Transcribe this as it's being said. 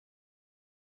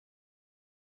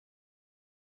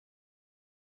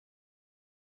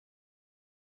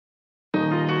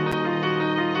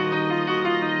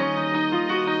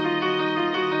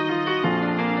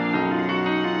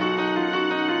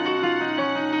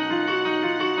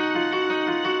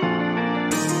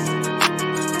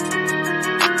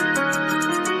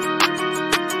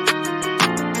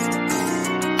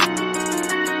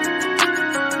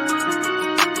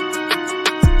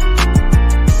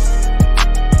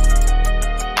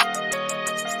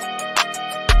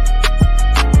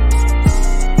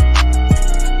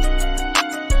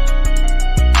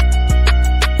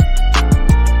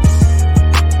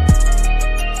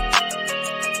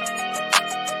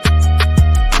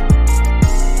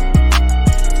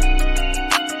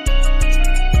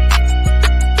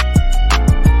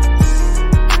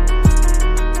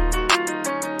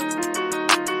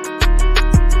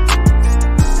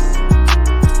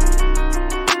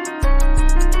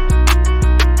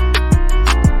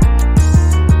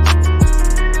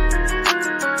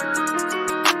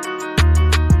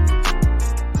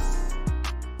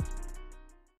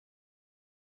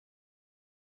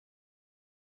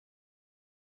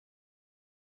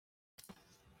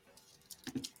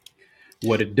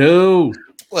What it do?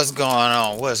 What's going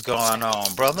on? What's going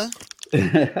on, brother?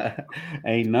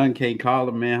 Ain't none can't call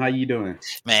it, man. How you doing?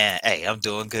 Man, hey, I'm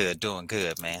doing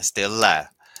good, man. Still alive.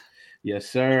 Yes,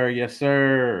 sir. Yes,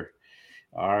 sir.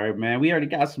 All right, man. We already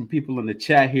got some people in the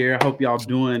chat here. I hope y'all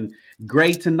doing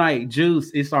great tonight. Juice,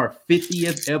 it's our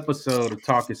 50th episode of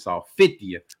Talking Soft.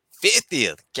 50th.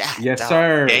 50th. God, Yes, dog.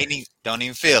 sir. Don't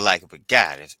even feel like it, but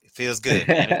God, it feels good,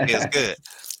 man. It feels good.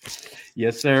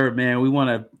 Yes, sir, man. We want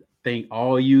to thank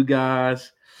all you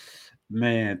guys.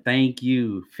 Man, thank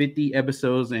you. 50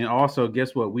 episodes. And also,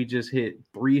 guess what? We just hit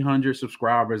 300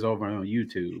 subscribers over on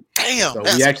YouTube. Damn, So we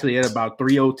that's actually at about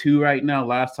 302 right now,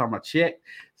 last time I checked.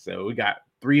 So we got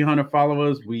 300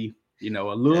 followers. We, a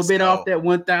little let's bit off go. that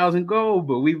 1,000 goal,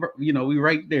 but we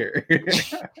right there.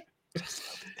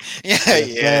 Yeah, Yes,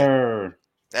 yeah. sir.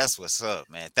 That's what's up,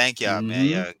 man. Thank y'all, man.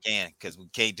 Mm-hmm. Yeah, again, because we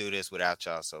can't do this without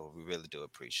y'all, so we really do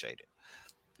appreciate it.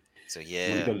 So I'm gonna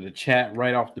yeah. go to the chat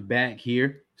right off the back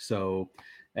here. So,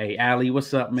 hey, Ali,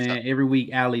 what's up, So, man? Every week,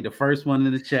 Ali, the first one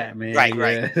in the chat, man.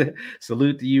 right. Yeah,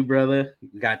 salute to you, brother.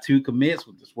 Got two commits.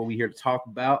 That's what we here to talk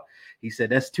about. He said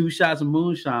that's two shots of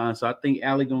moonshine. So I think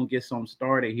Ali gonna get something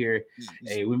started here.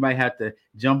 Hey, we might have to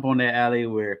jump on that, Ali,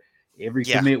 where every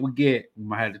Yeah. commit we get, we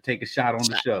might have to take a shot on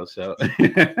the show. So,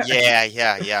 Yeah.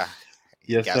 You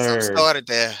yes, got something sir. started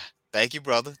there. Thank you,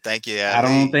 brother. Thank you, I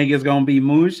don't Ali. think it's gonna be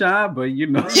moonshine, but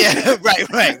Yeah,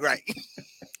 right.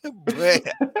 But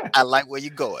I like where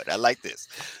you're going. I like this.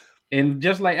 And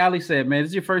just like Ali said, man,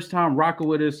 this is your first time rocking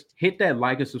with us. Hit that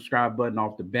like and subscribe button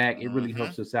off the back. It really Hmm.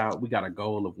 helps us out. We got a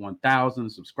goal of 1,000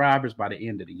 subscribers by the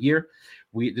end of the year.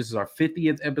 This is our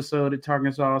 50th episode at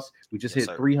Target Sauce. We just Yes,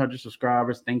 hit sir. 300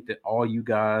 subscribers. Thank that all you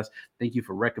guys. Thank you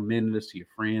for recommending us to your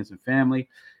friends and family.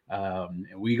 And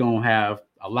we're gonna have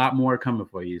a lot more coming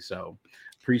for you. So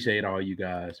appreciate all you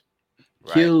guys.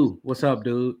 Right. Q, what's up,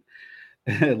 dude?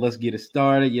 Let's get it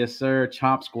started. Yes, sir.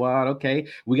 Chomp squad. Okay.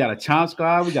 We got a chomp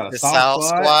squad. We got a The soft South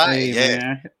squad. Squad. Hey,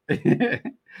 Yeah. man.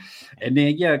 And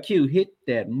then, yeah, Q, hit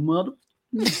that mother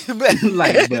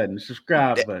like button,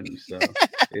 subscribe button. So,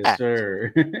 yes,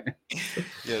 sir.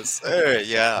 Yes, sir.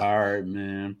 Yeah. All right,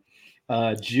 man.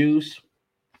 Juice.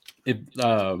 If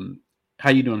how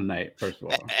you doing tonight, first of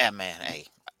all? Man. Hey,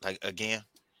 like again.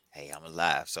 Hey, I'm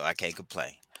alive, so I can't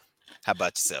complain. How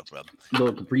about yourself, brother?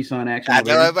 Little Capri Sun action I over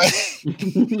know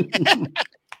here. everybody.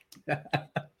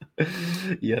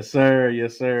 Yes, sir.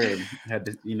 Yes, sir. Had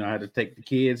to take the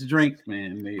kids' drinks,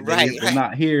 man. They're Right.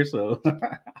 not here, so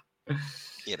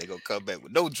Yeah, they gonna come back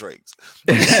with no drinks.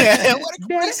 What a Capri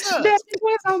Daddy, Suns. Daddy,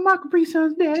 where's all my Capri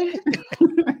Suns, Daddy?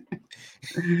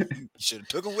 You should have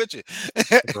took them with you.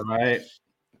 Right.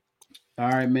 All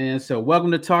right, man. So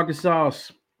welcome to Talking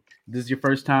Sauce. This is your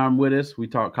first time with us. We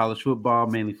talk college football,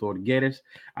 mainly for the Gators.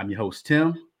 I'm your host,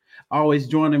 Tim. Always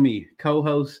joining me,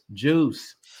 co-host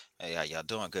Juice. Hey, how y'all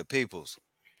doing, good peoples?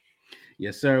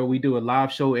 Yes, sir. We do a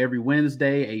live show every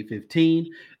Wednesday, 8:15.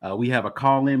 We have a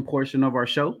call-in portion of our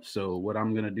show. So what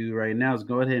I'm gonna do right now is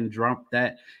go ahead and drop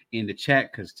that in the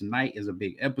chat because tonight is a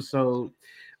big episode.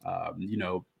 Um, you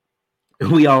know,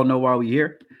 we all know why we're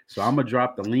here. So I'm gonna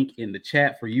drop the link in the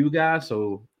chat for you guys.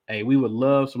 So hey, we would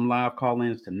love some live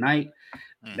call-ins tonight.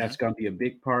 Hmm. That's going to be a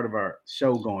big part of our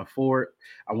show going forward.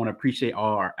 I want to appreciate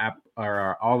all of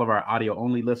our audio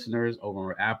only listeners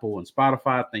over on Apple and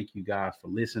Spotify. Thank you guys for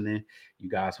listening. You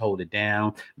guys hold it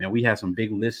down, man. We had some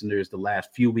big listeners the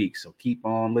last few weeks, so keep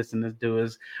on listening to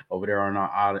us over there on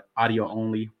our audio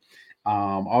only.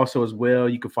 Also, as well,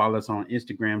 you can follow us on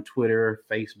Instagram, Twitter,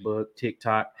 Facebook,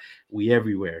 TikTok. We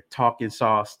everywhere. Talking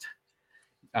Sauced.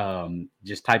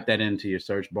 Just type that into your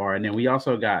search bar. And then we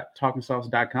also got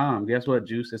talkingsauce.com. Guess what,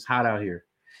 Juice? It's hot out here.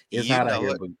 It's You hot out know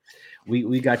here, it. but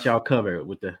we got y'all covered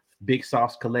with the big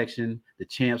sauce collection, the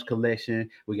champs collection.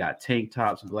 We got tank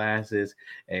tops, glasses.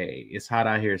 Hey, it's hot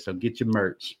out here. So get your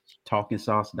merch.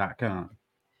 Talkingsauce.com.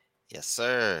 Yes,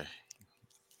 sir.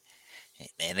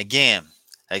 And again,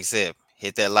 like I said,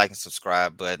 hit that like and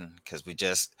subscribe button because we're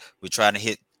trying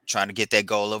to get that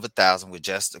goal of 1,000. We're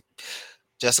just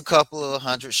a couple of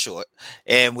hundred short,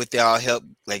 and with y'all help,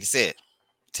 like I said,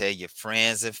 tell your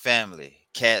friends and family,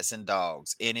 cats and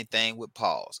dogs, anything with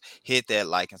paws. Hit that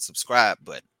like and subscribe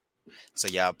button. So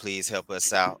y'all please help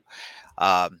us out.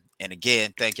 And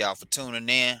again, thank y'all for tuning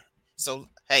in. So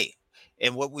hey,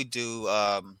 and what we do,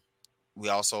 we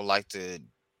also like you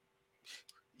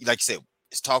said,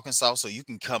 it's talking sauce, so you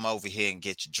can come over here and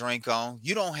get your drink on.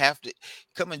 You don't have to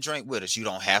come and drink with us. You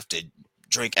don't have to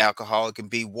drink alcohol. It can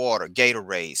be water,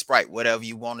 Gatorade, Sprite, whatever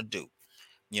you want to do.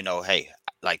 Hey,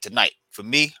 like tonight, for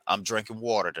me, I'm drinking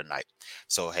water tonight.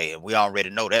 So hey, and we already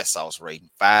know that sauce rating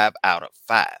 5 out of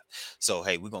 5. So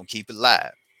hey, we're gonna keep it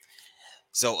live.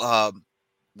 So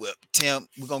well, Tim,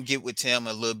 we're gonna get with Tim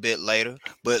a little bit later,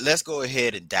 but let's go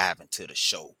ahead and dive into the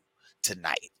show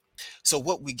tonight. So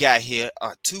what we got here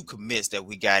are two commits that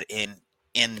we got in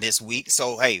this week.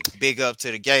 So hey, big up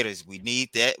to the Gators. We need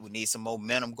that. We need some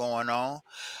momentum going on.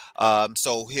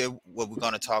 So here, what we're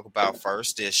going to talk about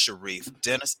first is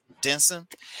Denson.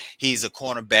 He's a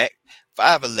cornerback,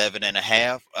 5'11" and a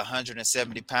half,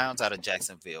 170 pounds, out of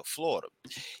Jacksonville, Florida.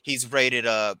 He's rated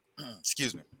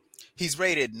excuse me, he's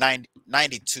rated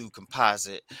 92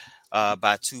 composite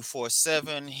by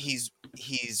 247. He's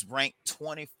ranked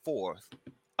 24th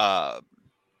uh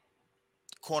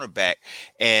cornerback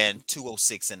and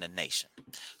 206 in the nation.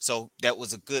 So that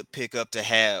was a good pickup to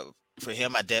have for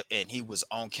him. And he was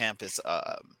on campus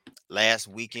last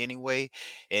week anyway,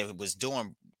 and was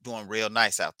doing real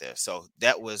nice out there. So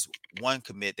that was one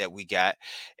commit that we got,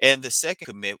 and the second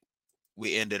commit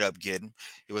we ended up getting,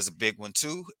 it was a big one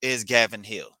too, is Gavin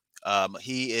Hill.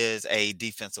 He is a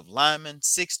defensive lineman,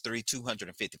 6'3",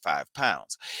 255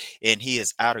 pounds, and he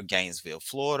is out of Gainesville,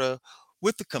 Florida,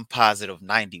 with the composite of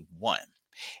 91,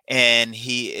 and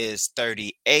he is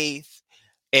 38th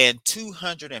and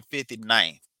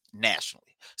 259th nationally.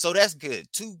 So that's good.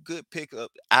 Two good pickup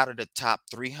out of the top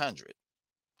 300.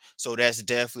 So that's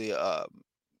definitely a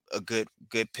good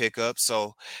pickup.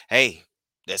 So hey,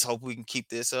 let's hope we can keep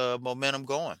this momentum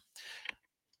going.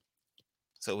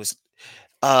 So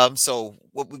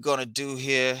what we're gonna do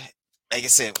here, like I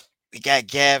said, we got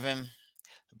Gavin.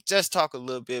 Just talk a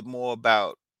little bit more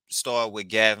about start with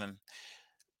Gavin.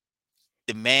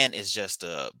 The man is just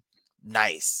a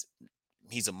nice.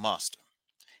 He's a monster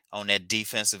on that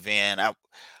defensive end.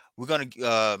 We're gonna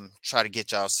try to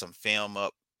get y'all some film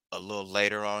up a little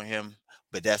later on him,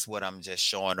 but that's what I'm just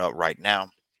showing up right now.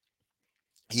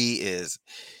 He is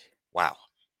wow,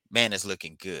 man is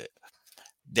looking good.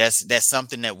 That's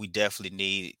something that we definitely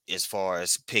need as far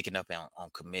as picking up on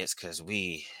commits, because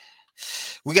we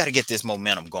got to get this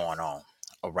momentum going on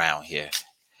around here.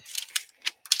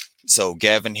 So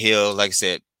Gavin Hill, like I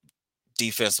said,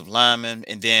 defensive lineman,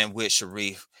 and then with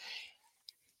Sharif.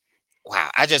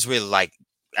 Wow, I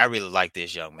really like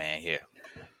this young man here.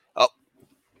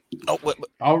 Oh, what,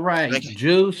 All right, thank you.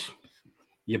 Juice,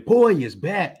 your boy is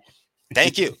back.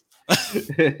 Thank you.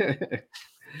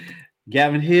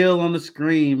 Gavin Hill on the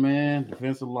screen, man.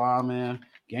 Defensive lineman,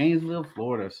 Gainesville,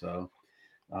 Florida. So,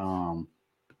 um,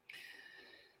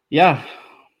 yeah,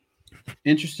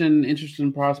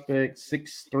 interesting prospect.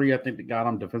 6'3", I think they got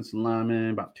him. Defensive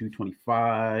lineman, about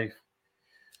 225.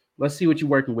 Let's see what you're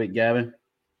working with, Gavin.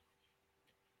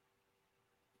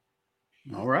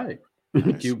 All right.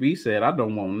 Nice. QB said, I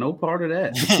don't want no part of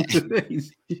that.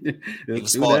 He Let's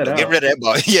was do smart that though. Get out. rid of that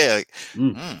ball. Yeah.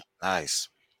 Mm. Nice.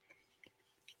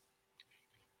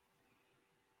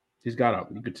 You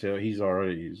could tell he's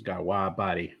got a wide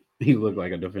body. He looked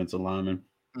like a defensive lineman.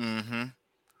 Mm-hmm.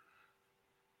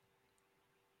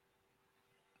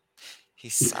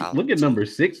 He's solid Look at too. number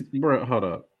 6, bro. Hold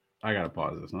up. I gotta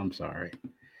pause this. I'm sorry.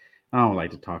 I don't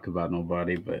like to talk about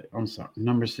nobody, but I'm sorry.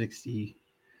 Number 60.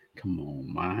 Come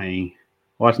on, man.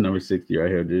 Watch number 60 right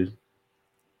here, dude.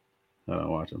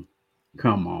 Watch him.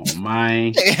 Come on,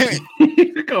 man.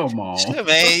 Come on. Shit,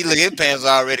 man. Look, his pants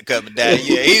are already coming down.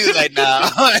 Yeah, he's like, nah.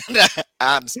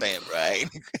 I understand, right?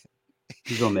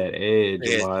 He's on that edge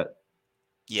a Yeah. lot.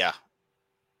 Yeah.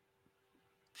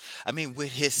 I mean,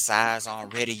 with his size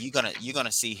already, you're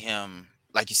gonna see him,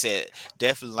 like you said,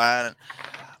 definitely line.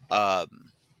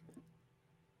 Um,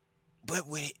 but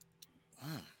with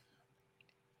mm,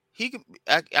 he can,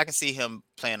 I can see him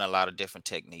playing a lot of different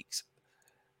techniques.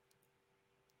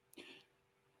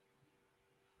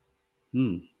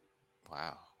 Hmm.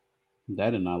 Wow.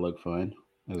 That did not look fun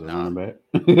as a Nah. running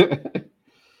back.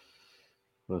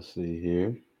 Let's see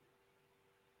here.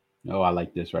 Oh, I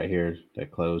like this right here.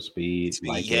 That close speed. Speed,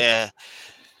 Like it. yeah.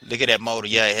 Look at that motor,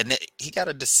 yeah, and he got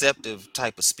a deceptive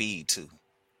type of speed too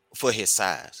for his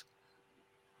size.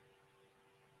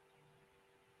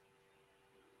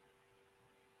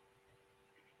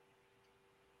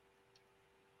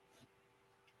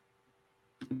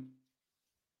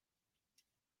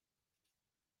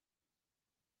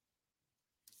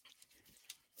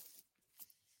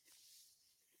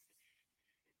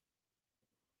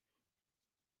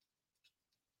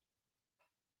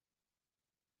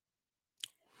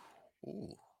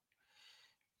 Ooh,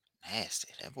 nasty.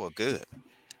 That boy good.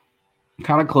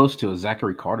 Kind of close to a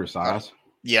Zachary Carter size.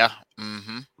 Yeah.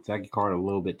 Mm-hmm. Zachary Carter a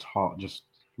little bit tall, just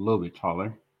a little bit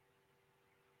taller.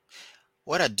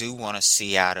 What I do want to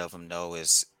see out of him though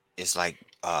is like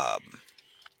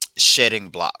shedding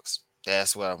blocks.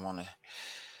 That's what I want to.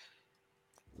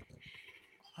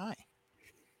 Hi.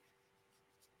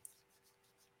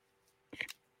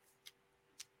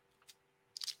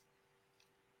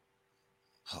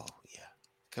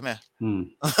 Come here. Hmm.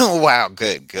 Wow,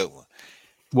 good one.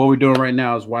 What we're doing right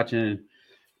now is watching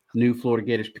new Florida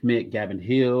Gators commit Gavin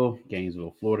Hill,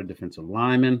 Gainesville, Florida defensive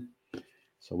lineman.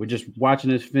 So we're just watching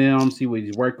this film, see what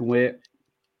he's working with.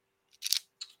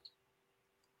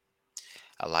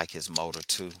 I like his motor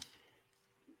too.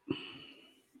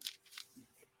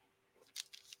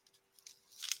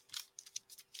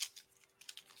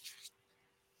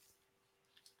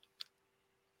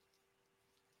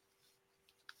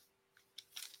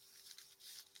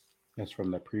 That's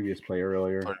from the previous play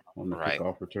earlier on the Right.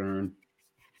 kickoff return.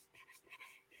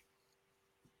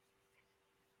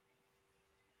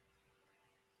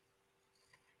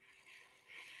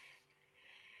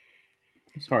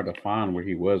 It's hard to find where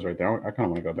he was right there. I kind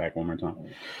of want to go back one more time.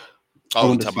 I Oh, you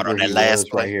want to talking see about on where that he last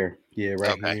was right play? here. Yeah,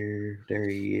 right Okay. here. There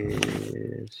he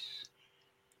is.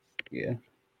 Yeah.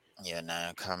 Yeah,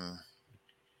 now come.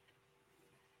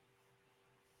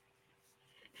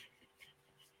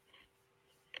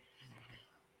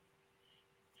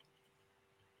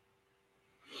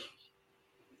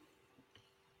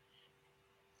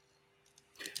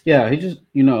 Yeah, he just,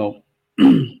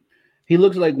 he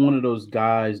looks like one of those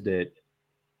guys that,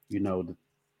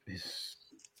 his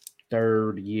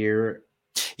third year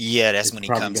Yeah, that's is when he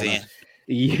probably comes gonna, in.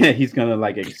 yeah, he's gonna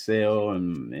like excel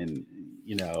and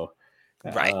you know,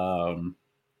 Right. um,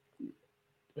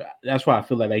 that's why I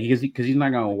feel like because he's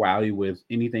not gonna wow you with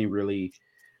anything really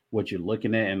what you're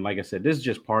looking at. And like I said, this is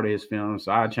just part of his film.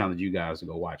 So I challenge you guys to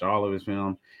go watch all of his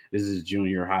film. This is his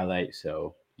junior highlight.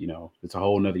 So, it's a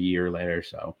whole nother year later.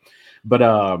 So,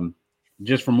 but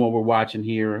just from what we're watching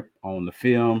here on the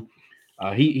film,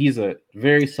 he's a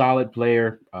very solid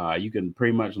player. You can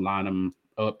pretty much line him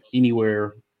up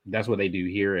anywhere. That's what they do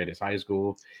here at his high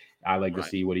school. I like to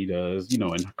Right. see what he does,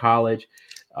 in college.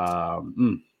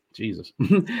 Jesus.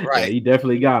 Yeah, Right. he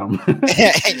definitely got him.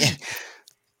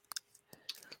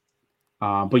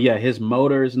 But yeah, his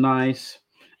motor is nice.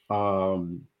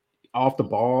 Um, Off the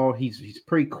ball, he's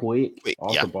pretty quick Quick.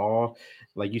 off Yeah. the ball.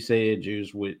 Like you said,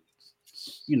 Juice would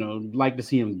like to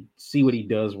see him see what he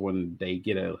does when they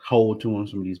get a hold to him.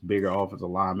 Some of these bigger offensive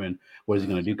linemen, what is he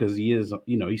going to Mhm. do? Because he is,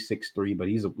 he's 6'3", but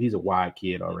he's a wide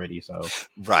kid already. So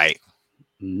Right.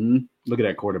 look at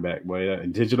that quarterback, boy,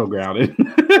 that digital grounded.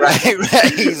 Right.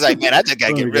 Right. He's like, man, I just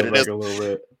gotta Let get me rid go of this. back a little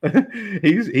bit.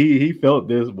 He felt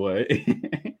this, boy.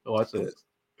 Watch this.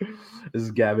 This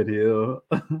is Gavin Hill.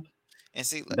 And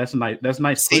see, That's nice. That's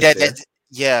nice see push that there.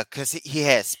 yeah, because he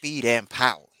has speed and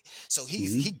power. So he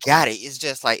Hmm. got it. It's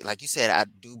just like you said, I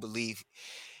do believe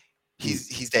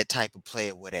he's that type of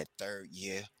player with that third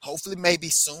year. Hopefully maybe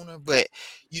sooner, but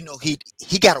he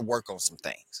got to work on some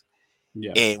things.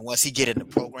 Yeah. And once he get in the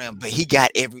program, but he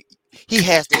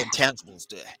has the intangibles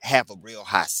to have a real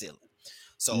high ceiling.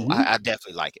 So Hmm. I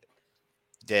definitely like it.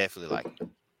 Definitely like it.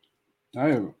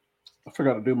 I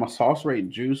forgot to do my sauce rate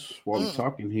juice while we're Mm,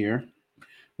 talking here.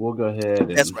 We'll go ahead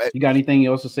that's and right. you got anything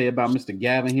else to say about Mr.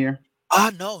 Gavin here?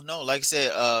 No, no. Like I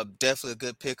said, definitely a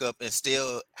good pickup, and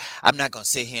still, I'm not gonna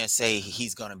sit here and say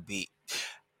he's gonna be.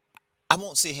 I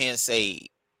won't sit here and say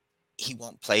he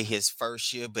won't play his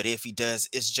first year, but if he does,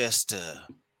 it's just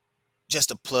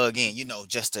to plug in,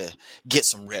 just to get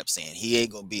some reps in. He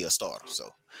ain't gonna be a starter. So,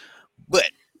 but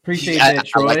Appreciate I that, like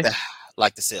Troy. the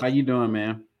How ceiling. you doing,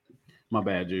 man? My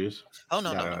bad, Juice. Oh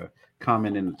no, no, Got no. a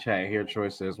comment in the chat here. Troy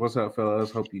says, "What's up, fellas?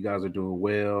 Hope you guys are doing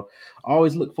well.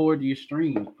 Always look forward to your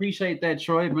stream. Appreciate that,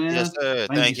 Troy, Yes, man. sir. Thank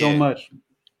you Thank so you. much.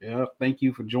 Yeah, thank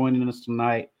you for joining us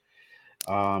tonight.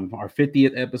 Our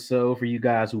 50th episode for you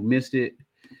guys who missed it.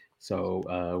 So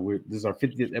this is our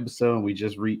 50th episode, and we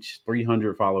just reached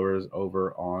 300 followers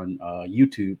over on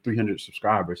YouTube, 300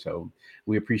 subscribers. So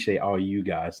we appreciate all you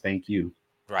guys. Thank you.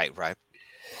 Right, right.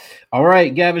 All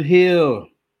right, Gavin Hill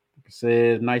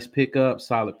says nice pickup,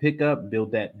 solid pickup.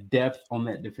 Build that depth on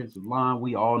that defensive line.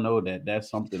 We all know that that's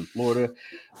something Florida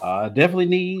definitely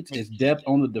needs. Is depth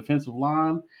on the defensive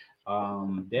line.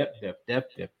 Depth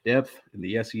in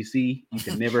the SEC. You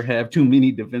can never have too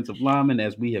many defensive linemen,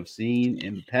 as we have seen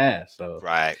in the past. So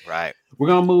Right, right. we're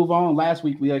gonna move on. Last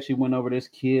week we actually went over this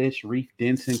kid, Sharif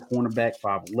Denson, cornerback,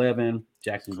 5'11",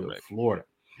 Jacksonville, Correct. Florida.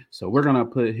 So we're gonna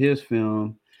put his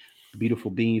film,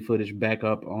 beautiful bean footage, back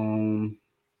up on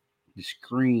the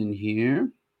screen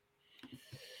here.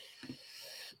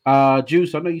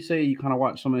 Juice, I know you say you kind of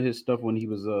watched some of his stuff when he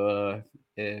was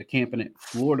camping at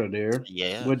Florida there.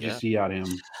 Yeah, What did you yeah. see out of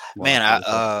him while Man, at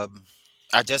Florida?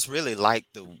 I just really like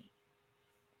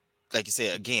like you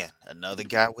said again, another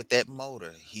guy with that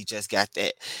motor. He just got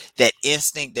that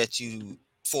instinct that you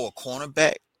for a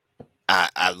cornerback.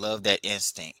 I love that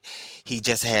instinct. He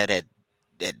just had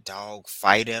that dog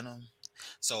fight in him.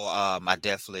 So I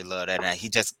definitely love that. And he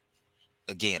just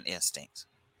again, instincts.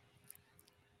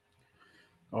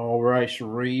 All right,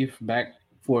 Sharif, back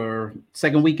for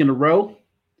second week in a row.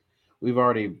 We've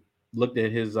already looked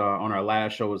at his on our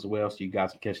last show as well, so you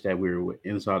guys can catch that. We were with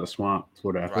Inside the Swamp,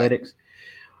 Florida Right. Athletics.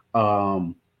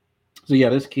 Um, so yeah,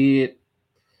 this kid,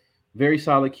 very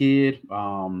solid kid.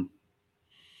 I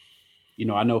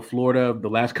know Florida the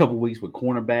last couple of weeks with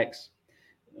cornerbacks,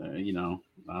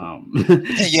 um,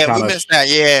 Yeah, we kind of, missed that.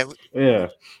 Yeah, yeah,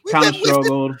 we've kind been of with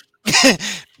struggled.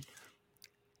 it.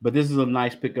 But this is a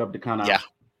nice pickup to kind Yeah. of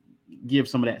give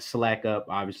some of that slack up.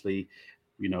 Obviously,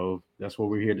 that's what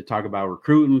we're here to talk about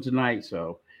recruiting tonight.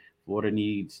 So Florida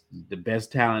needs the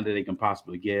best talent that they can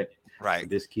possibly get. Right. But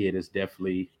this kid is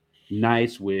definitely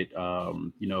nice with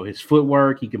his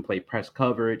footwork. He can play press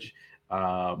coverage.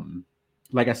 Um,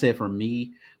 like I said, for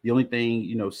me, the only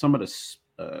thing, some of the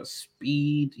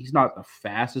speed. He's not the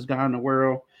fastest guy in the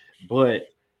world, but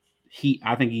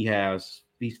I think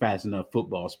he's fast enough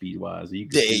football speed wise. You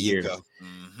can There see you here. go.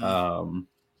 Hmm. Um,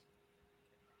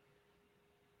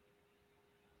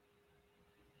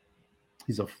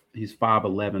 he's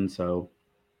 5'11", so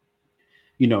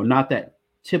not that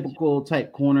typical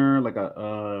type corner like a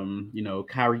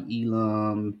Kyrie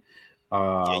Elam,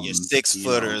 Yeah, your 6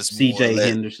 footers more or CJ less.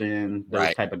 Henderson, those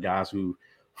Right. type of guys who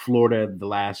Florida the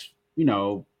last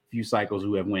few cycles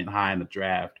who have went high in the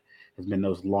draft has been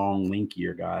those long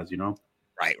linkier guys.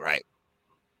 Right. Right.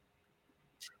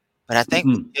 But I think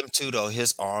with him too, though,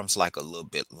 his arms like a little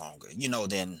bit longer,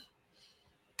 than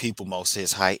people most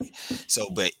his height. So,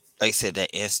 but like I said, that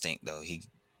instinct though, he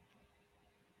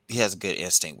has a good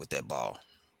instinct with that ball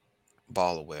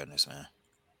awareness, man.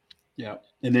 Yeah.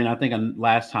 And then I think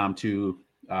last time too,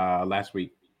 last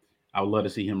week, I would love to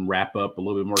see him wrap up a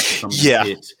little bit more to some of these Yeah.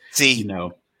 hits. You See,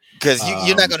 know, because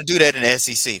you're not um, going to do that in the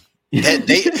SEC. That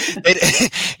they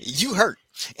you hurt.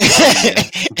 yeah,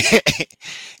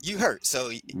 You hurt. So,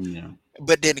 yeah,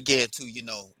 but then again, too,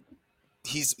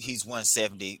 he's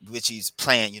 170, which he's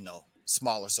playing,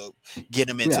 smaller. So get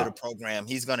him into yeah. the program,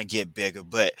 he's gonna get bigger.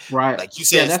 But Right. like you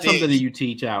Yeah, said, that's still something that you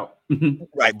teach out.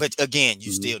 right. But again,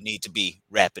 you Mhm. still need to be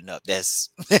wrapping up. That's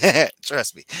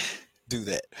trust me, do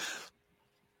that.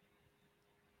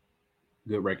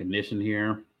 Good recognition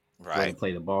here. Way to Right.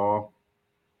 play the ball.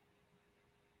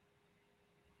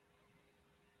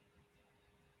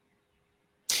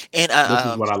 And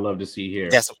This is what I love to see here.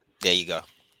 that's there you go.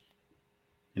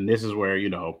 And this is where,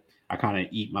 I kind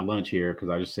of eat my lunch here because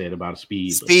I just said about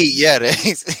speed, but Speed, yeah.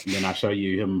 That's, then I show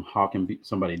you him hawking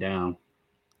somebody down.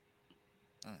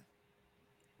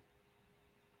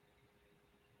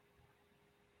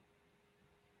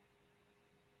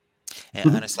 and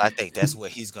honestly, I think that's where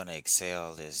he's gonna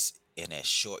excel is in that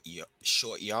short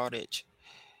yardage.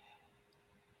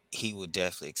 He will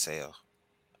definitely excel.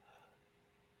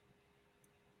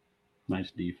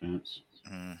 Nice defense.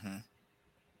 Hmm.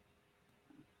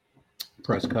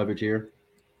 Press coverage here.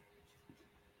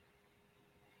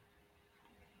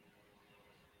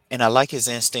 And I like his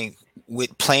instinct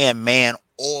with playing man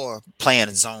or playing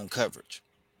zone coverage.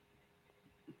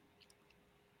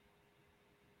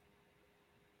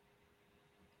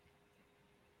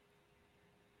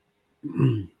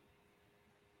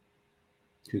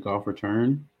 Kickoff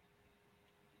return.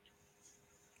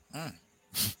 Mm.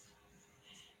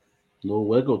 Little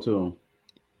wiggle to him.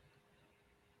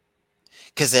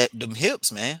 Cause that them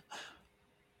hips, man,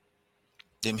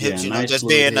 them Yeah, hips, nice just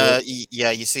little being hip.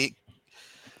 yeah, you see,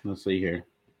 Let's see here.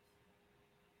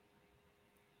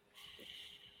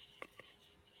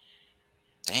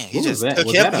 damn, he What was just that? took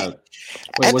Was him. that a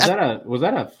wait? I, Was I, that a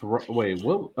wait?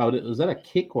 What? Oh, was that a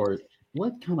kick or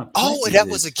what kind of play oh, is that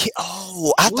was a this? kid.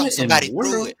 Oh, I thought What in the somebody threw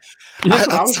world? it. That's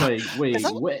what I, I was like. I Wait,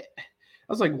 thought, what? I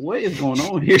was like, what is going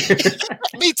on here?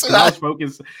 me too. Because I was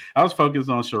focused. I was focused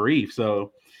on Sharif.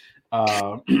 So,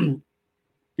 uh,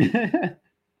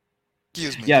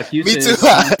 Excuse me. yeah, Q Me too.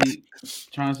 says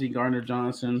Chauncey Gardner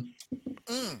Johnson.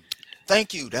 Mm,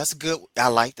 thank you. That's good. I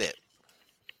like that.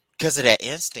 Because of that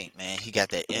instinct, man. He got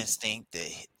that instinct,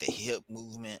 the hip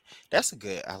movement. That's a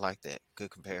good. I like that.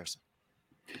 Good comparison.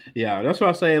 Yeah, that's what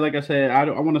I say. Like I said, I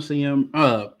want to see him.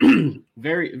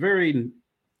 Very, very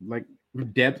like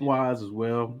depth wise as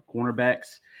well.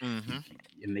 Cornerbacks Hmm.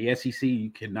 in the SEC, you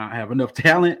cannot have enough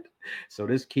talent. So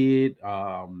this kid,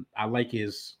 I like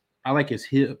his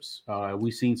hips.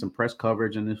 We've seen some press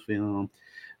coverage in this film.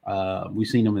 We've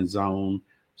seen him in zone.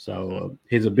 So Hmm.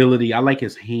 his ability, I like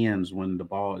his hands when the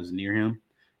ball is near him.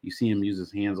 You see him use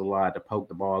his hands a lot to poke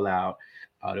the ball out.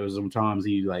 There was some times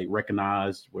he like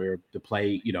recognized where the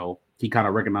play, he kind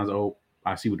of recognized, oh,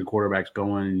 I see what the quarterback's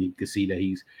going, and you can see that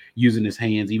he's using his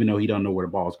hands, even though he don't know where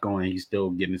the ball's going. He's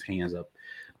still getting his hands up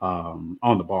on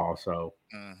the ball. So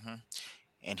Hmm.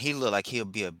 and he looked like he'll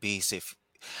be a beast. If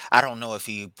I don't know if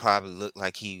he probably look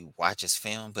like he watches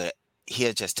film, but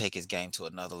he'll just take his game to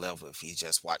another level if he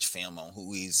just watch film on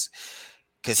who he's.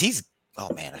 Because he's,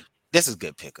 oh man, this is a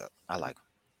good pickup. I like him.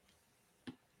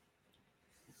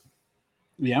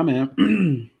 Yeah,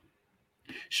 man.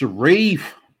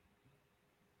 Sharif.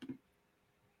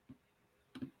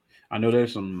 I know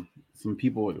there's some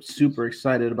people super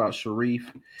excited about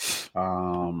Sharif.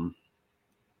 Um,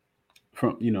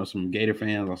 from some Gator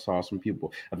fans, I saw some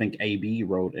people. I think AB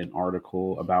wrote an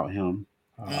article about him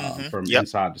from Yep.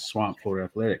 inside the swamp, Florida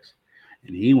Athletics,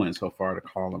 and he went so far to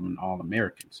call him an All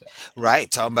American. So Right.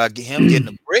 Talking about him getting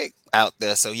a brick out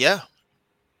there. So yeah.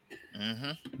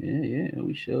 hmm yeah,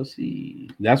 we shall see.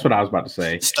 That's what I was about to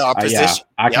say. Star Yeah, position.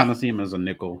 I Yeah. kind of see him as a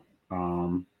nickel.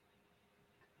 Um,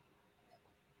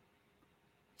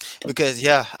 Because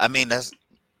yeah, I mean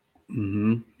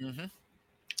hmm hmm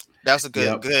that was a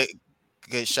Yep.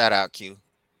 good shout out, Q.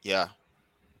 Yeah,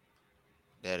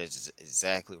 that is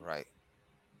exactly right.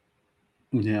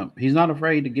 Yeah, he's not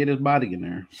afraid to get his body in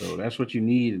there. So that's what you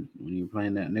need when you're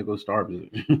playing that nickel star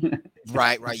position.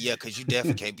 Right, right. Yeah, because you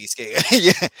definitely can't be scared.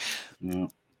 Yeah. Yeah.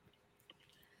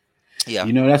 Yeah.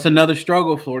 That's another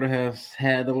struggle Florida has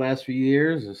had the last few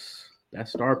years. Is that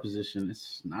star position?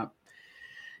 It's not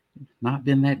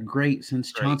been that great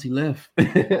since Great. Chauncey left.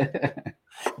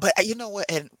 But you know what?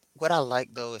 And what I like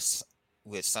though is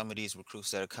with some of these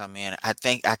recruits that have come in, I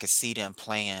think I could see them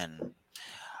playing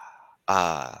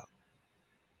uh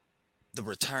the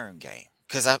return game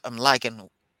because I'm liking.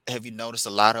 Have you noticed a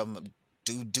lot of them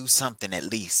do something at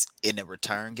least in the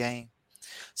return game?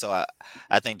 So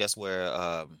I think that's where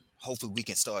hopefully we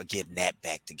can start getting that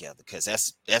back together because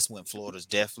that's when Florida's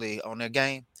definitely on their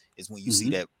game is when you see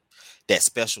hmm that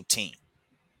special team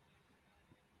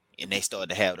and they start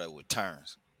to have their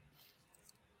returns.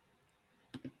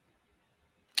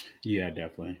 Yeah,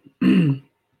 definitely.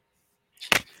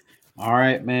 All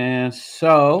right, man.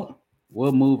 So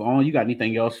we'll move on. You got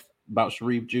anything else about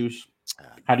Sharif Juice?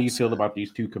 How do No, you feel sir. about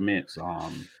these two commits?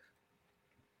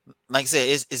 Like I said,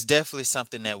 it's definitely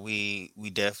something that we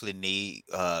definitely need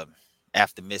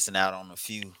after missing out on a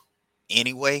few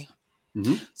anyway.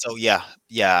 Mhm. So yeah.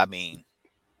 I mean,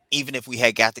 even if we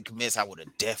had got the commits, I would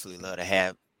have definitely loved to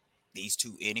have these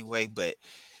two anyway. But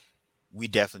we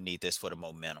definitely need this for the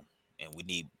momentum, and we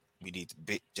need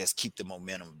to just keep the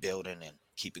momentum building and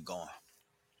keep it going.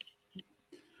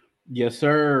 Yes,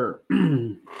 sir.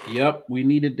 Yep, we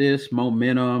needed this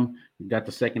momentum. We got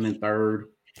the second and third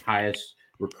highest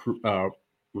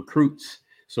recruits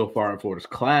so far in Florida's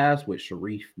class, with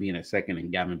Sharif being at second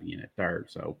and Gavin being at third.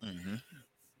 So hmm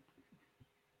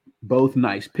both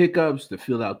nice pickups to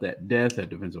fill out that depth at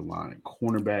defensive line and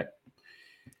cornerback.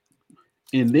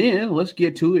 And then let's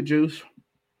get to it, Juice.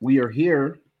 We are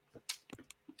here.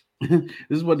 This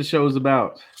is what the show is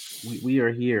about. We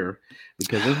are here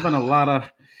because there's been a lot of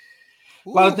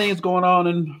Woo, things going on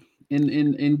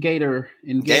in Gator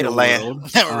Gatorland, world.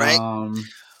 right?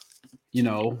 You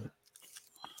know,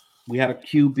 we had a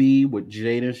QB with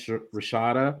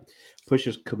Rashada push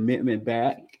his commitment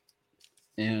back,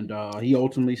 and he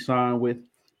ultimately signed with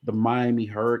the Miami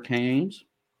Hurricanes.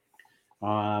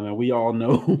 And we all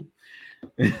know,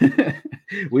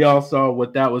 we all saw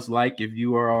what that was like if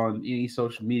you were on any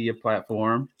social media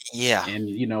platform, Yeah, and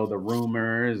the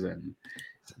rumors and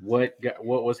what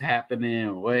was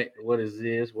happening, what is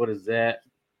this, what is that.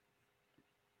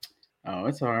 Oh,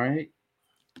 it's all right.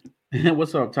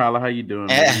 What's up, Tyler? How you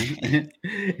doing, man?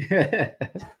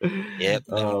 yep. Them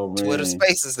Oh Twitter man,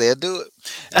 Spaces, they'll do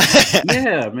it.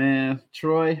 yeah, man.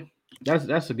 Troy,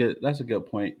 that's a good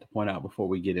point to point out before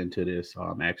we get into this.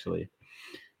 Actually,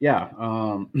 yeah.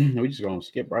 We just gonna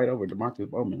skip right over Demarcus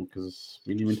Bowman because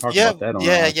we didn't even talk Yeah, about that on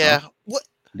yeah, our show. yeah. What?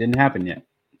 Didn't happen yet.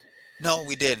 No,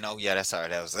 we didn't. Oh, yeah, that's all right.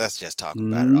 That's just talking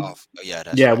about it hmm off. Oh, yeah,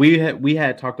 that's Yeah, right. we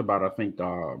had talked about, I think,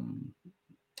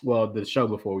 well, the show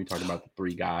before, we talked about the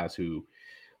three guys who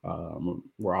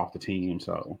were off the team.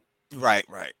 So Right,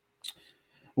 right.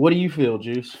 what do you feel,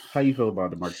 Juice? How you feel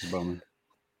about Demarcus Bowman?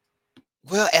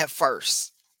 Well, at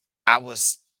first, I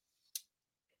was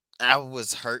I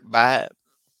was hurt by it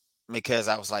because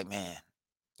I was like, man,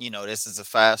 this is a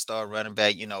 5-star running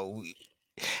back.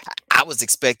 I was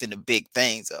expecting the big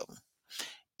things of him,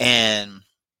 and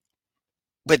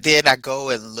but then I go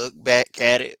and look back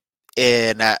at it,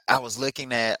 and I was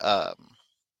looking at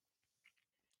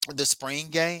the spring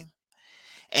game,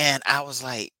 and I was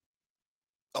like,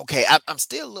 okay, I'm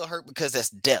still a little hurt because that's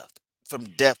depth from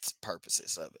depth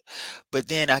purposes of it. But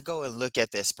then I go and look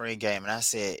at that spring game, and I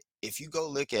said, if you go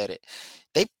look at it,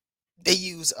 they they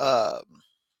use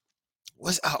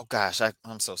what's oh gosh,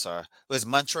 I'm so sorry. It was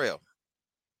Montreal,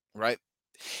 right?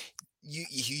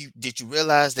 You did you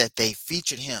realize that they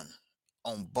featured him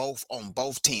on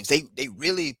both teams? They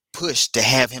really pushed to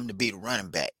have him to be the running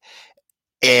back,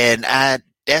 and I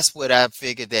that's what I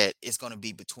figured that it's going to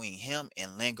be between him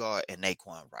and Lingard and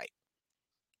Naquan Wright.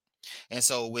 And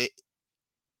so with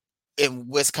and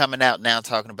what's coming out now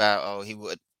talking about he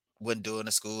wouldn't do it in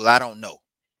the school. I don't know.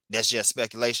 That's just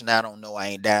speculation. I don't know. I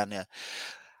ain't down there.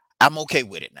 I'm okay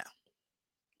with it now.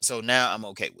 So now I'm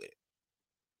okay with it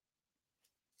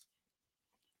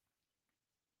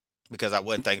because I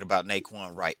wasn't thinking about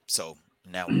Naquan Wright. So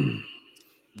now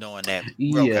knowing that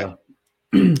we're okay.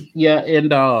 Yeah. Yeah,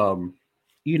 and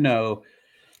you know,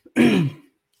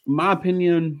 my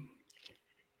opinion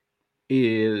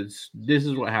is this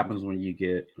is what happens when you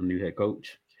get a new head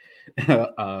coach.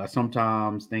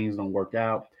 Sometimes things don't work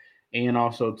out, and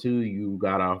also too, you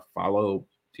gotta follow,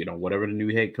 whatever the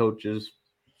new head coach's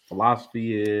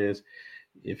philosophy is.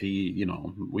 If he,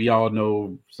 we all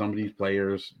know some of these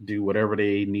players do whatever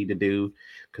they need to do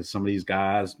because some of these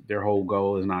guys, their whole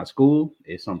goal is not school,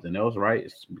 it's something else, right?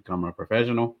 It's to become a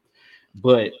professional.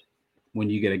 But when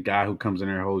you get a guy who comes in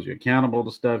there and holds you accountable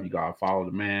to stuff, you gotta follow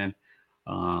the man,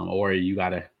 or you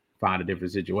gotta find a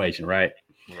different situation, right?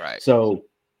 Right. So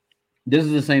this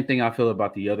is the same thing I feel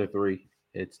about the other three.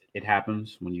 It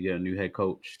happens when you get a new head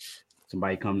coach.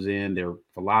 Somebody comes in, their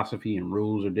philosophy and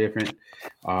rules are different,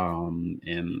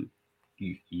 and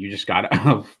you just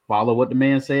gotta follow what the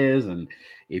man says. And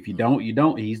if you don't, you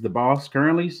don't. He's the boss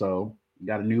currently, so you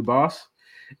got a new boss,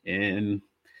 and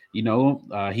he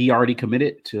already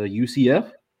committed to UCF,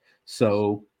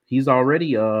 so he's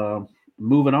already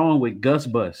moving on with Gus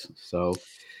Bus. So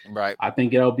Right. I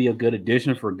think it'll be a good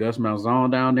addition for Gus Malzahn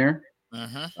down there.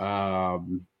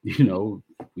 Mm-hmm.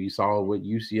 We saw what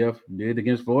UCF did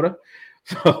against Florida.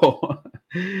 So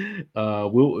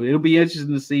it'll be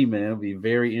interesting to see, man. It'll be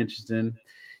very interesting.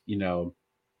 You know,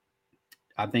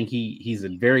 I think he's a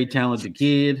very talented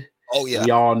kid. Oh yeah.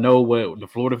 We all know what the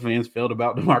Florida fans felt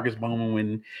about Demarcus Bowman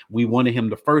when we wanted him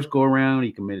the first go around.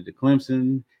 He committed to Clemson,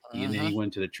 and then Mm-hmm. he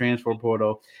went to the transfer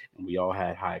portal, and we all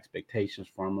had high expectations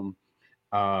from him.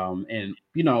 And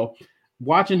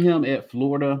watching him at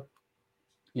Florida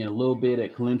and a little bit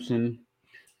at Clemson,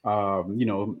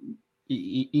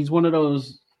 he's one of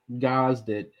those guys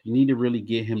that you need to really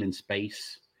get him in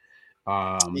space,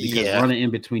 because Yeah. running in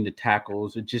between the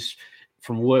tackles, it just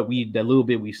from what the little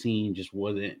bit we seen just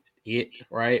wasn't it,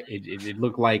 right? It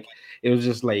looked like it was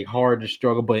just like hard to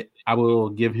struggle, but I will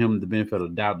give him the benefit of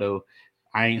the doubt though.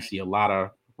 I ain't see a lot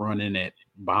of running at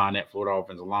behind that Florida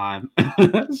offensive line.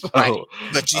 Right. So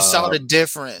But you saw the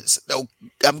difference. Oh,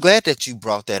 I'm glad that you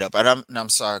brought that up, and I'm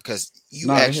sorry because you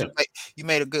no, go actually ahead. you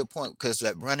made a good point because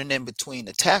that running in between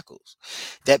the tackles,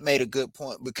 that made a good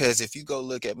point because if you go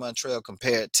look at Montreal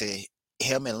compared to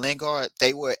him and Lingard,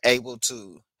 they were able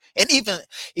to, and even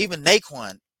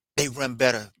Naquan, they run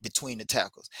better between the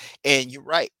tackles. And you're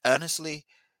right, honestly,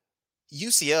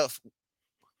 UCF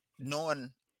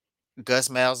knowing Gus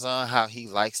Malzahn, how he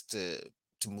likes to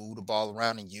move the ball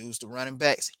around and use the running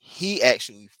backs, he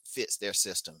actually fits their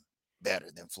system better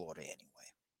than Florida anyway.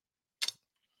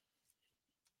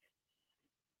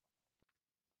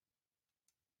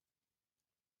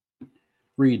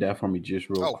 Read that for me just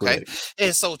real Okay. quick.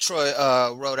 And so Troy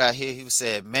wrote out here, he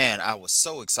said, man, I was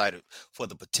so excited for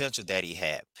the potential that he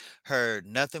had. Heard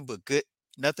nothing but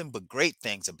great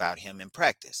things about him in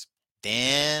practice.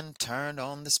 Then turned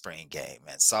on the spring game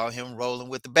and saw him rolling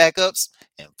with the backups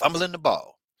and fumbling the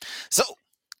ball. So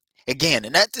again,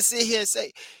 and not to sit here and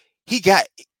say he got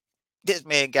this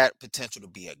man got potential to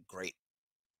be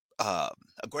um,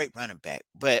 a great running back.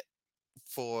 But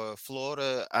for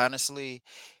Florida, honestly,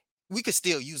 we could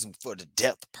still use him for the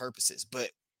depth purposes.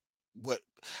 But what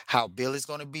how Billy's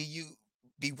going to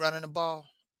be running the ball,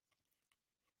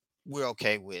 we're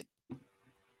okay with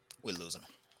losing him.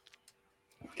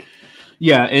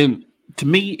 Yeah, and to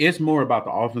me, it's more about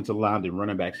the offensive line than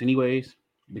running backs, anyways.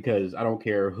 Because I don't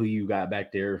care who you got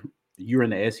back there. You're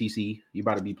in the SEC. You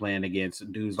about to be playing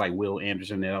against dudes like Will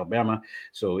Anderson in Alabama.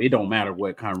 So it don't matter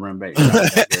what kind of running back you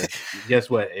got back there. Guess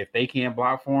what? If they can't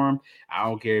block for him, I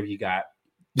don't care if you got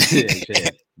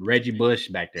shit, Reggie Bush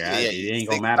back there. Yeah, It you ain't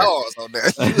gonna six matter. stars on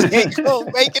there. You ain't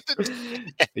gonna make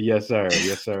it. Yes, sir.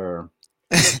 Yes, sir.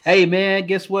 Hey man,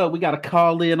 guess what? We got a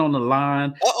call in on the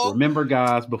line. Uh-oh. Remember,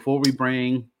 guys, before we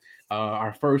bring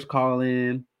our first call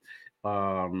in,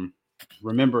 um,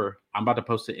 remember, I'm about to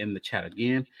post it in the chat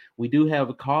again. We do have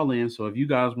a call in, so if you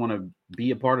guys want to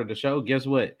be a part of the show, guess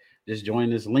what? Just join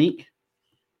this link.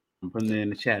 I'm putting it in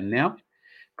the chat now.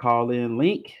 Call in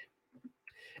link,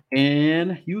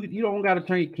 And you don't got to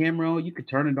turn your camera on. You can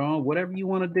turn it on, whatever you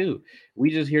want to do. We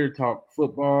just here to talk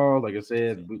football. Like I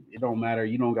said, it don't matter.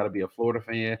 You don't got to be a Florida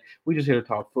fan. We just here to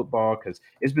talk football because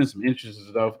it's been some interesting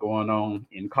stuff going on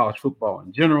in college football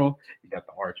in general. You got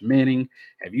the Arch Manning.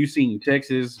 Have you seen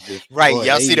Texas? Just Right. boy,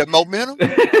 Y'all see that momentum?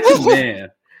 Woo! man,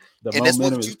 the And that's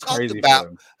what momentum you is talked crazy about, for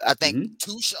them. I think, Hmm.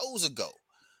 2 shows ago.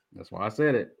 That's why I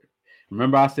said it.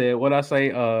 Remember, I said what I say.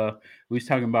 We was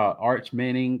talking about Arch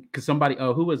Manning because somebody.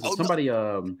 Who was it? Oh, no. Somebody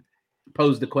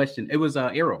posed the question. It was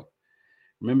Errol.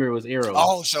 Remember, it was Errol,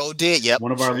 Oh, sure did. Yep,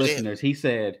 one of our sure did. listeners.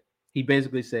 He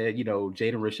basically said,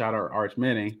 Jaden Rashada or Arch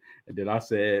Manning, and then I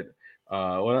said,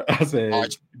 what I said,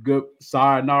 Arch. good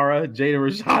sayonara,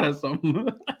 Jaden Rashada, something.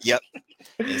 Yep.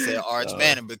 They said Arch uh,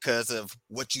 Manning because of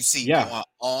what you see yeah. going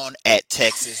on at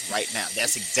Texas right now.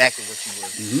 That's exactly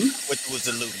Hmm. what you was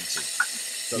alluding to.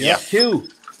 So yeah, Yep. Q.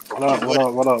 What Q up? What what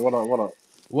up? What up? What up? What up?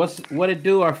 What it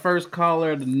do? Our first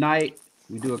caller of the night.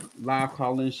 We do a live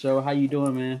call-in show. How you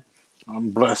doing, man? I'm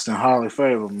blessed and highly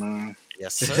favored, man.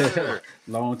 yes, sir.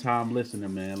 Long time listener,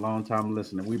 man. Long time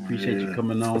listener. We appreciate you Yeah,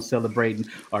 coming on, celebrating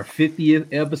our 50th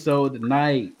episode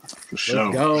tonight. for Let's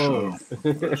sure, for go.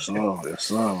 sure. Yes, sir. Yes,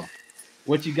 sir.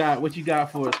 What you got? What you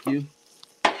got for us, Q?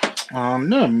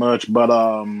 Not much, but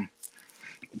as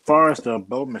far as the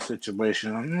Bowman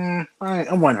situation,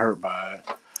 I wasn't hurt by it,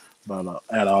 but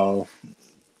at all.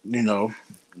 You know,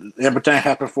 everything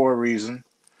happened for a reason.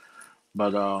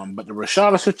 But the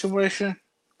Rashada situation,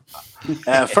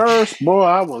 at first, boy,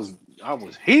 I was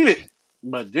heated,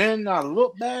 but then I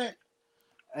looked back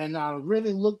and I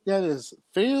really looked at his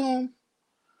film,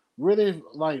 really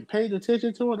like paid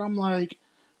attention to it. I'm like,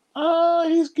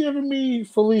 he's giving me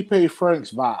Felipe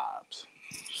Franks vibes.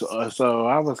 So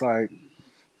I was like,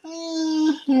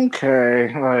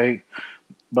 okay, like,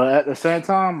 but at the same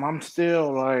time, I'm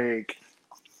still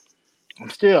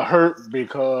hurt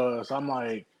because I'm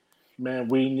like, man,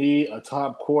 we need a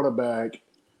top quarterback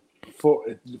for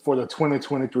for the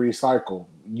 2023 cycle.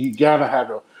 You gotta have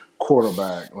a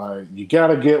quarterback. Like, you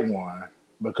gotta get one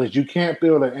because you can't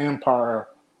build an empire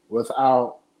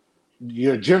without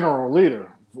your general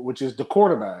leader, which is the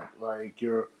quarterback, like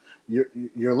your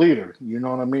your leader. You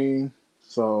know what I mean?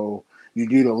 So you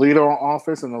need a leader on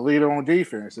offense and a leader on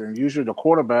defense, and usually the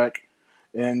quarterback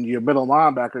and your middle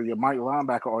linebacker, your middle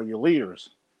linebacker, are your leaders.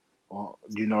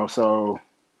 So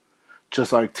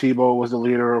just like Tebow was the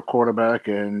leader of quarterback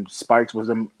and Spikes was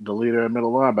the leader of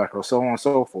middle linebacker, so on and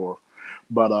so forth.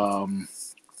 But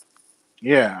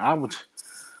yeah,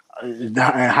 and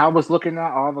I was looking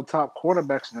at all the top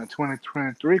quarterbacks in the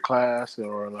 2023 class that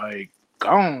are like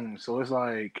gone. So it's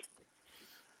like,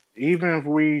 even if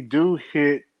we do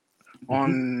hit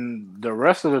on the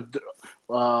rest of the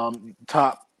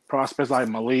top prospects like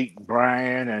Malik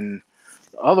Bryan and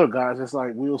the other guys, it's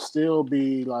like we'll still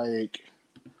be like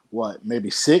what, maybe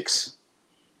six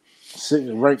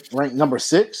ranked number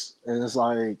 6, and it's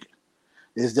like,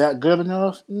 is that good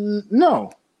enough?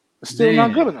 No, it's still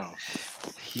not good Man,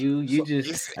 enough. you So, just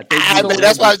He's, I think you'd have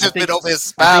that's read why the I've just been over here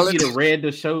I think smiling. you'd have read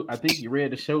the show. I think you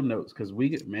read the show notes because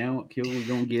man, Q, we're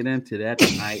gonna get into that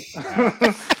tonight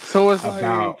so it's like,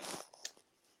 about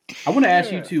I want to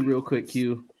ask you yeah. too real quick,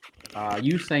 Q.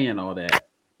 You saying all that.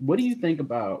 What do you think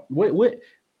about what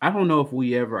I don't know if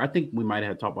we ever I think we might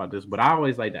have talked about this, but I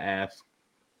always like to ask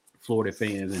Florida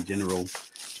fans in general,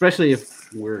 especially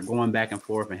if we're going back and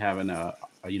forth and having a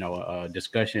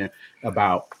discussion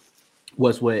about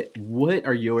what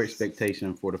are your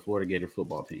expectations for the Florida Gator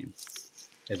football team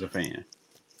as a fan?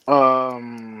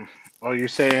 Um, are you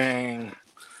saying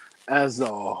as a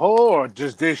whole, or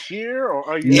just this year, or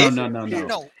are you No, It, no, asking no, no. period?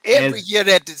 no, every As year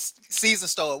that this season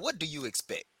started, what do you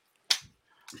expect?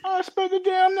 I expect the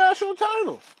damn national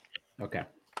title. okay.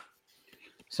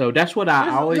 So that's what I It's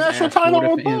a always national ask title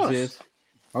Florida or fans bust. is.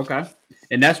 Okay.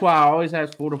 And that's why I always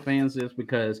ask Florida fans this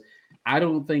because I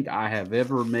don't think I have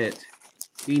ever met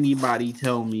anybody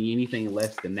tell me anything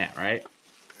less than that, right?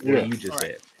 What Yeah. you just Right.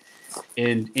 said.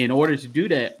 And in order to do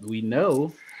that, we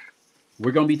know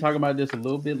we're going to be talking about this a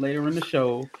little bit later in the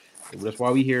show. That's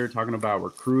why we here talking about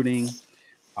recruiting,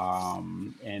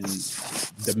 and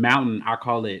the mountain. I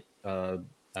call it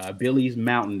Billy's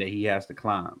mountain that he has to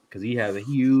climb because he has a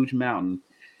huge mountain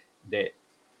that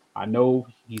I know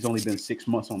he's only been 6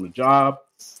 months on the job,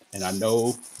 and I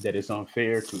know that it's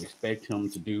unfair to expect him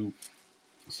to do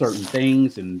certain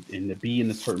things and to be in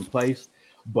a certain place,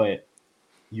 but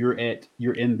you're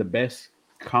in the best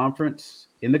conference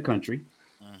in the country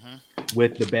Hmm.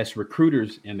 with the best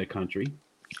recruiters in the country,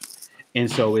 and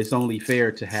so it's only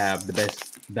fair to have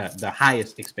the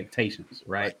highest expectations,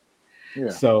 Right. right? Yeah.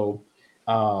 So,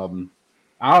 um,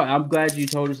 I'm glad you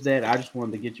told us that. I just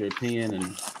wanted to get your opinion,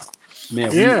 and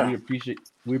man, Yeah, we but appreciate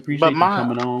you my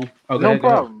coming on. Oh, no go ahead.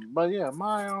 problem. But yeah,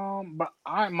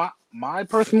 my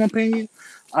personal opinion,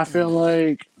 I feel Mhm.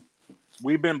 like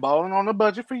we've been balling on the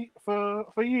budget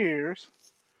for years,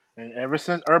 and ever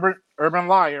since Urban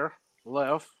Liar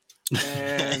left,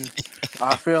 and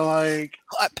I feel like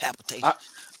Heart I palpitations.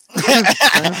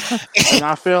 and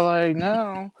I feel like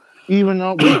now, even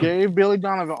though we gave Billy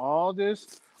Donovan all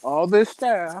this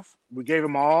staff, we gave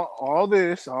him all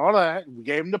this, all that, we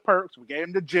gave him the perks, we gave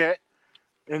him the jet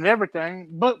and everything,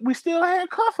 but we still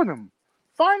handcuffing him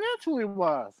financially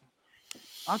wise.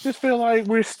 I just feel like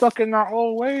we're stuck in our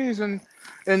old ways, and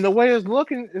the way it's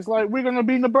looking is like we're gonna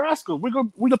be Nebraska. We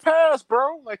the past,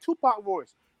 bro. Like Tupac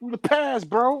voice. We the past,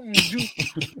 bro. On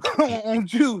juice, on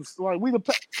juice. Like we the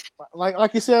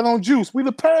like you said on juice. We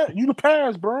the past. You the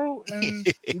past, bro. And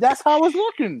that's how it's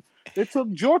looking. It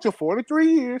took Georgia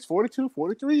 43 years, 42,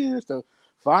 43 years to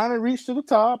finally reach to the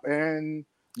top, and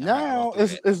I'm not going now through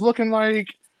that. it's looking like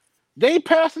they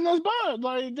passing us by.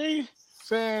 Like they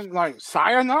saying like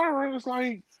sayonara. It's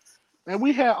like, and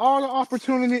we had all the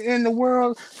opportunity in the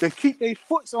world to keep their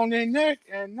foots on their neck,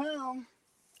 and now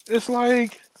it's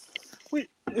like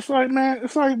it's like, man,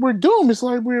 it's like we're doomed. It's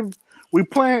like we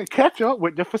playing catch up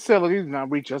with the facilities. Now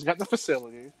we just got the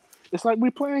facilities. It's like we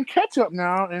playing catch up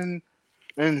now, and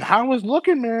how it's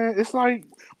looking, man. It's like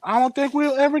I don't think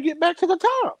we'll ever get back to the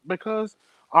top because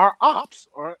our ops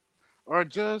are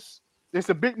just, it's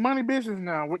a big money business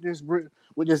now with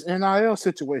this NIL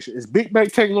situation. It's big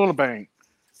bank take little bank,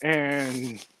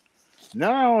 and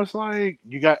now it's like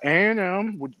you got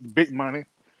A&M with big money,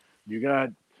 you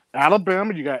got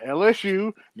Alabama, you got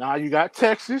LSU, now you got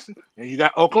Texas, and you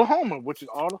got Oklahoma, which is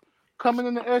all coming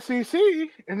in the SEC,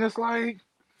 and it's like,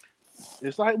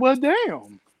 well,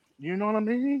 damn, you know what I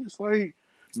mean? It's like,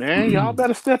 man, y'all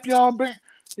better step y'all back.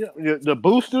 Yeah, the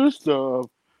boosters, the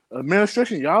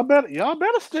administration, y'all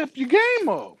better step your game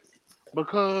up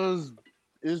because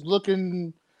it's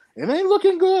looking, it ain't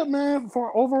looking good, man.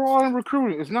 For overall in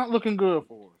recruiting, it's not looking good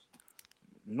for us.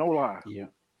 No lie. Yeah,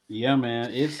 yeah,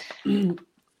 man. It's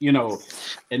you know,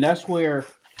 and that's where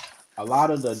a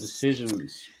lot of the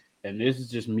decisions, and this is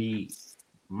just me,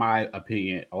 my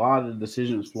opinion. A lot of the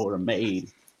decisions Florida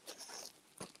made,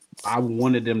 I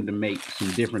wanted them to make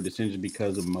some different decisions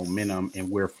because of momentum and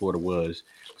where Florida was.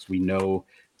 Because we know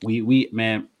we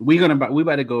man, we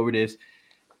about to go over this.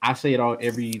 I say it all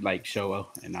every like show,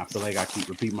 and I feel like I keep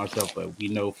repeating myself, but we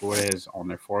know Florida is on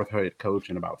their fourth head coach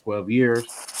in about 12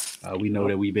 years. We know Yep.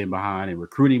 that we've been behind in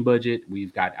recruiting budget.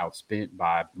 We've got outspent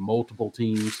by multiple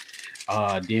teams.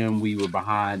 Then we were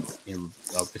behind in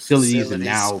facilities, and Facilities.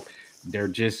 now they're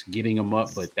just getting them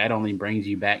up. But that only brings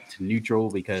you back to neutral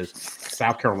because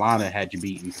South Carolina had you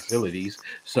beaten facilities.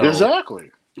 So Exactly.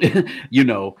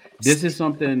 this is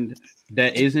something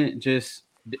that isn't just.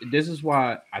 This is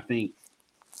why I think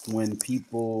when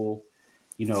people,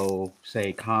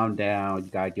 say calm down, you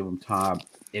gotta give them time.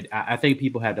 I think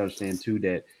people have to understand too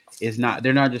that it's not.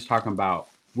 They're not just talking about.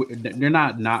 They're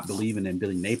not believing in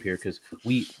Billy Napier because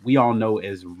we all know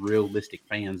as realistic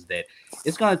fans that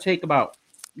it's gonna take about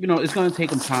it's gonna take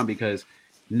them time because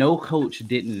no coach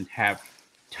didn't have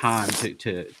time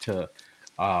to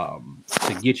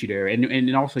get you there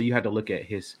and also you had to look at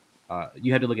his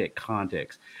you had to look at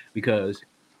context because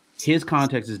his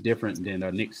context is different than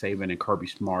Nick Saban and Kirby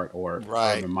Smart or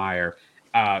Right. Urban Meyer.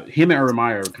 Him and Urban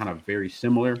Meyer are kind of very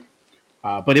similar,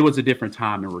 but it was a different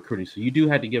time in recruiting. So you do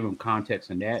have to give him context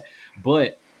in that,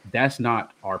 but that's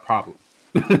not our problem.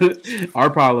 Our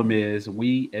problem is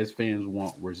we as fans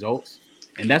want results,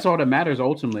 and that's all that matters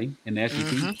ultimately in the SEC.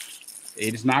 Hmm.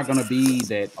 It's not going to be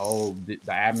that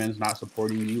the admin's not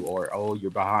supporting you or you're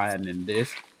behind in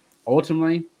this.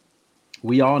 Ultimately,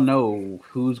 we all know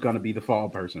who's going to be the fall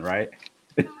person, right?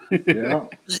 Yeah.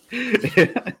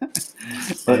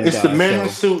 But and it's the men in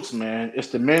so suits, man. It's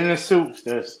the men in suits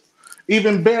that's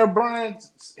even Bear Bryant,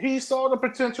 he saw the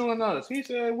potential in us. He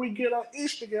said we get our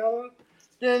ish together,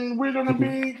 then we're gonna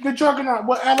be the juggernaut.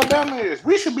 What Alabama is.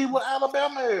 We should be what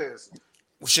Alabama is.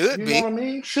 Should You know be. what I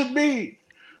mean? Should be.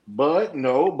 But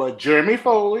no, but Jeremy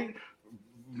Foley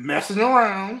messing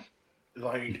around,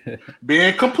 like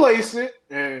being complacent,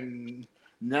 and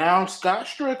now Scott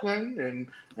Strickland and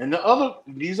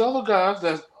these other guys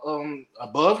that's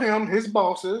above him, his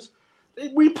bosses,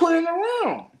 we playing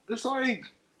around. It's like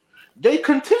they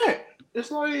content.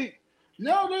 It's like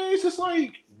nowadays, it's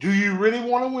like, do you really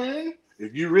want to win?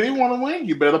 If you really want to win,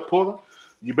 you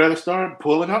better start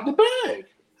pulling out the bag.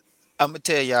 I'm gonna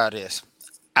tell y'all this.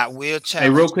 I will hey, real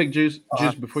challenge. quick, just Uh,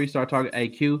 just before you start talking,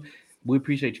 AQ, we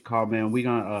appreciate your call, man. We're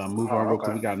gonna move All on right, real quick.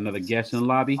 okay. We got another guest in the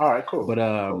lobby. All right, cool. But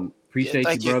Cool. Yeah, appreciate you,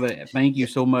 thank you. brother. Thank you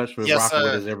Yeah, so much for yes, rocking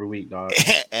with sir. us every week, dog.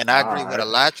 And I All agree with right. a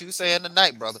lot you saying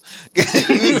tonight, brother. you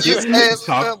said some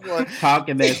stuff, boy.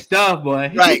 Talking that stuff,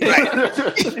 boy. Right,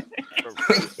 right. For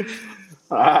real.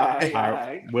 All right, All all right.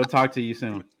 right. We'll talk to you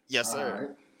soon. Yes, All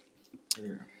sir.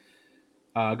 right.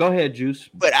 Yeah. Go ahead, Juice.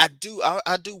 But I do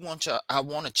want y'all. I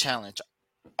want to challenge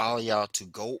all y'all to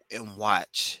go and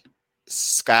watch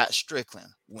Scott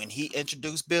Strickland when he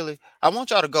introduced Billy. I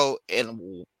want y'all to go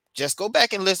and just go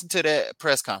back and listen to that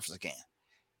press conference again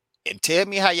and tell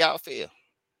me how y'all feel.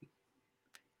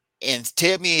 And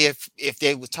tell me if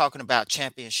they was talking about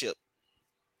championship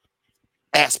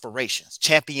aspirations,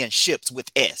 championships with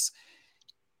S.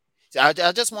 I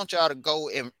just want y'all to go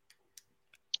and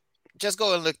just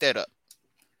go and look that up.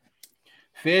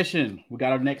 Fishing. We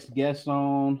got our next guest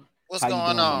on. What's How you going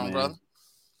doing, my on, man? brother?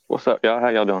 What's up, y'all? How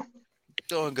y'all doing?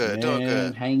 Doing good, doing Man,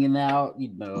 good. hanging out,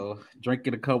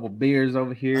 drinking a couple beers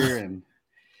over here and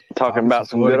Talking about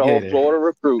some good old Florida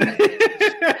recruit.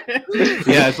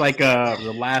 Yeah, it's like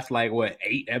the last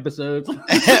 8 episodes.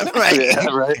 Right. Yeah,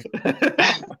 right.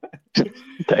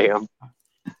 Damn.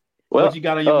 Well, What you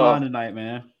got on your mind tonight,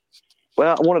 man?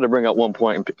 Well, I wanted to bring up one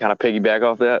point and kind of piggyback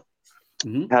off that.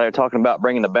 Mm-hmm. How they're talking about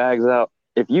bringing the bags out.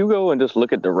 If you go and just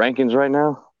look at the rankings right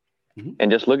now,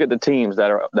 and just look at the teams that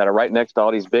are right next to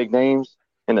all these big names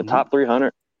in the top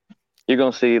 300, you're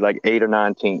gonna see like 8 or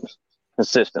 9 teams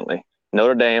consistently: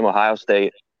 Notre Dame, Ohio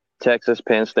State, Texas,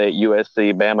 Penn State,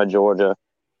 USC, Bama, Georgia,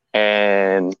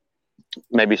 and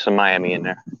maybe some Miami in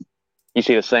there. You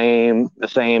see the same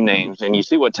names, and you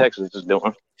see what Texas is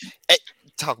doing. Hey,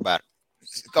 talk about it.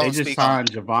 They just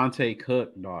signed Javante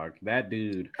Cook, dog. That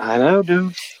dude. I know,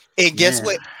 dude. And guess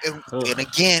what? And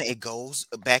again, it goes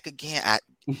back again.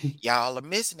 Y'all are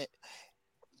missing it.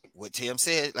 What Tim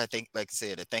said, I think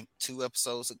 2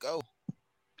 episodes ago.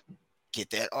 Get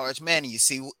that Arch Manning. You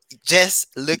see, just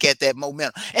look at that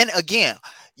momentum. And again,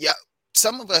 yeah,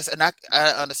 some of us, and I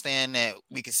understand that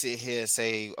we can sit here and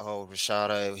say, "Oh,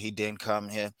 Rashada, he didn't come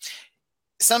here."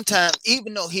 Sometimes,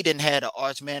 even though he didn't have the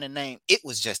Arch Manning name, it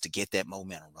was just to get that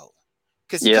momentum rolling.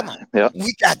 Because come on,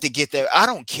 we got to get there. I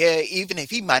don't care, even if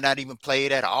he might not even play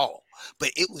it at all.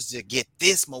 But it was to get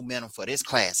this momentum for this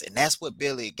class, and that's what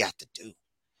Billy got to do.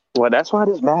 Well, that's why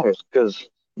this matters, because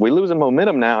we're losing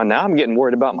momentum now, and now I'm getting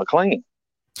worried about McLean.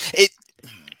 You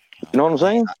know what I'm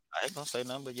saying? I ain't gonna say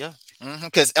nothing, but yeah.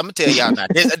 Because I'm gonna tell y'all now.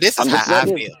 This is how I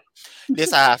feel. This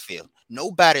is how I feel.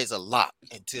 Nobody's a lock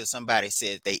until somebody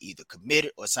says they either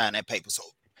committed or signed that paper. So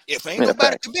if ain't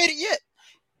nobody committed yet,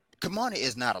 Kamani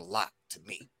is not a lock to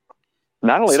me.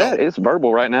 Not only that, it's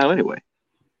verbal right now anyway.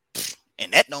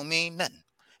 And that don't mean nothing.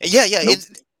 And yeah. Nope.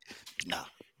 No.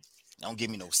 Don't give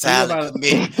me no silent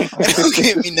commitment. Don't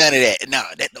give me none of that. No,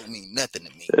 that don't mean nothing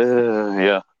to me.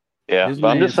 Yeah. But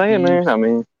I'm just saying, man. I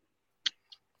mean,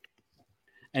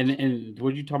 and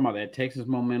what you talking about, that Texas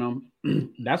momentum?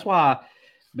 That's why,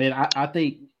 man. I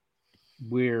think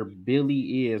where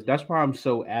Billy is. That's why I'm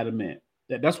so adamant.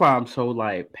 That's why I'm so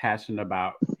passionate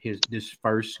about this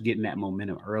first getting that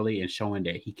momentum early and showing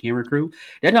that he can recruit.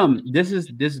 That this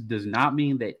does not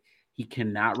mean that he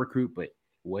cannot recruit, but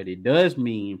what it does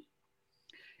mean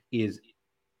is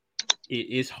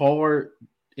it's hard.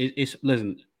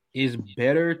 Listen, it's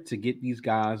better to get these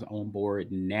guys on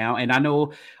board now. And I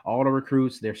know all the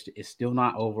recruits, it's still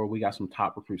not over. We got some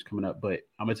top recruits coming up, but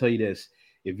I'm gonna tell you this: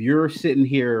 if you're sitting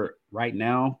here right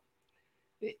now,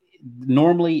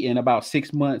 normally in about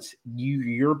 6 months,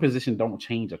 your position don't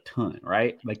change a ton,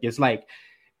 right? It's like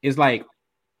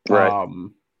right.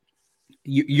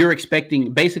 You're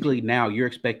expecting guys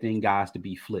to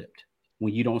be flipped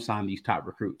when you don't sign these top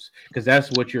recruits, because that's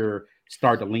what you're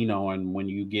start to lean on when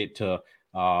you get to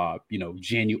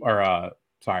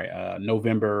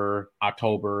November,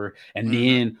 October, and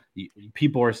then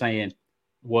people are saying,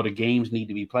 well, the games need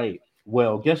to be played.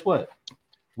 Well, guess what?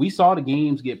 We saw the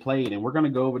games get played, and we're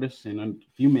gonna go over this in a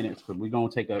few minutes because we're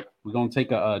gonna take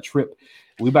a trip.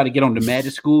 We about to get on the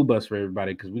Magic School Bus for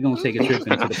everybody because we're gonna take a trip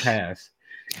into the past,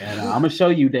 and I'm gonna show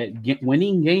you that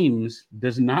winning games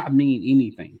does not mean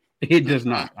anything. It does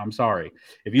not. I'm sorry.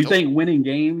 If you think winning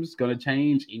games gonna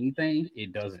change anything,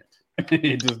 it doesn't.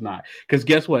 It does not. Because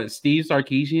guess what? Steve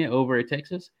Sarkisian over at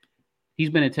Texas,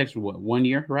 he's been at Texas for 1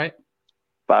 year, right?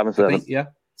 5 and 7. Yeah,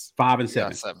 5 and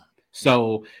 7. Yeah, 7.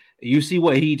 So you see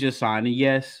what he just signed, and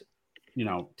yes,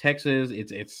 Texas,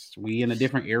 it's we in a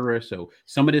different era, so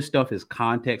some of this stuff is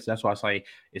context. That's why I say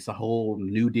it's a whole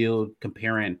new deal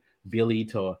comparing Billy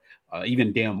to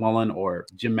even Dan Mullen or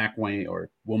Jim McElwain or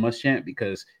Will Muschamp,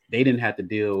 because they didn't have to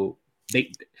deal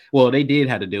they did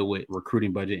have to deal with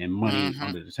recruiting budget and money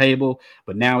under the table,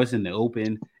 but now it's in the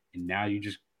open, and now you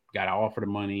just got to offer the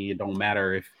money. It don't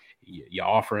matter if you're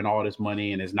offering all this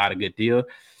money and it's not a good deal.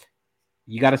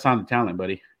 You got to sign the talent,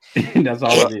 buddy. That's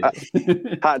all it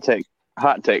is.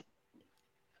 Hot take.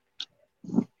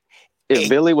 If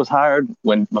Billy was hired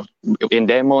when in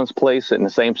Dan Mullen's place in the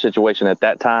same situation at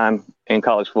that time in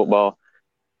college football,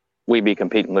 we'd be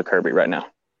competing with Kirby right now.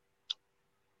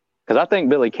 Because I think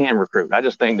Billy can recruit. I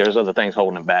just think there's other things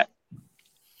holding him back.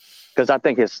 Because I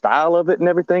think his style of it and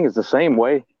everything is the same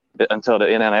way until the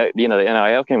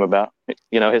NIL came about.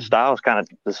 His style is kind of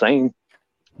the same.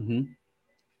 Mm-hmm.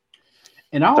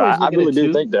 And I really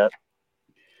do think that.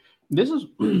 This is,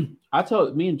 me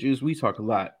and Juice, we talk a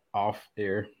lot off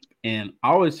air. And I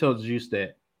always tell Juice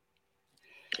that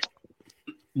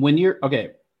when you're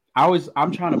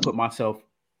I'm trying to put myself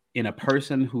in a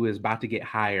person who is about to get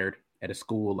hired at a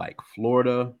school like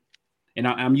Florida. And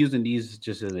I'm using these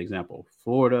just as an example: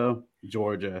 Florida,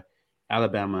 Georgia,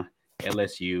 Alabama,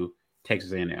 LSU,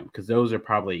 Texas A&M, because those are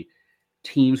probably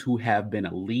teams who have been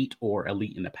elite or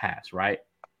elite in the past, right?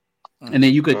 And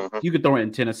then you could throw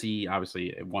in Tennessee,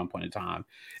 obviously, at one point in time,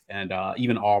 and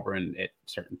even Auburn at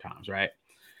certain times, right?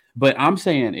 But I'm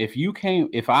saying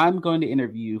if I'm going to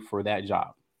interview for that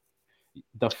job,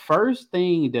 the first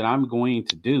thing that I'm going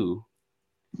to do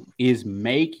is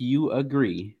make you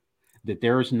agree that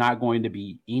there's not going to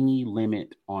be any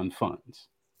limit on funds.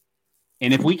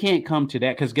 And if we can't come to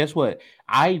that, because guess what?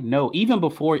 I know even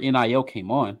before NIL came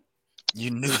on,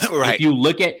 you knew it, right? If you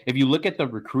look at the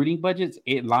recruiting budgets,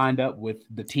 it lined up with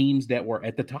the teams that were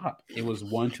at the top. It was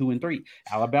 1, 2, and 3: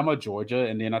 Alabama, Georgia,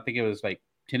 and then I think it was like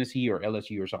Tennessee or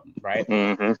LSU or something, right?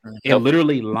 Mm-hmm. It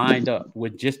literally lined up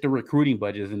with just the recruiting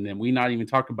budgets, and then we're not even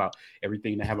talking about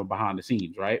everything that happened behind the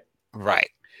scenes, right? Right.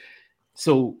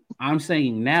 So I'm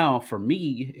saying now, for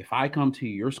me, if I come to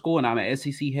your school and I'm an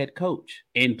SEC head coach,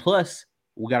 and plus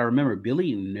we got to remember,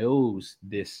 Billy knows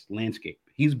this landscape.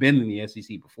 He's been in the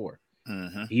SEC before.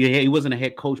 Mm-hmm. He wasn't a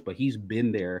head coach, but he's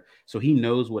been there, so he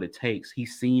knows what it takes.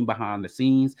 He's seen behind the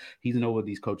scenes. He knows what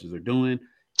these coaches are doing.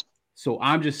 So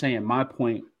I'm just saying, my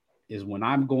point is when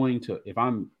I'm going to,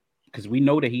 because we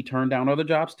know that he turned down other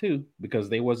jobs too because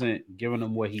they wasn't giving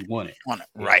him what he wanted.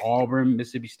 Right. Auburn,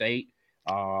 Mississippi State,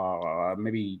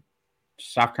 maybe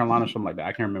South Carolina, something like that.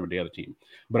 I can't remember the other team.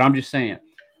 But I'm just saying,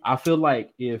 I feel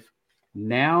like if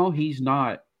now he's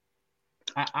not,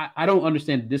 I don't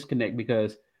understand the disconnect,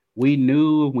 because we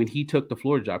knew when he took the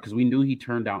Florida job, because we knew he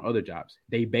turned down other jobs.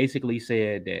 They basically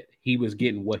said that he was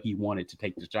getting what he wanted to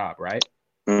take this job, right?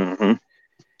 Mm-hmm.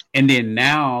 And then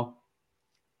now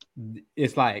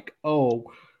it's like,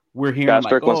 oh, we're hearing Scott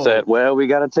Strickland said, well, we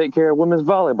got to take care of women's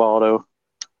volleyball, though.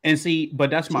 And see, but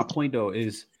that's my point, though,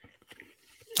 is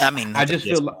I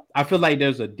feel like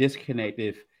there's a disconnect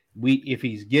if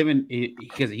he's given it,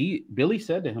 because Billy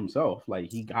said to himself,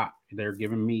 like, they're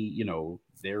giving me,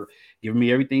 they're giving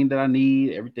me everything that I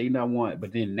need, everything that I want.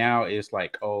 But then now it's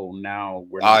like, oh, now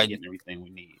we're not getting everything we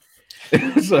need.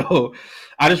 So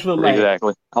I just feel like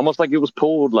exactly almost like it was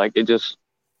pulled, like it just,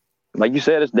 like you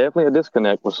said, it's definitely a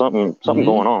disconnect with something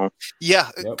going on. Yeah,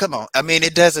 Come on. I mean,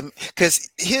 it doesn't, because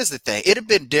here's the thing. It'd have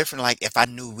been different like if I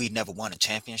knew we never won a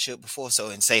championship before. So,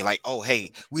 and say like, oh,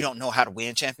 hey, we don't know how to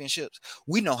win championships.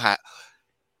 We know how.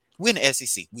 We're in the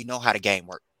SEC. We know how the game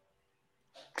works.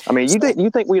 I mean, you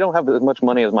think we don't have as much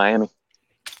money as Miami?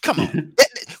 Come on.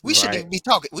 We shouldn't even be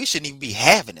talking. We shouldn't even be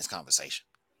having this conversation.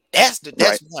 That's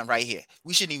one right here.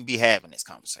 We shouldn't even be having this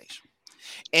conversation.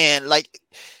 And like,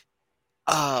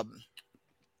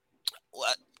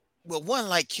 one,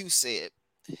 like Q said,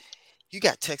 you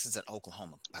got Texas and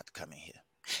Oklahoma about to come in here.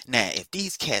 Now, if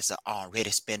these cats are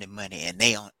already spending money and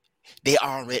they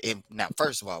already, now,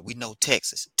 first of all, we know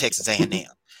Texas A&M,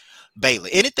 Baylor,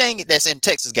 anything that's in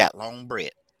Texas got long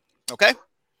bread. Okay.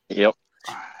 Yep.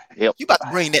 You about to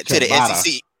bring that to the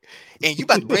SEC, and you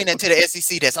about to bring that to the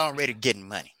SEC that's already getting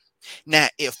money. Now,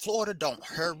 if Florida don't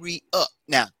hurry up,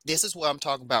 now this is what I'm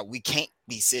talking about. We can't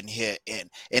be sitting here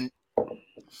and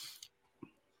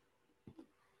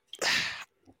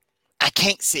I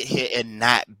can't sit here and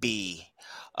not be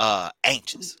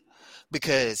anxious,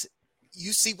 because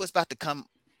you see what's about to come,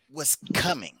 what's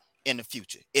coming in the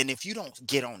future. And if you don't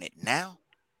get on it now,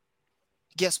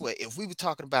 guess what? If we were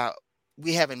talking about,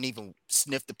 we haven't even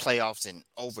sniffed the playoffs in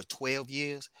over 12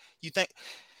 years, you think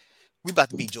we about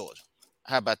to beat Georgia?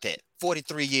 How about that?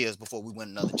 43 years before we win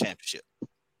another championship.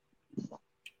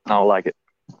 I don't like it.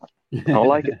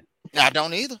 I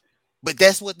don't either. But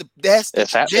that's the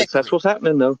trajectory. That's what's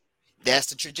happening, though. That's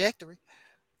the trajectory.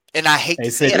 And I hate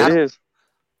to say it. It is.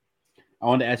 I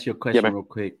want to ask you a question real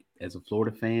quick. As a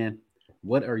Florida fan,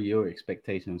 what are your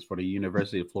expectations for the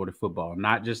University of Florida football?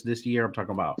 Not just this year. I'm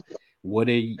talking about what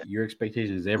are your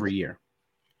expectations every year?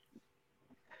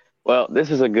 Well, this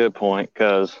is a good point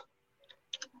because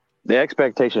the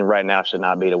expectation right now should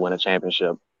not be to win a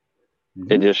championship.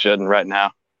 Mm-hmm. It just shouldn't right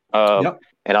now. Yep.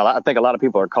 And I think a lot of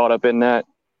people are caught up in that.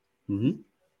 Mm-hmm.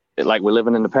 Like we're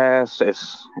living in the past.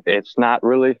 It's not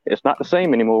the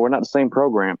same anymore. We're not the same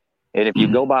program. And if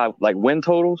you go by like win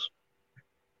totals,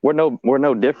 we're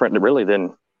no different really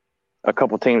than a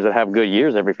couple teams that have good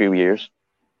years every few years.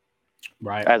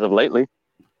 Right. As of lately.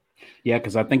 Yeah,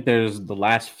 because I think there's the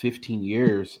last 15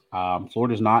 years,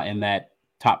 Florida's not in that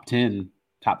top 10,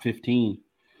 top 15,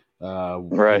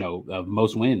 right. Of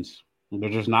most wins. They're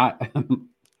just not.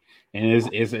 And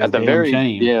it's at the damn very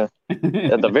shame. Yeah.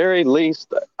 At the very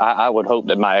least, I would hope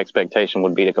that my expectation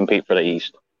would be to compete for the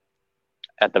East.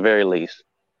 At the very least.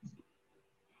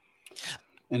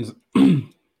 And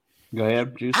go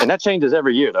ahead, Juice. And that changes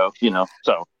every year, though.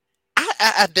 So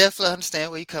I definitely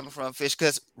understand where you're coming from, Fish.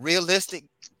 Because realistic,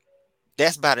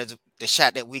 that's about the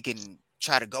shot that we can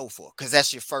try to go for. Because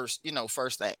that's your first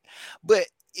thing. But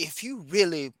if you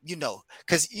really,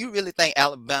 because you really think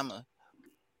Alabama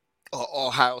or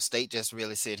Ohio State just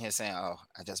really sitting here saying, "Oh,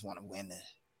 I just want to win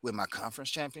my conference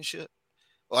championship,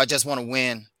 or I just want to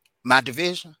win my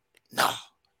division." No,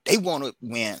 they want to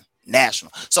win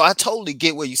national. So I totally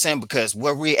get what you're saying because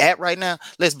where we're at right now,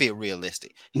 let's be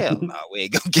realistic. Hell no, we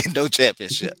ain't gonna get no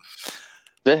championship.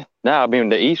 Yeah, I mean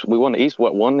the East. We won the East.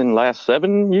 Won in the last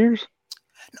 7 years?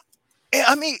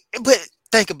 I mean, but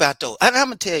think about though. I'm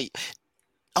gonna tell you,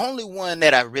 only one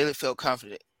that I really felt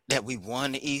confident that we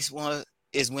won the East one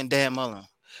is when Dan Mullen.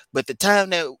 But the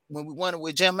time when we won it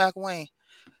with Jim McElwain,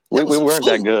 we weren't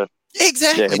that good.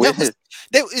 Exactly. Yeah,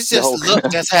 it's just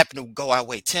luck just happened to go our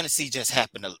way. Tennessee just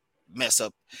happened to mess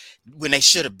up when they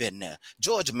should have been there.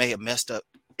 Georgia may have messed up,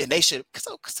 and they should.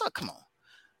 So come on,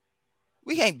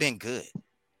 we ain't been good.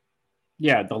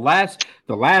 Yeah, the last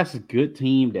good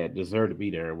team that deserved to be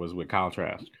there was with Kyle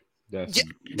Trask. That's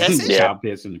it. Kyle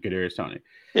Pitts and Kadarius Toney.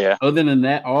 Yeah. Other than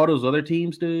that, all those other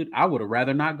teams, dude, I would have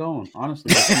rather not gone.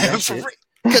 Honestly, because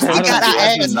we got our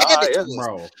ass handed to us.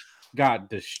 Bro. Got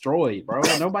destroyed, bro.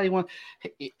 Nobody wants.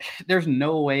 There's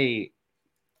no way.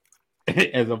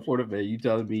 As a Florida fan, you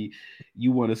telling me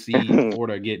you want to see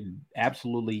Florida get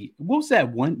absolutely? What was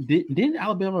that one? Didn't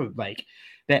Alabama like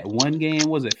that one game?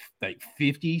 Was it like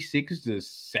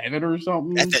 56-7 or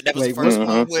something? That was the first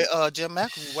one with Jim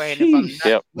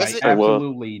McElwain. Was it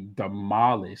absolutely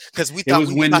demolished? Because we thought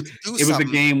we about to do it was a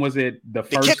game. Was it the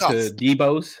first to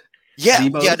Debo's? Yeah,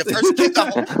 the first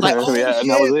kickoff. Like,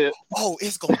 that was it. Oh,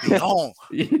 it's gonna be on.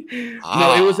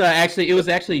 No, it was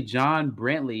actually John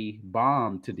Brantley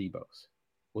bombed to Debo's.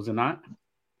 Was it not?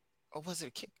 Or was it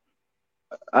a kick?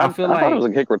 I thought it was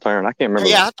a kick return. I can't remember.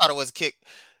 Yeah, I thought it was a kick.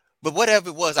 But whatever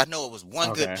it was, I know it was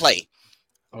one good play.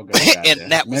 Okay,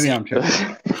 and that was maybe I'm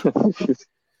tripping.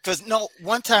 Because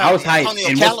one time I was hyped. Antonio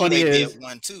And what's funny did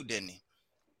one too, didn't he?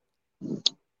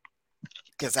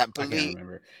 Because I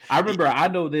remember. I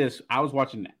know this. I was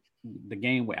watching the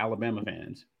game with Alabama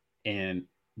fans, and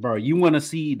bro, you want to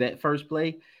see that first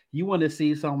play? You want to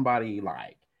see somebody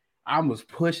like I was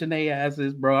pushing their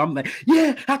asses, bro. I'm like,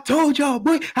 yeah, I told y'all,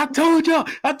 boy. I told y'all,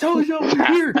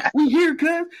 we here,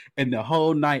 cuz. And the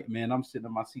whole night, man, I'm sitting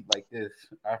in my seat like this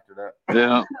after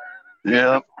that.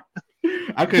 Yeah.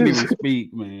 I couldn't even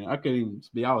speak, man. I couldn't even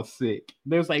speak. I was sick.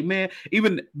 There's like, man,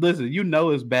 listen,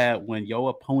 it's bad when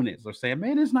your opponents are saying,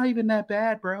 man, it's not even that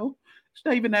bad, bro. It's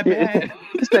not even that bad.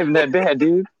 It's not even that bad,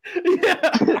 dude.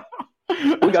 Yeah.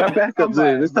 We got our backups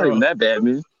in. It's not even that bad,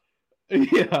 man.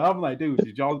 Yeah, I'm like, dude,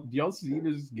 did y'all see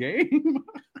this game?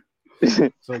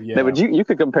 So yeah. No, but you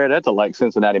could compare that to like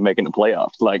Cincinnati making the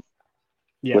playoffs. Like,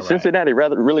 would Cincinnati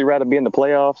rather be in the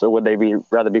playoffs, or would they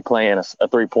rather be playing a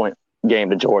 3-point game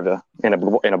to Georgia in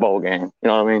a bowl game? You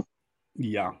know what I mean?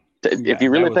 Yeah. If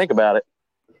you really think about it.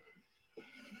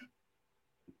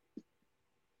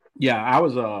 Yeah, I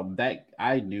was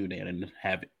I knew they didn't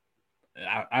have it.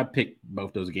 I picked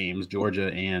both those games,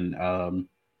 Georgia and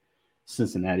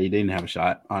Cincinnati. They didn't have a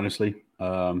shot, honestly.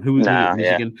 Who was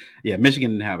Michigan? Yeah,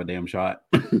 Michigan didn't have a damn shot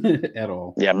at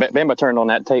all. Yeah, Bama turned on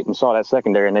that tape and saw that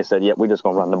secondary, and they said, "Yep, we're just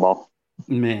gonna run the ball."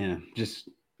 Man, just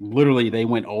literally, they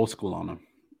went old school on them.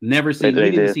 We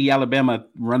didn't see Alabama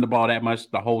run the ball that much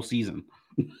the whole season.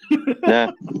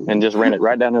 Yeah, and just ran it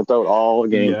right down their throat all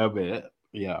game. Yeah, man.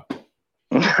 Yeah.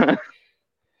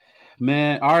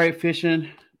 Man, all right, Fishing.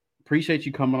 Appreciate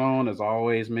you coming on as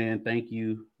always, man. Thank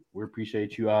you. We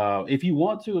appreciate you. If you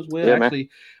want to as well,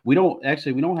 we don't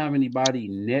have anybody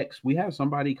next. We have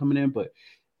somebody coming in, but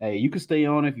hey, you can stay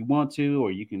on if you want to,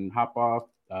 or you can hop off.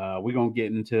 we're gonna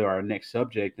get into our next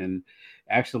subject, and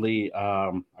actually,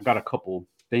 I got a couple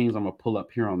things I'm gonna pull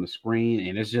up here on the screen,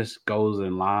 and it just goes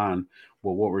in line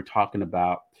with what we're talking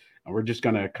about, and we're just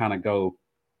gonna kind of go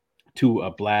to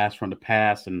a blast from the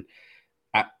past. And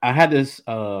I had this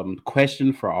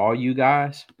question for all you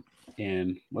guys,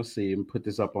 and let's see, and put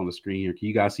this up on the screen here. Can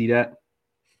you guys see that?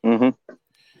 Mm-hmm.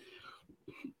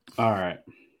 All right.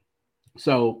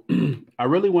 So I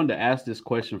really wanted to ask this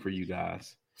question for you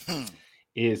guys.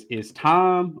 Is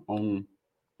time on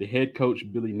the head coach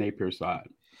Billy Napier's side?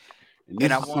 And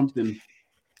this is something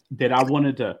that I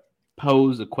wanted to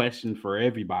pose a question for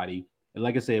everybody. And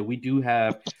like I said, we do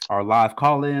have our live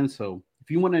call-in. So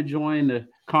if you want to join the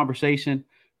conversation,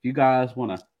 if you guys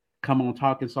want to come on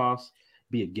Talking Sauce,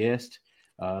 be a guest,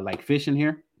 like Fishing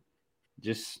here,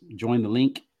 just join the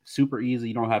link. Super easy.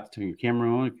 You don't have to turn your camera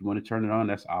on. If you want to turn it on,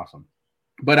 that's awesome.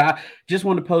 But I just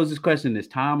want to pose this question: this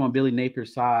time on Billy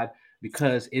Napier's side,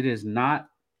 because it is not,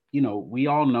 we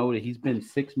all know that he's been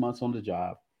 6 months on the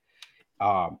job.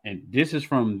 And this is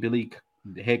from Billy,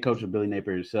 the head coach of Billy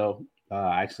Napier himself.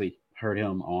 I actually heard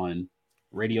him on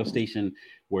radio station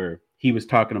where he was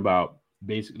talking about,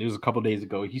 basically, it was a couple days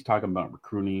ago. He's talking about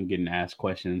recruiting and getting asked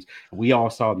questions. We all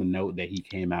saw the note that he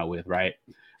came out with, right?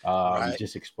 Right.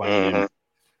 Just explaining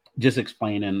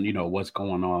what's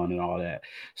going on and all that.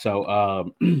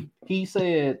 So he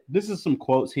said, this is some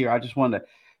quotes here. I just want to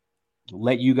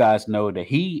let you guys know that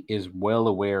he is well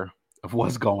aware of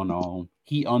what's going on.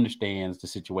 He understands the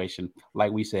situation.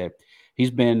 Like we said,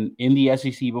 he's been in the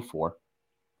SEC before,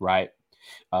 right?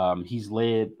 He's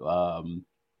led the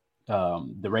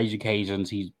Raging Cajuns.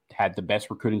 He's had the best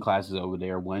recruiting classes over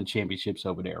there, won championships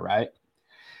over there, right?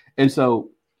 And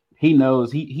so he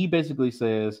knows, he basically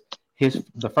says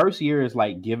the first year is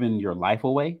like giving your life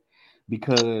away,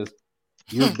 because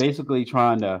you're basically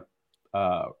trying to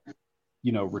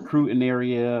recruit an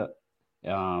area,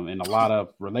 and a lot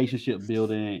of relationship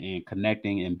building and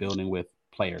connecting and building with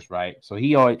players, right? So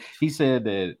he said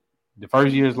that the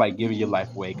first year is like giving your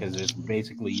life away, because it's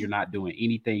basically you're not doing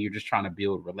anything. You're just trying to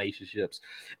build relationships,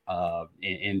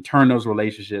 and turn those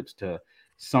relationships to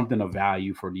something of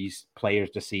value for these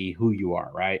players to see who you are,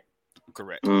 right?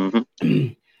 Correct.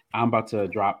 Mm-hmm. I'm about to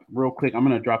drop real quick. I'm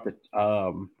going to drop the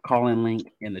call-in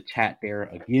link in the chat there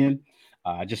again.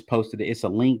 I just posted it. It's a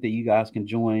link that you guys can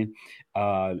join,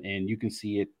 and you can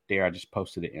see it there. I just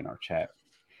posted it in our chat.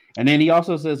 And then he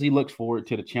also says he looks forward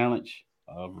to the challenge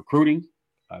of recruiting,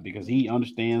 because he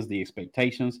understands the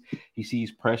expectations. He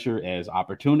sees pressure as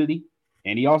opportunity.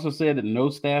 And he also said that no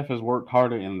staff has worked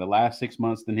harder in the last 6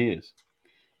 months than his.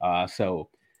 So,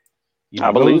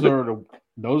 I believe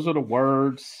those are the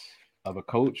words of a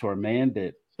coach or a man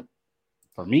that,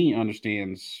 for me,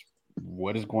 understands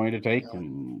what it's going to take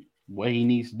and what he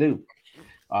needs to do.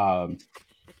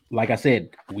 Like I said,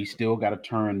 we still got to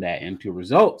turn that into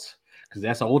results, because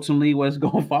that's ultimately what's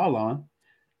going to fall on.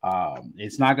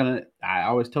 It's not going to, I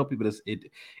always tell people this,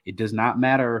 it does not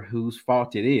matter whose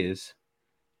fault it is.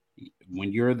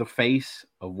 When you're the face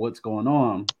of what's going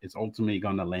on, it's ultimately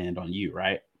going to land on you,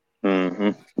 right?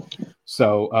 Mm-hmm.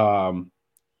 So,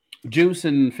 Juice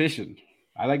and Fishing,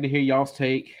 I'd like to hear y'all's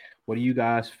take. What do you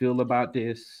guys feel about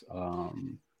this?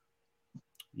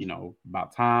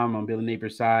 About time on Billy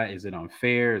Napier's side. Is it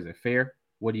unfair? Is it fair?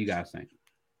 What do you guys think?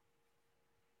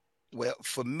 Well,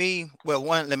 for me,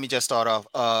 let me just start off.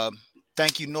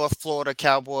 Thank you, North Florida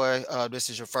Cowboy. This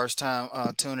is your first time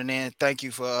tuning in. Thank you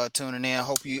for tuning in.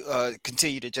 Hope you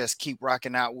continue to just keep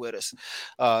rocking out with us.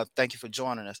 Thank you for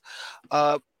joining us.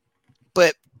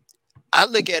 But I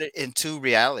look at it in two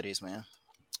realities, man.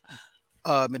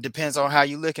 It depends on how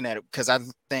you're looking at it, because I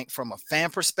think from a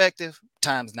fan perspective,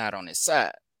 time's not on his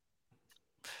side.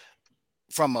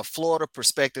 From a Florida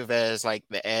perspective, as like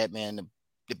the admin,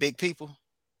 the big people,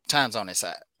 time's on his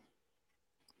side.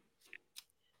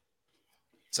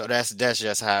 So that's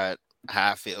just how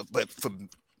I feel. But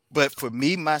for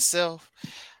me myself,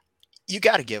 you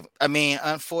got to give. I mean,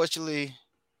 unfortunately,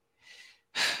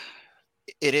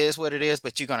 it is what it is.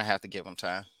 But you're gonna have to give him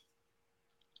time.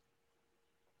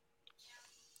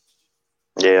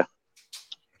 Yeah.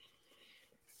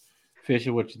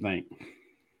 Fisher, what you think?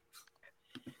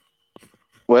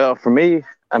 Well, for me,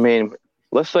 I mean,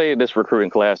 let's say this recruiting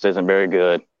class isn't very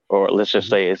good, or let's just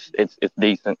say it's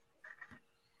decent,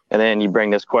 and then you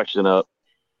bring this question up.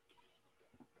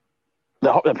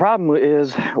 The problem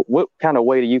is, what kind of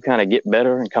way do you kind of get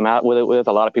better and come out with it with?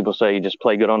 A lot of people say you just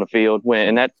play good on the field,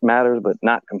 and that matters, but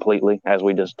not completely, as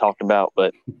we just talked about.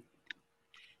 But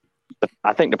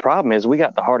I think the problem is we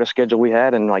got the hardest schedule we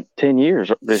had in like 10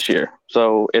 years this year.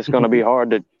 So it's going to be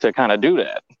hard to kind of do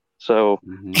that. So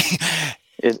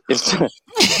it's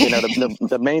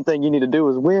The main thing you need to do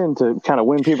is win to kind of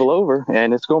win people over,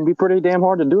 and it's going to be pretty damn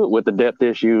hard to do it with the depth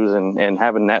issues and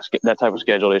having that type of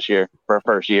schedule this year for a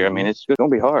first year. I mean, it's going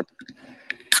to be hard.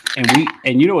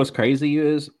 And you know what's crazy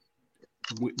is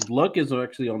luck is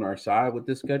actually on our side with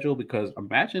this schedule, because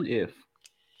imagine if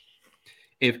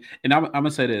and I'm gonna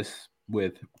say this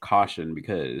with caution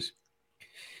because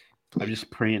I'm just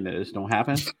praying that this don't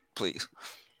happen. Please.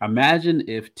 Imagine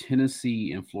if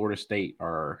Tennessee and Florida State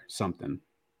are something.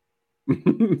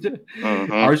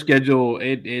 Our schedule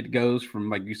it goes from,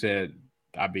 like you said,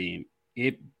 I mean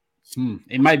it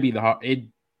might be the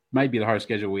hardest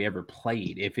schedule we ever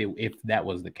played if that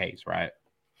was the case, right?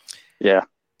 Yeah.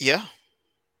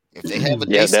 If they have a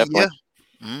definitely.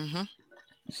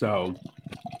 So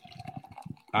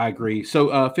I agree.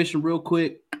 So fishing real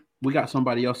quick, we got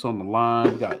somebody else on the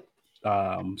line. We got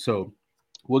so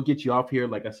we'll get you off here.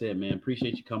 Like I said, man,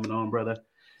 appreciate you coming on, brother.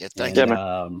 Yeah, thank you.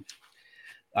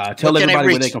 Tell everybody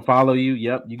where they can follow you.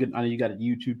 Yep, I know you got a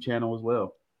YouTube channel as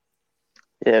well.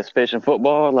 Yeah, it's Fishing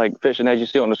Football, like fishing as you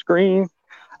see on the screen.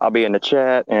 I'll be in the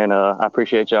chat, and I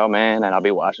appreciate y'all, man, and I'll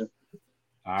be watching.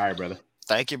 All right, brother.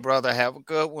 Thank you, brother. Have a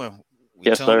good one.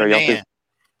 Yes, sir. Y'all too.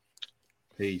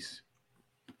 Peace.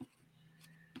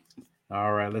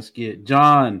 All right, let's get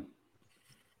John.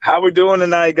 How we doing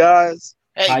tonight, guys?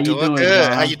 Hey, how you doing, good.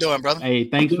 John? How you doing, brother? Hey,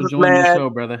 thanks for joining the show,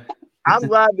 brother. I'm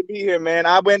glad to be here, man.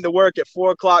 I went to work at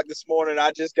 4:00 this morning.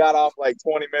 I just got off like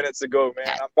 20 minutes ago, man.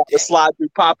 I'm about to slide through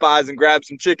Popeyes and grab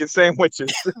some chicken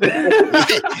sandwiches.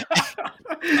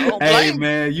 Hey,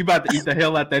 man, you about to eat the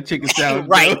hell out that chicken sandwich,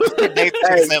 right?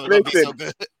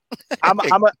 Listen,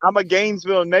 I'm a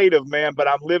Gainesville native, man, but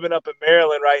I'm living up in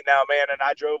Maryland right now, man. And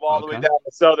I drove all the way down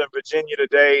to Southern Virginia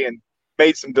today and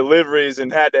made some deliveries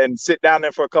and had to sit down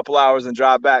there for a couple hours and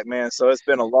drive back, man. So it's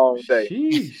been a long day.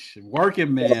 Sheesh,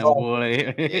 working man,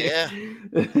 boy. Yeah,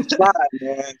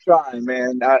 trying,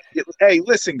 man. Hey,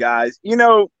 listen, guys. You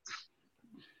know,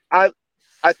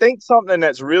 I think something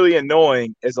that's really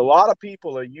annoying is a lot of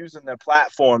people are using their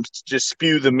platforms to just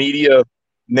spew the media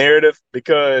narrative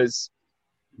because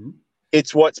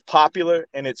it's what's popular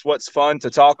and it's what's fun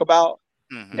to talk about.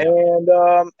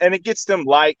 And it gets them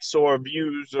likes or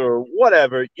views or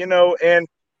whatever, you know, and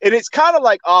it's kind of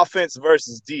like offense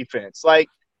versus defense. Like,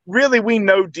 really, we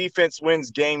know defense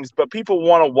wins games, but people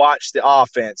want to watch the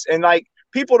offense. And like,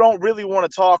 people don't really want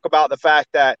to talk about the fact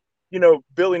that, you know,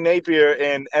 Billy Napier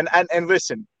and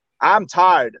listen, I'm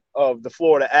tired of the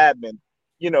Florida admin,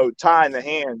 you know, tying the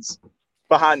hands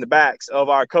behind the backs of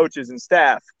our coaches and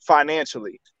staff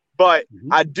financially. But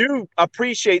I do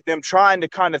appreciate them trying to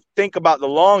kind of think about the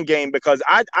long game, because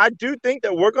I do think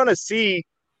that we're going to see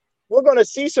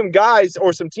some guys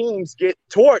or some teams get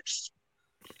torched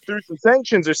through some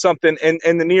sanctions or something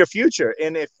in the near future.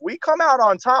 And if we come out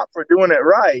on top for doing it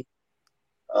right,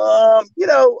 you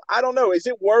know, I don't know. Is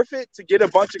it worth it to get a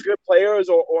bunch of good players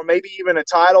or maybe even a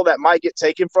title that might get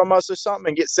taken from us or something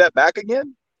and get set back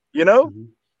again? You know,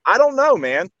 I don't know,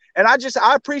 man. And I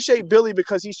appreciate Billy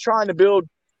because he's trying to build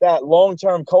that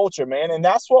long-term culture, man. And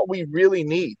that's what we really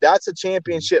need. That's a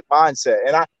championship mindset.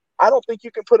 And I don't think you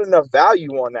can put enough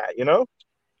value on that, you know?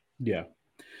 Yeah.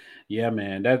 Yeah,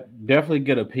 man. That's definitely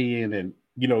good opinion. And,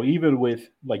 you know, even with,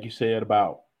 like you said,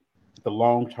 about the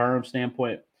long-term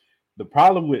standpoint, the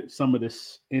problem with some of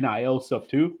this NIL stuff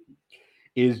too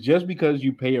is just because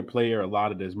you pay a player a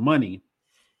lot of this money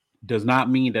does not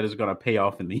mean that it's going to pay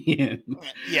off in the end.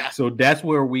 Yeah. So that's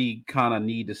where we kind of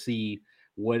need to see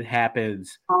what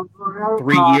happens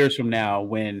 3 years from now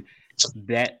when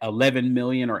that 11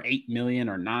 million or 8 million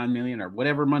or 9 million or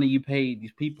whatever money you pay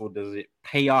these people, does it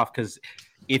pay off? Because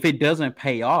if it doesn't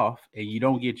pay off and you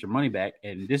don't get your money back,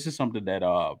 and this is something that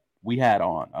we had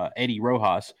on Eddie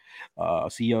Rojas,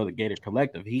 CEO of the Gators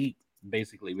Collective, he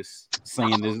basically was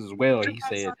saying this as well. He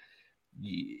said,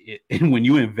 when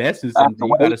you invest in something,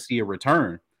 you got to see a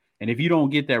return. And if you don't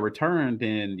get that return,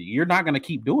 then you're not going to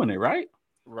keep doing it, right?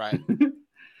 Right.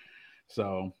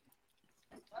 So,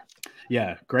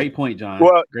 yeah, great point, John.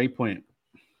 Well, great point.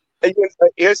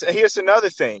 Here's another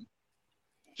thing.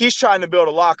 He's trying to build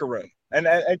a locker room, and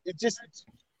it just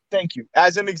thank you.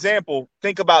 As an example,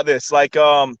 think about this. Like,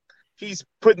 he's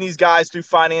putting these guys through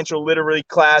financial literacy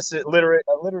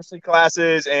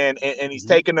classes, and he's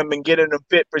taking them and getting them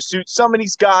fit for suits. Some of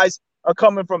these guys are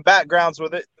coming from backgrounds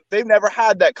with it. They've never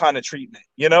had that kind of treatment,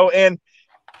 you know. And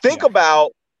think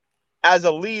about, as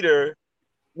a leader,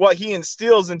 what he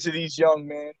instills into these young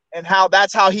men, and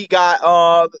that's how he got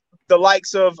the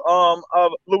likes of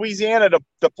Louisiana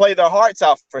to play their hearts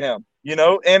out for him, you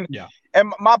know. And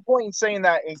my point in saying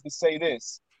that is to say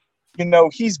this, you know,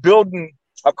 he's building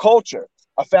a culture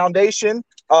a foundation,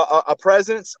 a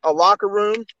presence, a locker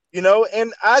room,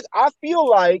 and I feel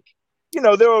like,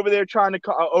 they're over there trying to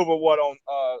over what on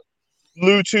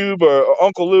Lou Tube or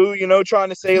Uncle Lou, trying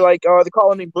to say like, they're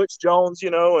calling him Butch Jones,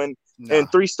 and No.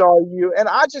 3-star you. And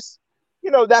I just,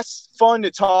 that's fun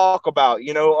to talk about,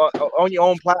 on your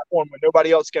own platform when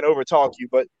nobody else can overtalk you.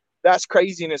 But that's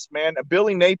craziness, man.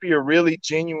 Billy Napier really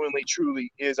genuinely,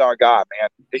 truly is our guy, man.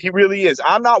 He really is.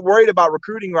 I'm not worried about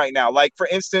recruiting right now. Like, for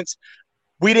instance,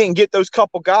 we didn't get those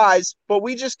couple guys, but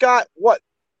we just got what,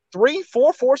 3,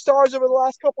 4, 4-stars over the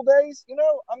last couple days.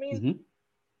 I mean,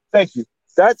 Thank you.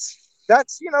 That's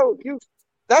that's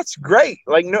great.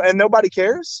 Like, no, and nobody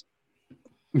cares.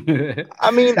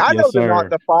 I mean, I know they're not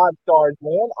the 5 stars,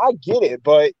 man. I get it,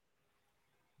 but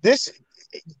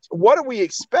what do we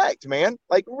expect, man?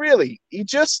 Like, really, he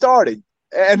just started,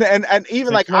 and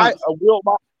even like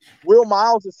Will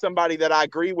Miles is somebody that I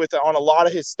agree with on a lot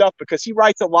of his stuff because he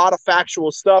writes a lot of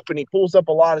factual stuff and he pulls up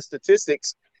a lot of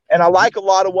statistics, and I like a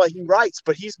lot of what he writes.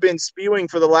 But he's been spewing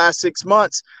for the last 6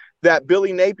 months that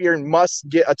Billy Napier must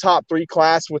get a top 3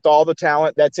 class with all the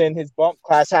talent that's in his bump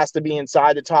class has to be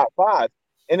inside the top 5,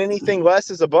 and anything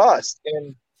less is a bust.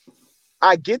 And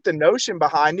I get the notion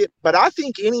behind it, but I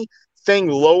think anything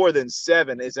lower than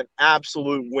 7 is an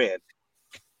absolute win.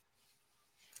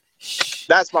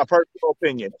 That's my personal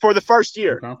opinion for the first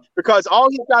year, because all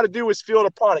he's got to do is field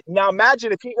a product. Now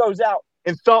imagine if he goes out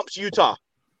and thumps Utah.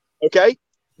 Okay,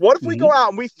 what if we go out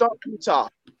and we thump Utah?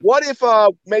 What if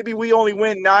maybe we only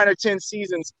win 9 or 10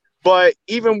 seasons, but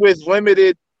even with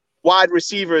limited wide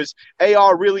receivers,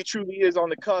 AR really truly is on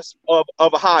the cusp of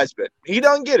a Heisman. He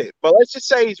doesn't get it, but let's just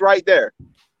say he's right there.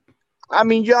 I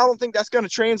mean, y'all don't think that's going to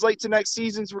translate to next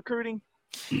season's recruiting?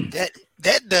 That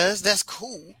does. That's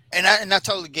cool. And I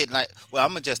totally get, like, well, I'm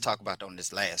gonna just talk about on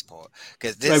this last part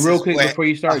because this is real quick before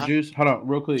you start, Juice. Hold on,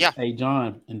 real quick. Yeah. Hey,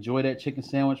 John, enjoy that chicken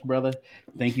sandwich, brother.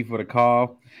 Thank you for the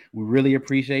call. We really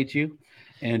appreciate you.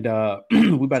 And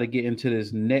we about to get into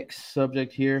this next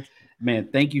subject here. Man,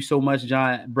 thank you so much,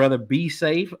 John. Brother, be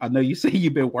safe. I know you say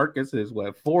you've been working since,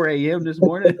 4 a.m. this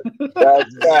morning?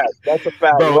 That's a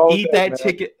fact. Bro, eat that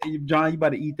chicken. John, you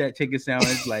about to eat that chicken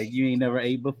sandwich like you ain't never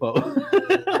ate before.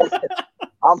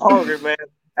 I'm hungry, man.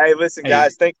 Hey, listen,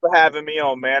 guys. Thanks for having me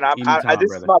on, man.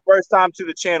 This is my first time to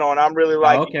the channel, and I'm really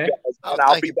liking you guys. And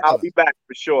I'll be back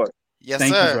for sure. Yes,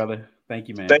 thank sir. You, brother. Thank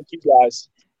you, man. Thank you, guys.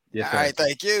 Yes, all sir. right,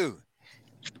 thank you.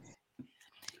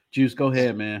 Juice, go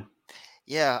ahead, man.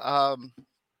 Yeah.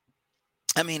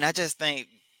 I mean, I just think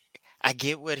I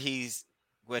get what he's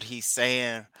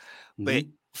saying, but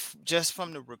just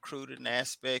from the recruiting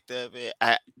aspect of it,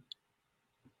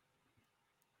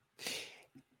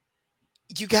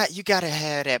 you got to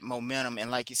have that momentum.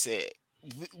 And like you said,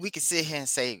 we can sit here and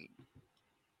say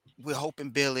we're hoping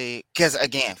Billy, because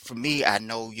again, for me, I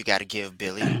know you got to give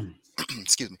Billy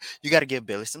excuse me, you got to give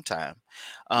Billy some time.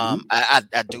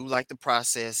 I do like the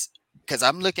process because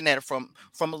I'm looking at it from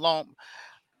a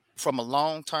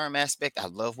long-term aspect. I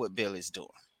love what Billy's doing.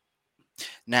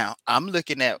 Now I'm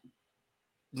putting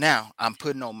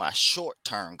on my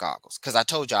short-term goggles because I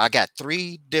told you I got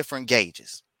 3 different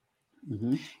gauges.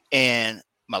 And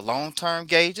my long-term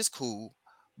gauge is cool,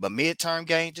 but mid-term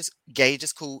gauge is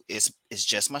cool. It's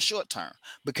just my short-term,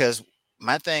 because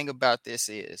my thing about this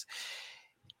is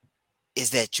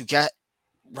that you got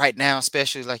right now,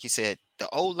 especially like you said, the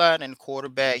O-line and the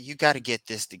quarterback, you got to get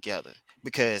this together.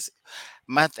 Because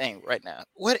my thing right now,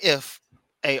 what if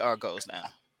AR goes down?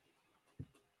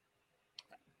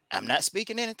 I'm not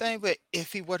speaking anything, but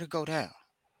if he were to go down,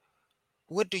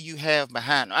 what do you have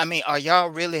behind him? I mean, are y'all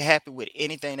really happy with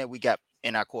anything that we got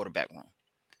in our quarterback room?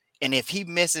 And if he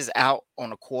misses out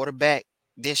on a quarterback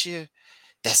this year,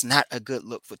 that's not a good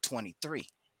look for 23.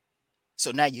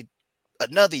 So now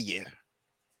another year.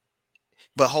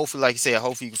 But hopefully, like you said,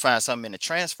 hopefully you can find something in the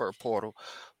transfer portal.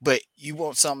 But you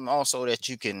want something also that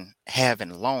you can have in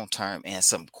the long term and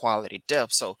some quality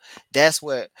depth. So that's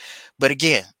what. But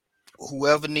again,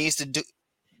 whoever needs to do,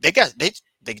 they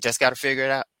just got to figure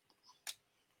it out.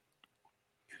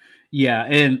 Yeah,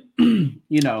 and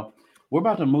we're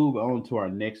about to move on to our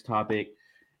next topic,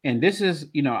 and this is,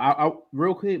 I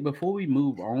real quick before we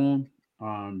move on,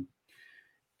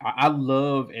 I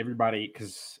love everybody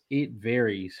because it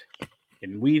varies,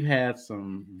 and we've had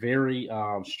some very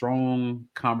strong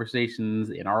conversations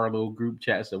in our little group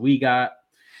chats that we got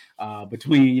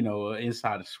between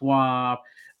inside the swamp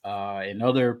and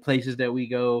other places that we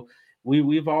go.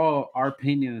 We've all, our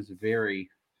opinions vary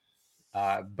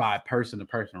by person to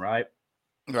person, right?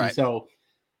 Right. And so,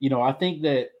 I think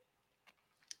that,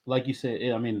 like you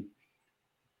said, I mean,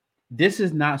 this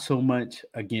is not so much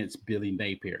against Billy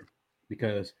Napier,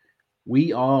 because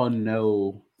we all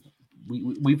know,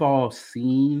 we've all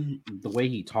seen the way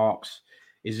he talks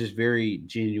is just very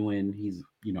genuine. He's,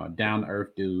 a down to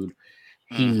earth dude.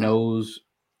 He Mm-hmm. knows.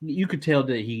 You could tell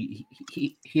that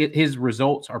his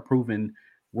results are proven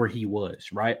where he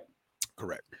was, right?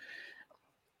 Correct.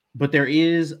 But there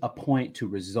is a point to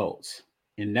results,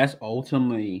 and that's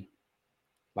ultimately,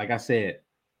 like I said,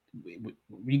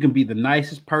 you can be the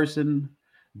nicest person,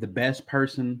 the best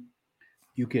person.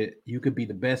 You could be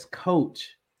the best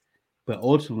coach, but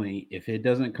ultimately, if it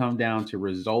doesn't come down to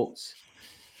results,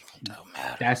 Don't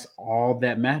matter. that's all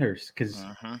that matters. Because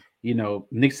Mm-hmm.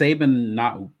 Nick Saban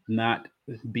not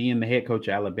being the head coach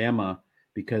of Alabama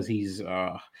because he's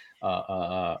a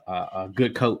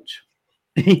good coach.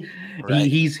 Right.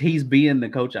 He's being the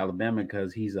coach of Alabama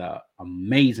because he's a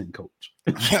amazing coach.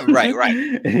 Right.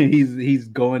 Right. He's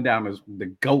going down as the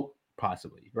GOAT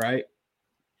possibly, right?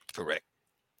 Correct.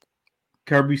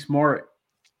 Kirby Smart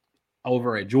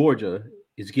over at Georgia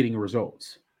is getting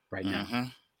results right now. Mm-hmm.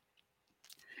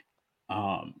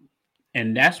 Um,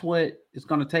 and that's what it's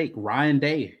going to take. Ryan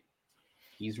Day,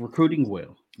 he's recruiting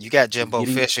well. You got He's Jimbo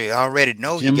getting Fisher. You already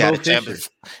know he got Jimbo a champion, Fisher,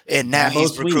 and now Dabo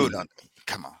he's recruiting Sweeney. on.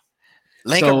 Come on,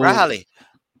 Lincoln So Riley. Come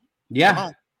yeah,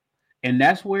 on. and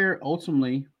that's where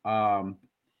ultimately,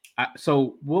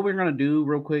 so what we're gonna do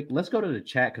real quick, let's go to the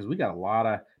chat because we got a lot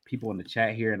of people in the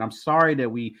chat here, and I'm sorry that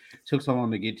we took so long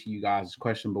to get to you guys'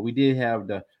 question, but we did have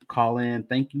the call in.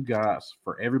 Thank you guys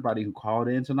for everybody who called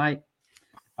in tonight.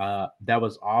 That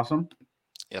was awesome.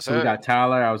 Yes, So we sir. got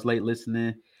Tyler. I was late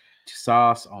listening to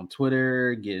Sauce on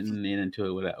Twitter, getting into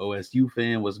it with an OSU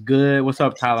fan. Was good. What's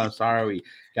up, Tyler? I'm sorry we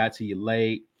got to you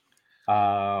late.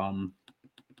 Um,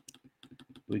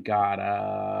 we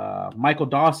got Michael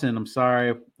Dawson. I'm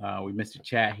sorry we missed a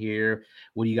chat here.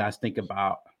 What do you guys think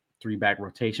about three back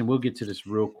rotation? We'll get to this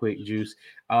real quick, Juice.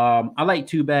 I like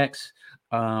two backs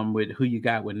with who you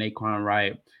got with Naquan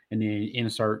Wright, and then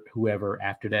insert whoever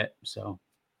after that. So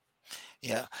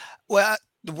Yeah. Well,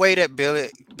 the way that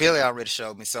Billy already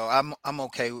showed me, so I'm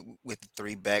okay with the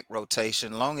three back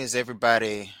rotation, long as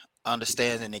everybody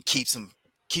understands and it keeps them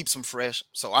fresh.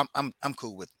 So I'm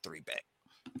cool with three back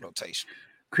rotation.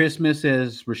 Christmas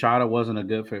says Rashada wasn't a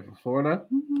good fit for Florida.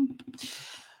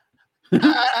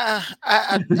 I,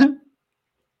 I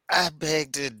I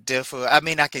beg to differ. I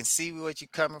mean, I can see what you're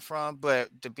coming from, but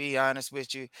to be honest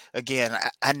with you, again,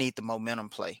 I need the momentum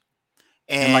play.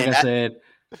 And like I And said,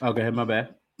 okay, my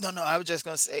bad. no, I was just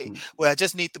gonna say, well, I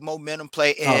just need the momentum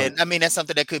play, Oh, and I mean that's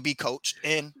something that could be coached.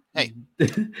 And hey,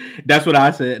 that's what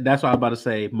I said. That's what I was about to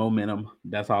say. Momentum.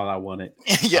 That's all I wanted.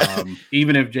 yeah,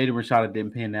 Even if Jaden Rashada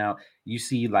didn't pan out, you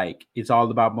see, like it's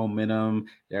all about momentum.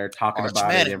 They're talking Arch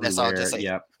about it Manning. That's all I'll everywhere. just say.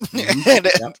 Yep.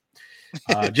 Yep.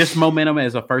 Just momentum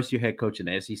as a first year head coach in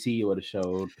the SEC, it would have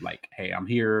showed like, hey, I'm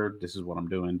here. This is what I'm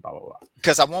doing. Blah blah blah.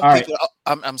 Because I want All right. people.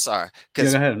 I'm sorry. Yeah,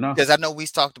 Because go ahead. No. I know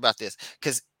we've talked about this.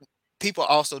 Because people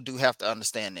also do have to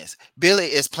understand this. Billy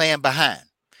is playing behind.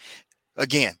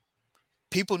 Again,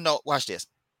 people know. Watch this.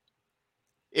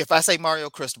 If I say Mario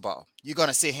Cristobal, you're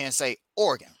gonna sit here and say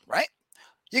Oregon, right?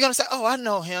 You're gonna say, "Oh, I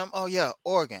know him. Oh yeah,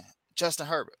 Oregon, Justin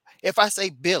Herbert." If I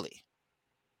say Billy,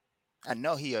 I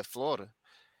know he at Florida.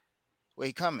 Where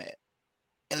he come at?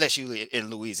 Unless you live in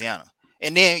Louisiana.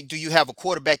 And then do you have a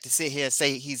quarterback to sit here and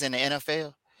say he's in the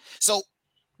NFL? So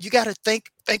you got to think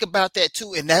about that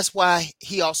too, and that's why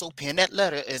he also penned that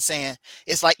letter and saying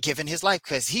it's like giving his life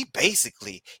because he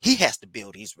has to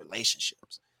build these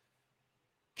relationships.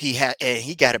 He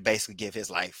got to basically give his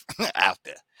life out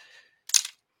there.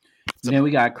 So Then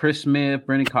we got Chris Smith.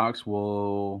 Brennan Cox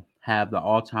will have the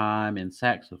all time in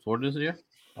sacks of Florida this year.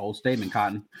 Old statement,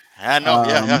 Cotton. I know,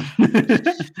 yeah.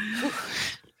 Whew.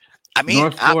 I mean,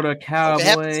 North I Florida hope it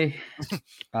happens.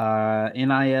 Cowboy.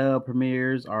 NIL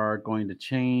premieres are going to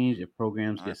change if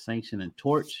programs All get right. sanctioned and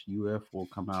torch. UF will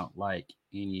come out like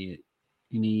any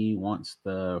once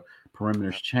the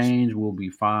perimeters change. We'll be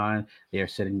fine. They are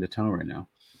setting the tone right now.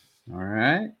 All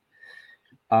right.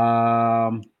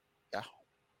 Um, Yeah.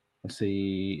 let's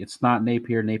see. It's not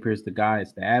Napier. Napier is the guy.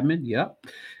 It's the admin. Yep.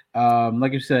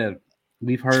 Like you said,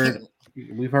 we've heard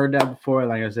that before.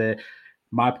 Like I said,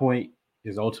 my point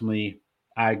is ultimately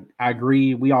I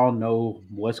agree. We all know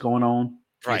what's going on.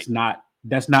 Right.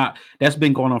 That's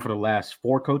been going on for the last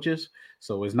four coaches.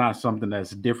 So it's not something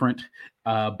that's different.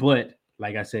 But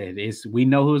like I said, we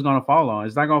know who's going to fall on.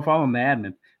 It's not going to fall on the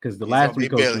admin because the He's last gonna three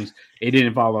be Billy. coaches it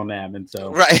didn't fall on the admin.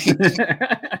 So Right.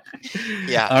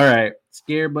 Yeah. all right,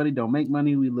 scared buddy, don't make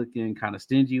money. We looking kind of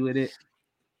stingy with it.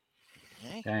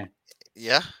 Okay.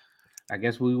 Yeah. I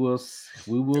guess we will see,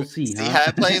 See huh? how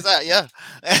it plays out. Yeah.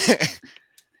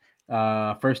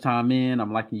 First time in,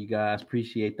 I'm liking you guys.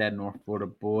 Appreciate that, North Florida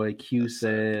boy. Q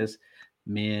says,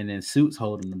 men in suits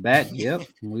holding the back. Yep,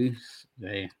 we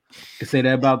could say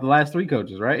that about the last 3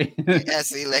 coaches, right? Yeah,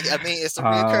 see, it's a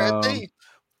recurring thing.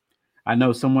 I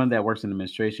know someone that works in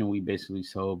administration. We basically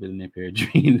sold Billy Napier a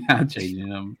dream, not changing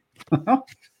them.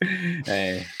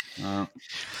 Hey,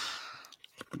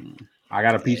 I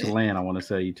got a piece of land I want to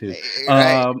sell you too.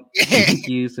 Right.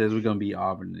 Q says we're gonna be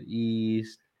Auburn in the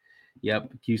East.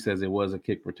 Yep. Q says it was a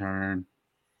kick return.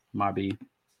 Might be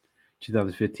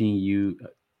 2015.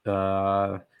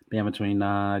 Bama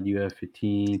 29. UF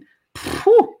 15.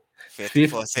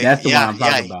 54. That's the one I'm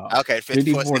talking about. Okay,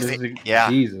 54 to 6. Yeah.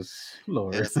 Jesus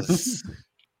Lord.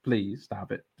 Please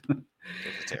stop it.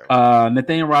 Terrible.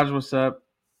 Nathaniel Rogers, what's up?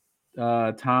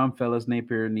 Tom Fellas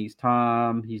Napier needs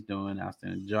time. He's doing an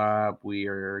outstanding job. We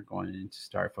are going to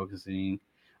start focusing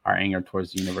our anger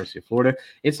towards the University of Florida.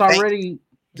 It's already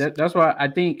that's why I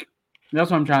think that's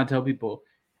what I'm trying to tell people.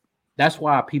 That's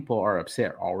why people are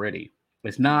upset already.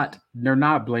 It's not they're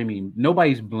not blaming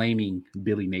nobody's blaming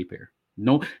Billy Napier.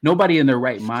 Nobody in their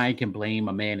right mind can blame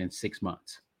a man in 6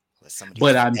 months.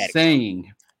 But I'm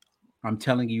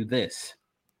telling you this.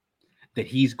 That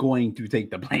he's going to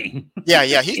take the blame. Yeah,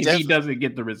 if he doesn't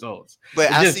get the results. But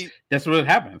that's what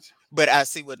happens. But I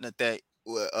see what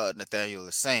Nathaniel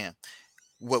is saying.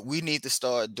 What we need to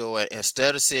start doing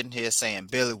instead of sitting here saying,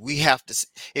 Billy, we have to.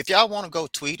 If y'all want to go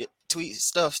tweet it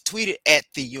at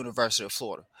the University of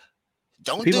Florida.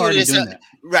 Don't People do it doing that.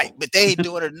 Right, but they ain't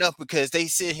doing it enough because they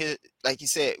sit here, like you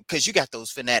said, because you got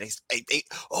those fanatics.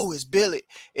 It's Billy,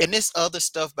 and this other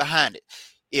stuff behind it.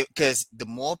 Because the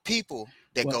more people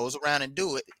that goes around and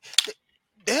do it,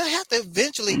 they'll have to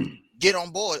eventually get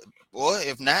on board. Or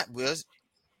if not, I'm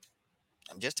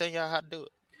just telling y'all how to do it.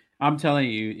 I'm telling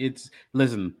you,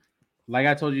 listen, like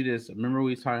I told you this. Remember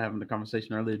we started having the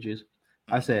conversation earlier, Juice?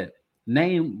 I said,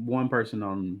 name one person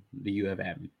on the UF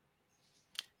admin.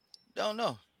 Don't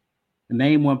know.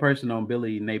 Name one person on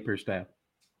Billy Napier's staff.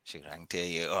 Shoot, I can tell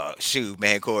you.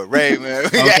 Man, Corey Ray, man.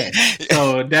 Okay,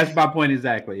 so that's my point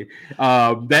exactly.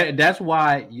 That's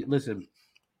why. Listen,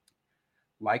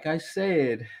 like I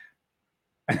said,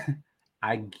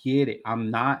 I get it.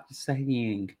 I'm not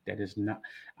saying that it's not.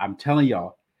 I'm telling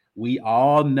y'all, we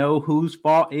all know whose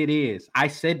fault it is. I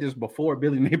said this before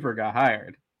Billy Napier got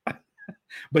hired,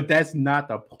 but that's not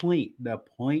the point. The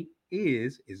point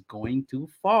is going to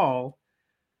fall.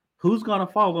 Who's going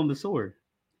to fall on the sword?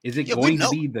 Is it going to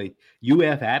be the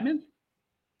UF admin?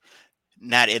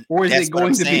 Or is it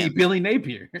going to be Billy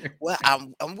Napier? Well,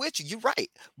 I'm with you. You're right.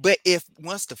 But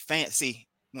once the fans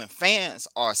when fans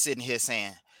are sitting here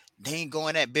saying they ain't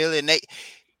going at Billy and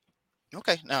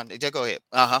okay, no, just go ahead.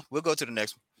 We'll go to the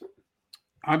next one.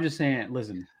 I'm just saying,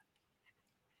 listen,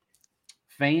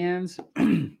 fans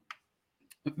can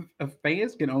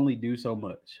only do so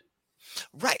much.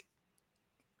 Right.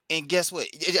 And guess what?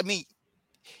 I mean,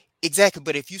 exactly.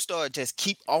 But if you start just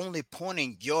keep only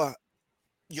pointing your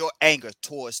anger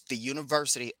towards the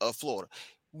University of Florida,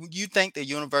 you think the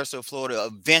University of Florida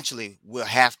eventually will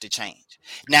have to change.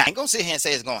 Now, I ain't gonna sit here and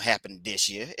say it's gonna happen this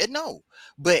year. No,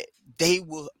 but they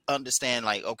will understand.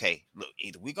 Like, okay, look,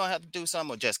 either we're gonna have to do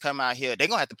something or just come out here. They're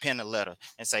gonna have to pen a letter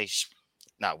and say,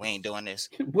 "No, we ain't doing this."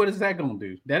 What is that gonna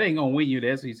do? That ain't gonna win you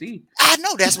the SEC. I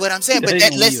know that's what I'm saying, but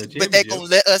they're gonna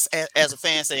let us as a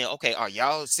fan say, "Okay, are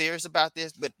y'all serious about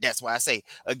this?" But that's why I say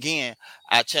again,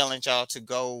 I challenge y'all to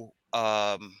go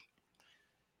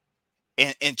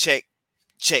and check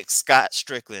Scott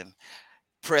Strickland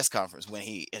press conference when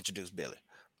he introduced Billy.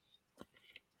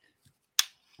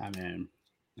 I mean,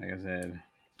 like I said,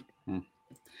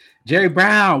 Jerry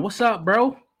Brown, what's up,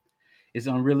 bro? It's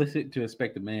unrealistic to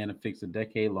expect a man to fix a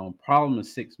decade-long problem in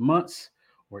 6 months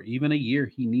or even a year.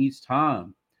 He needs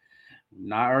time. Will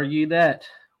not argue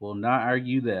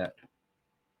that.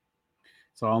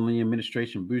 So only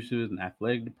administration boosters and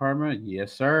athletic department.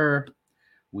 Yes, sir.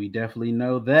 We definitely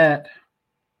know that.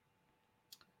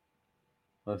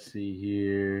 Let's see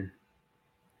here.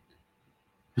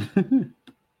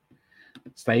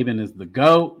 Saban is the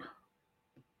GOAT.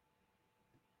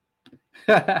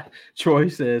 Troy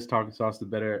says talking sauce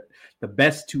the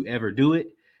best to ever do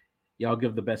it. Y'all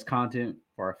give the best content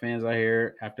for our fans out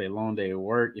here. After a long day of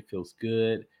work, it feels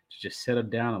good to just settle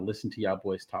down and listen to y'all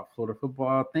boys talk Florida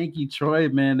football. Thank you, Troy,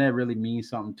 man. That really means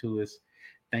something to us.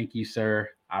 Thank you, sir.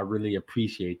 I really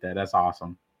appreciate that. That's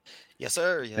awesome. Yes,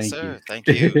 sir. Thank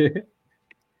you.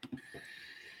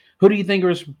 Who do you think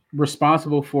is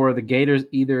responsible for the Gators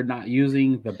either not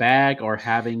using the bag or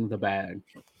having the bag?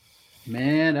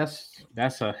 Man,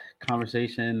 that's a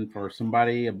conversation for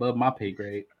somebody above my pay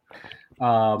grade.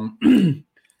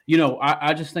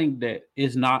 I just think that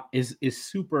it's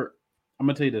super. I'm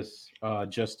gonna tell you this,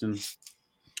 Justin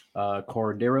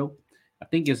Cordero. I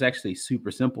think it's actually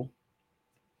super simple.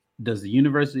 Does the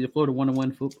University of Florida want to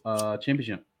win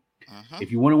championship? Mm-hmm.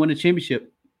 If you want to win a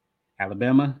championship,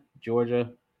 Alabama,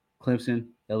 Georgia, Clemson,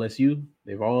 LSU,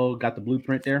 they've all got the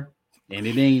blueprint there, and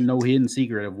it ain't no hidden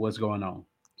secret of what's going on.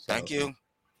 So, Thank you.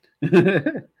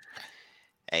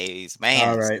 Hey, all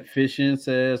man. right. Fishing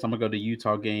says, I'm going to go to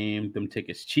Utah game. Them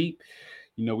tickets cheap.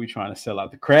 We trying to sell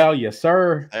out the crowd. Yes,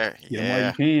 sir. Get them while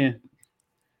you can.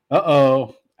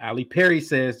 Uh-oh. Ali Perry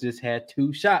says just had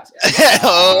 2 shots.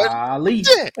 Oh, Ali.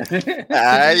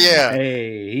 yeah.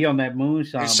 Hey, he on that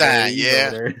moonshine. Shine, He's yeah.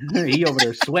 over there. He over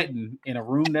there sweating in a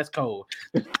room that's cold.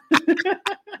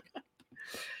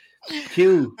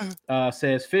 Q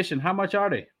says fishing. How much are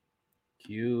they?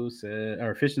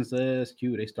 Fishing says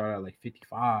Q. They start out like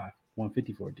 55,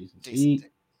 150 for a decent seat.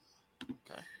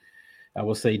 Okay. I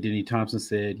will say Denny Thompson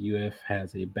said UF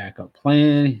has a backup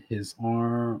plan. His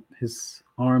arms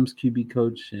QB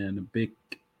coach and a big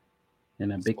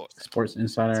sports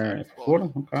insider at Florida.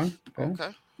 Okay.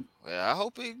 Well, I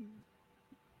hope he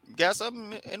got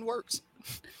something in works.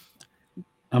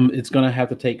 It's gonna have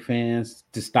to take fans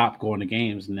to stop going to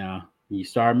games now. You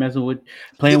start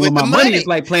playing with my money. It's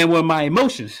like playing with my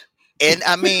emotions. And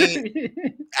I mean,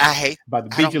 I hate about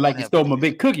to beat you like you stole my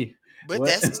big cookie. But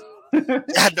that's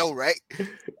I know, right?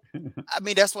 I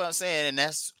mean, that's what I'm saying, and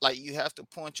that's like you have to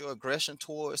point your aggression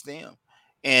towards them,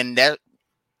 and that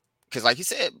because, like you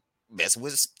said, messing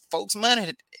with folks'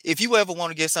 money. If you ever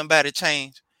want to get somebody to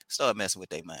change, start messing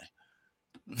with their money.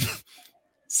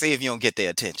 See if you don't get their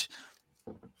attention.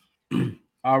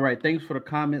 All right, thanks for the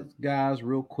comments, guys.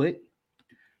 Real quick,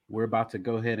 we're about to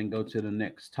go ahead and go to the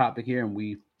next topic here, and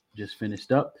we just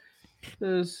finished up.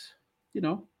 Because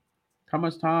how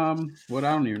much time? What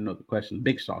I don't even know the question.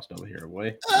 Big sauce over here,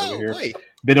 boy. Over here. Wait.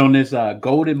 Been on this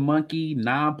Golden Monkey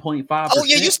 9.5%. Oh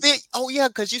yeah, you still. Oh yeah,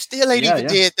 because you still ain't even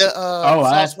did the.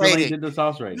 I still rating. ain't did the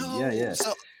sauce rating. No, yeah.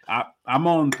 So, I'm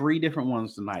on 3 different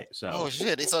ones tonight. So. Oh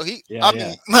shit! So he. Yeah.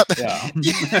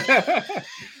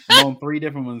 I'm on 3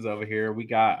 different ones over here. We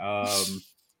got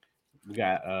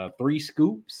 3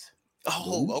 scoops.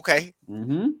 Oh, okay.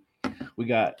 Mm-hmm. We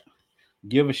got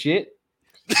give a shit.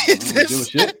 Give a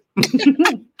shit.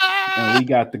 And we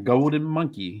got the Golden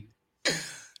Monkey.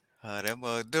 That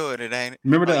mother doing it, ain't it?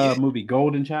 Remember the movie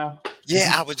Golden Child?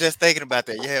 Yeah, I was just thinking about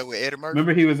that. Yeah, with Eddie Murphy.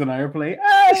 Remember he was in an airplane?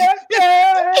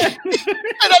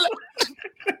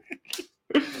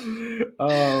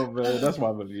 Oh man, that's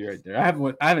my movie right there. I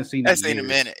haven't seen it. I've seen a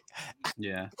minute.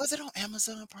 Yeah. Was it on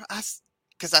Amazon Prime?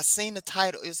 Because I seen the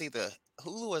title. It's either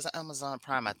Hulu or Amazon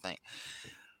Prime, I think.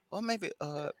 Or maybe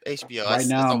HBO. Right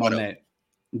now I'm on that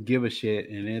give a shit,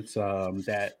 and it's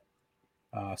that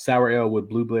sour ale with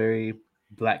blueberry,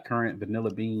 blackcurrant, vanilla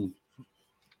bean.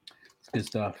 It's good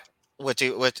stuff. What's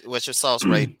your sauce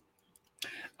rate?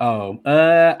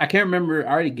 I can't remember.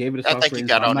 I already gave it a sauce I think rating. you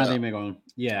got so on I'm not even going.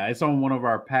 Yeah, it's on one of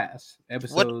our past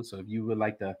episodes. So if you would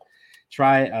like to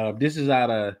try it, this is out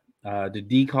of the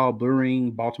D-Call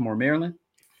Brewing, Baltimore, Maryland.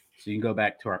 So you can go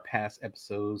back to our past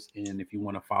episodes, and if you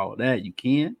want to follow that, you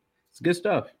can. It's good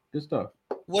stuff. Good stuff.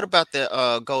 What about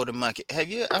the Golden Monkey? Have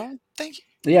you? I don't think.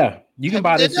 Yeah, you can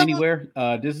buy this anywhere.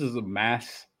 This is a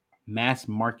mass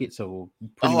market, so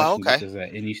pretty much can get this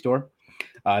at any store.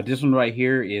 This one right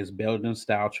here is Belgian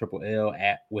style triple L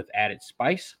with added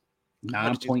spice,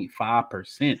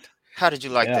 9.5%. How did you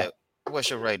like that?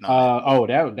 What's your rating on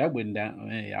that? That went down.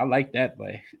 Hey, I like that,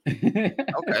 boy.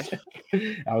 Okay,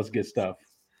 that was good stuff.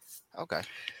 Okay.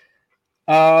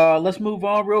 Let's move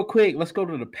on real quick. Let's go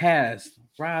to the past.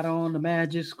 Ride on the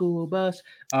magic school bus.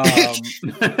 We're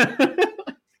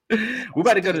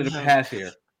about to go to the past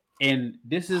here. And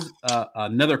this is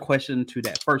another question to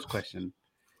that first question.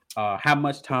 How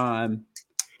much time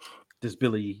does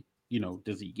Billy,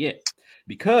 does he get?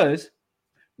 Because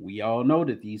we all know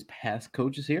that these past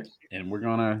coaches here, and we're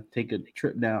going to take a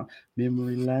trip down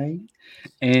memory lane.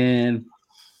 And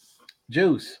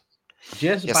Juice,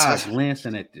 just by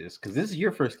glancing at this, because this is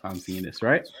your first time seeing this,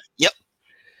 right? Yep.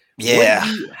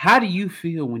 Yeah. How do you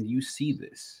feel when you see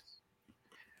this?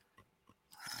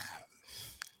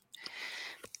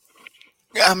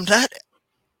 I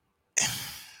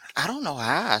don't know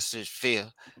how I should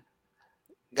feel.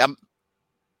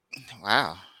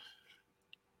 Wow.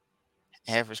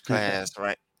 Average class,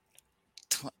 right?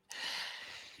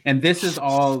 And this is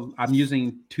all, I'm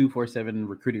using 247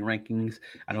 recruiting rankings.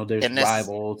 I know there's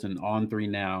Rivals and On3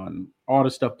 now and all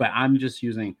the stuff, but I'm just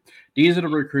using, these are the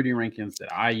recruiting rankings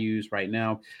that I use right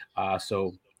now.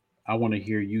 So I want to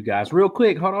hear you guys real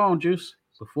quick. Hold on, Juice,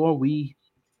 before we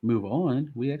move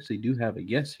on, we actually do have a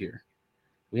guest here.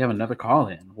 We have another call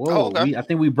in. Oh, Whoa, okay. I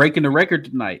think we breaking the record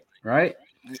tonight, right?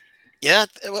 Yeah,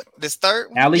 this third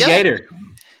one. Yeah. Alligator.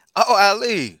 Oh,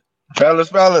 Ali, Fellas.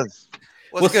 what's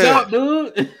What's good? up,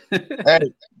 dude?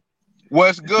 Hey,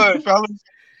 what's good, fellas?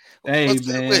 Hey What's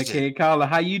good man, with you? K Caller,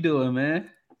 how you doing, man?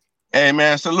 Hey,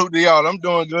 man, salute to y'all. I'm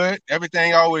doing good.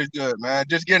 Everything always good, man.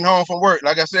 Just getting home from work.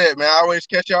 Like I said, man, I always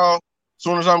catch y'all as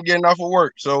soon as I'm getting off of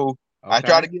work. So I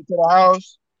try Okay. to get to the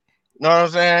house. You know what I'm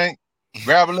saying?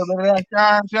 Grab a little bit of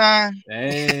that shine.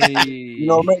 Hey.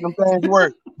 Make them things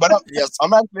work. But Yes.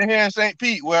 I'm actually here in St.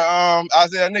 Pete, where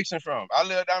Isaiah Nixon from. I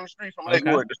live down the street from Okay.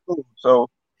 Lakewood, the school. So,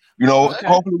 Okay.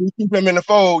 hopefully we keep him in the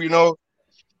fold.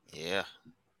 Yeah.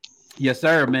 Yes,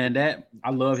 sir, man. That I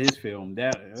love his film.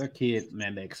 That kid,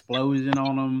 man, the explosion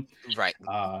on him. Right.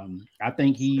 I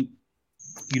think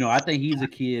I think he's a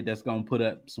kid that's gonna put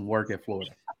up some work at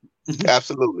Florida.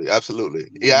 Absolutely, absolutely.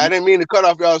 Yeah, I didn't mean to cut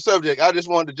off y'all's subject. I just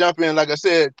wanted to jump in. Like I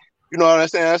said, you know what I'm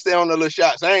saying? I stay on the little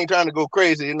shots. I ain't trying to go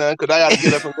crazy, because I got to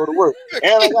get up and go to work. And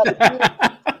I got to kids.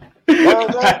 You know what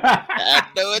I'm saying? I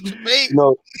know what you mean.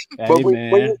 But Hey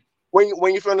man.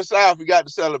 when you're from the South, you got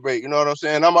to celebrate. You know what I'm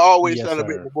saying? I'm always Yes,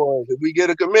 celebrate sir. the boys. If we get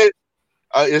a commit,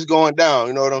 it's going down.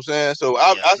 You know what I'm saying? So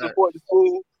Yes, I sir. support the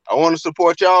school. I want to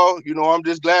support y'all. I'm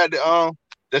just glad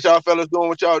that y'all fellas doing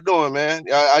what y'all doing, man.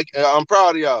 I'm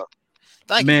proud of y'all.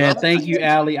 Thank you, Man, brother. thank you,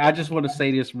 Allie. I just want to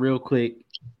say this real quick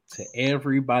to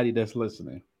everybody that's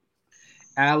listening.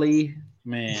 Allie,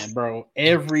 man, bro,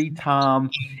 every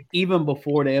time, even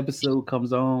before the episode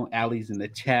comes on, Allie's in the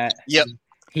chat. Yep.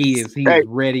 He Hey, is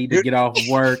ready to you, get off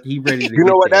work. He ready to you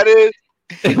know get what there. that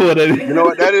is? What is You know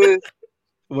what that is?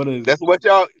 what is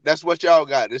That's what y'all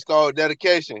got. It's called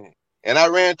dedication. And I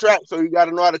ran track, so you got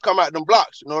to know how to come out them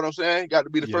blocks. You know what I'm saying? You got to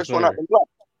be the Yes, first one out sir. them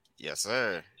blocks. Yes,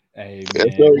 sir. Hey Yes,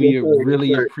 man, sir. Yes, we sir. Yes,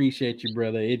 really sir. appreciate you,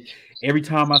 brother. Every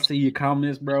time I see your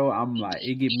comments, bro, I'm like,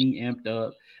 it get me amped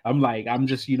up. I'm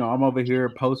just, I'm over here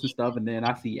posting stuff, and then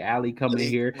I see Ali coming in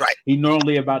here. Right. He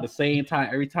normally about the same time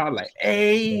every time, like,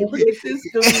 hey, look at this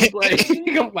dude. Like,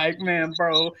 I'm like, man,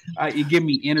 bro, it give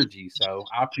me energy. So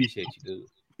I appreciate you, dude.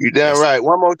 You damn Yes. right.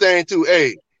 One more thing too.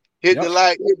 Hey, hit the Yep.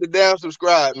 like, hit the damn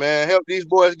subscribe, man. Help these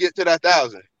boys get to that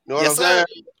 1,000. You know what Yes, I'm saying? sir.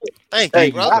 Thank you, Hey,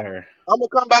 Thank you, brother. sir. I'm gonna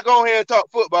come back on here and talk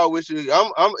football with you.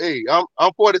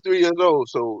 I'm 43 years old,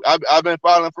 so I've been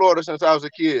following Florida since I was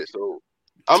a kid. So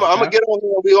I'm gonna Okay. get on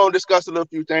here and we gonna discuss a little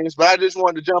few things. But I just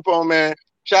wanted to jump on, man.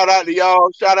 Shout out to y'all.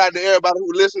 Shout out to everybody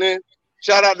who listening.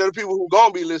 Shout out to the people who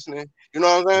gonna be listening. You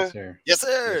know what I'm Yes, saying? sir. Yes,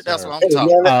 sir. Yes, That's what sir. I'm Hey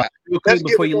talking man, about. Real let's quick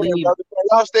get before it you in, leave, brother.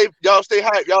 Y'all stay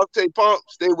hype. Y'all stay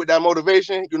pumped. Stay with that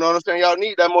motivation. You know what I'm saying? Y'all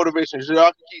need that motivation so y'all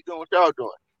can keep doing what y'all doing.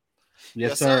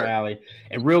 yes, Yes, sir, sir. Ali.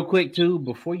 And real quick too,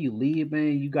 before you leave,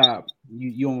 man,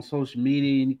 you on social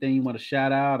media? Anything you want to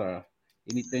shout out or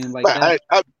anything like Man,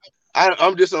 that?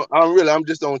 I'm just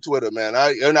on Twitter, man.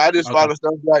 I just Okay. follow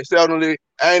stuff like seldomly.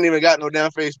 I ain't even got no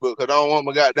damn Facebook because I don't want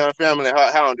my goddamn family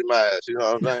hounding my ass. You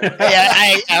know what I'm saying?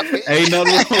 Hey, I feel, Ain't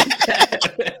nothing wrong with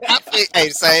that. I feel, hey,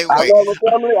 same I way. love my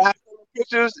family. I send them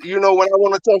pictures. When I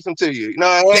want to text them to you. You know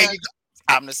what There I you mean? go.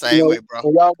 I'm the same way, bro.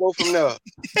 And y'all go from there.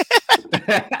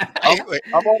 I'm Same way.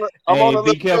 I'm on Hey, a be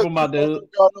little careful, trip my too. I don't know dude. if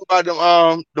y'all know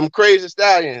about them crazy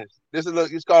stallions.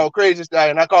 It's called Crazy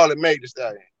Stallion. I call it Make the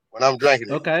Stallion when I'm drinking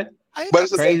it. Okay. I ain't But never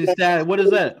it's a seen. Crazy little style. What is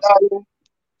Crazy that? Stallion.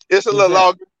 It's a What's little that?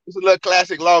 lager. It's a little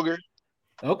classic lager.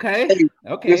 Okay. Hey,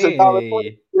 it's a dollar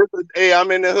 20. Okay. Hey,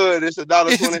 I'm in the hood. It's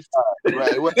 $1.25.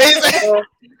 Right. What, He said-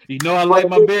 You know I want like a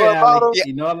my big beer, boy Ali. bottle? yeah,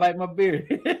 You know I like my beer.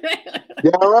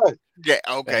 Yeah, all right. yeah.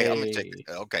 Okay, I'm gonna check. Hey.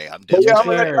 Okay, I'm But yeah, definitely Yes, I'm check.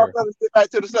 gonna let y'all sir. fellas get back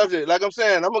to the subject. Like I'm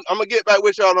saying, I'm gonna get back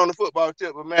with y'all on the football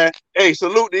tip. But man, hey,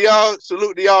 salute to y'all.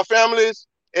 Salute to y'all families.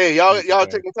 Hey, Thank you, y'all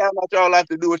sir. taking time out y'all life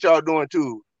to do what y'all doing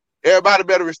too. Everybody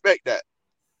better respect that.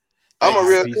 I'm Thank a All you,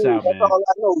 right. real sir. Peace dude. out, That's man. all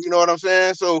I know. You know what I'm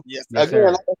saying? So Yes, Yes, sir.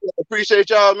 again, like sir. I said, appreciate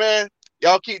y'all, man.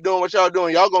 Y'all keep doing what y'all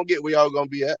doing. Y'all gonna get where y'all gonna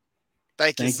be at.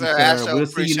 Thank you, Thank you, sir. I sir. sure We'll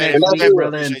see you appreciate And it. next We that's week, definitely it.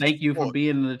 brother. And appreciate thank your you for support. being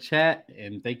in the chat.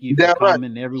 And thank you You for damn right.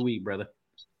 commenting every week, brother.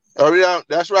 Oh yeah,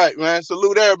 that's right, man.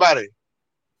 Salute everybody.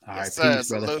 All Yes, right. sir. Peace,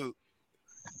 brother. Salute.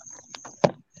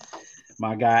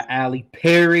 My guy, Ali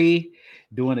Perry,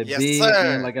 doing it Yes, big, man.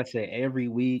 sir. Like I said, every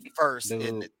week, First dude.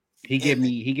 in the He get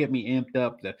me amped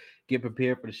up to get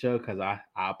prepared for the show because I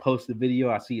post the video,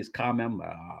 I see his comment, I'm like,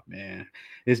 oh man,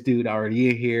 this dude already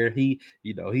in here. He's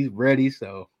ready,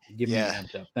 so get me yeah.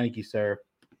 amped up. Thank you, sir.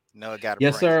 No, I gotta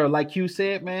Yes, bring it. sir. Like you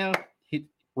said, man.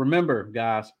 Remember,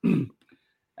 guys,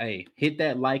 hey, hit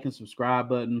that like and subscribe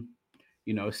button.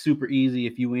 It's super easy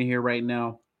if you in here right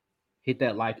now. Hit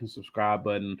that like and subscribe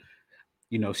button.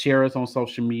 Share us on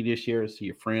social media, share us to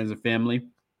your friends and family.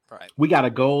 Right. We got a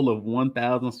goal of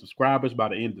 1,000 subscribers by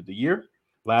the end of the year.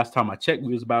 Last time I checked,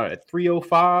 we was about at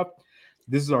 305.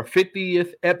 This is our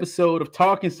 50th episode of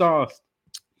Talking Sauce.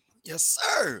 Yes,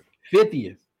 sir.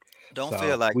 50th. Don't feel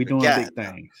So like we we doing got big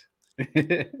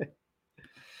things.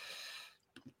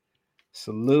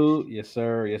 Salute. Yes,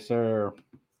 sir. Yes, sir.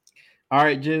 All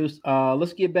right, Juice.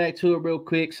 Let's get back to it real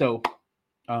quick. So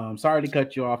sorry to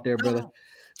cut you off there, brother.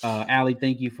 Allie,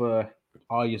 thank you for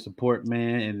all your support,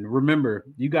 man. And remember,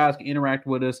 you guys can interact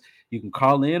with us. You can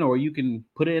call in or you can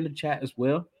put it in the chat as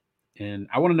well. And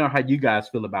I want to know how you guys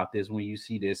feel about this when you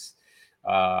see this,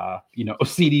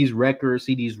 see these records,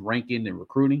 see these ranking and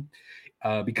recruiting.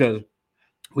 Because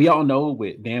we all know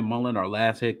with Dan Mullen, our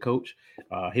last head coach,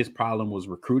 his problem was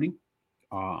recruiting.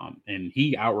 And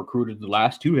he out recruited the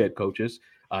last two head coaches.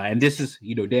 And this is,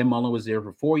 Dan Mullen was there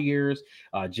for 4 years.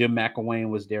 Jim McElwain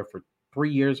was there for 3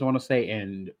 years, I want to say,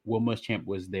 and Will Muschamp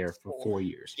was there for 4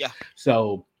 years. Yeah.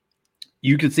 So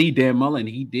you can see Dan Mullen,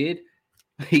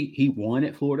 he won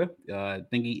at Florida. I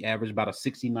think he averaged about a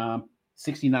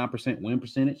 69% win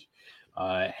percentage.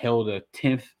 Held a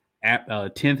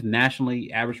 10th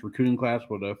nationally average recruiting class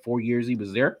for the 4 years he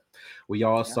was there. We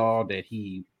all saw that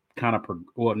he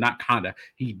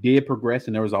he did progress,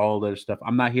 and there was all other stuff.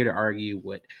 I'm not here to argue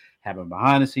what happened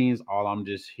behind the scenes. All I'm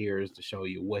just here is to show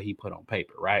you what he put on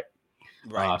paper, right?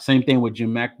 Same thing with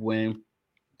Jim McElwain,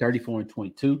 34 and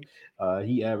 22.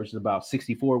 He averaged about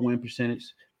 64 win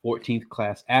percentage, 14th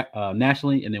class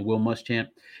nationally. And then Will Muschamp,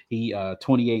 he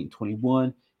 28 and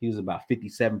 21. He was about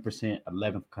 57%,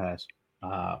 11th class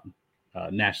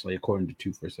nationally, according to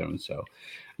 247. So,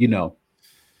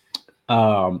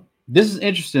 this is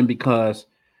interesting because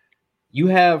you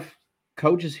have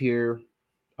coaches here,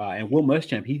 and Will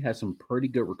Muschamp, he has some pretty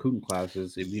good recruiting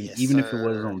classes, even if it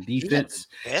was on defense.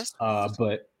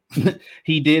 But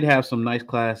he did have some nice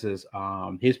classes.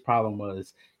 His problem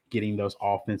was getting those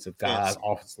offensive guys,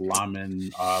 offensive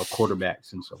linemen,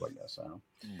 quarterbacks, and stuff like that. So,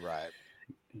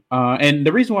 and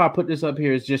the reason why I put this up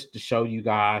here is just to show you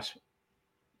guys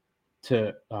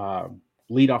to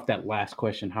lead off that last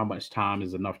question: how much time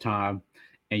is enough time?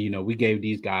 And we gave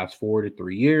these guys 4 to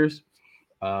 3 years.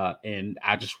 And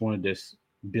I just wanted to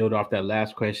build off that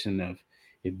last question of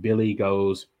if Billy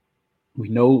goes, we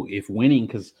know if winning,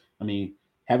 because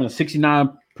having a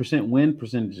 69% win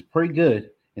percentage is pretty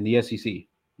good in the SEC. I'm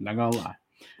not gonna lie.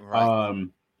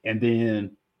 And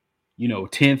then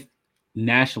 10th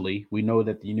nationally, we know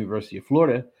that the University of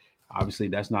Florida, obviously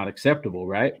that's not acceptable,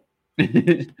 right?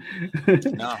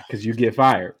 No, because you get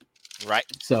fired. Right.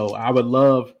 So I would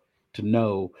love to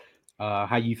know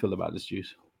how you feel about this,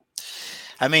 Juice.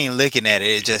 Looking at it,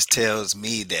 it just tells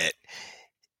me that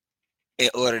in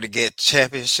order to get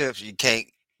championships, you can't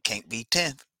be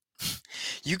 10th.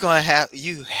 You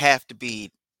have to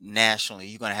be nationally.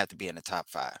 You're gonna have to be in the top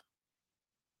 5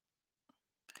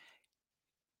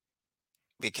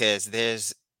 because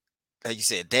there's, like you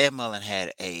said, Dan Mullen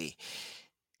had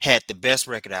the best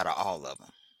record out of all of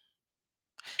them,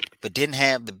 but didn't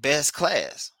have the best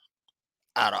class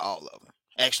out of all of them.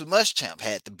 Actually, Muschamp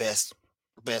had the best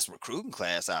recruiting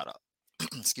class out of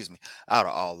out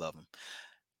of all of them.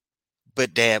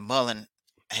 But Dan Mullen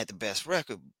had the best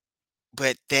record.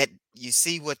 But that, you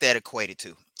see what that equated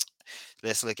to.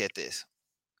 Let's look at this.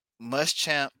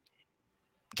 Muschamp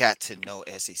got to no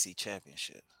SEC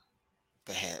championship,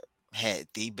 but had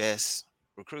the best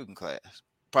recruiting class.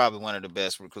 Probably one of the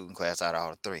best recruiting class out of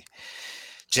all 3.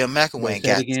 Jim McElwain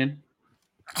got again.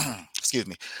 Excuse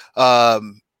me.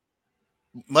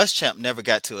 Muschamp never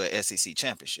got to a SEC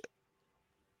championship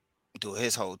during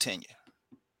his whole tenure.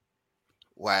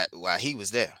 While he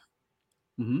was there.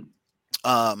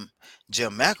 Mm-hmm.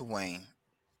 Jim McElwain,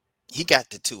 he got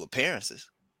to 2 appearances,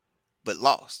 but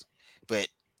lost.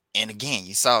 And again,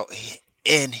 you saw,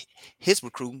 and his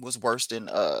recruiting was worse than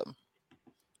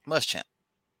Muschamp.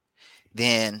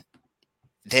 Then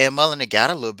Dan Mullen got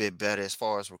a little bit better as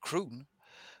far as recruiting,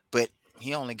 but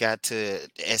he only got to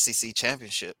the SEC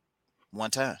championship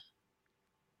 1 time.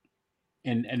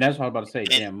 And that's what I was about to say.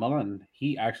 Dan Mullen,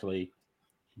 he actually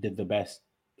did the best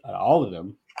out of all of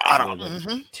them.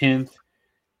 10th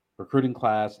recruiting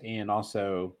class and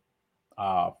also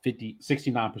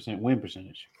 69% win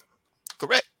percentage.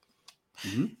 Correct.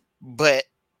 Mm-hmm. But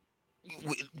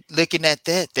looking at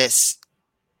that, that's,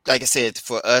 like I said,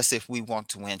 for us, if we want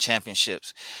to win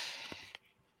championships,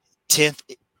 10th,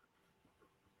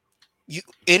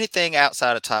 anything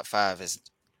outside of top 5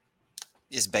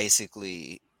 is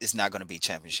basically, it's not going to be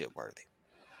championship worthy.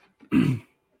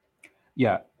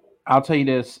 Yeah, I'll tell you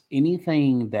this: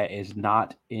 anything that is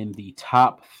not in the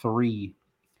top 3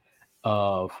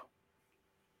 of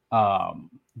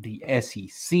the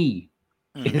SEC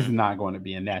is not going to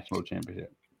be a national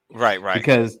championship. Right, right.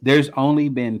 because there's only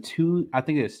been I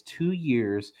think it's 2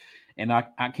 years, and I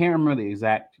can't remember the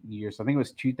exact years. I think it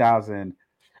was 2000,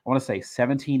 I want to say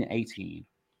 17, 18,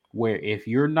 where if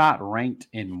you're not ranked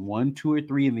in 1, 2, or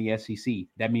 3 in the SEC,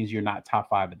 that means you're not top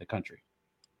 5 in the country.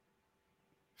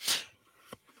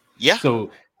 Yeah.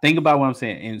 So think about what I'm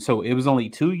saying. And so it was only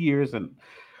 2 years, and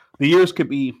the years could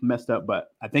be messed up,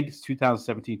 but I think it's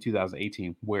 2017,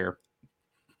 2018, where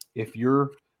if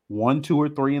you're 1, 2, or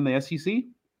 3 in the SEC,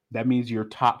 that means you're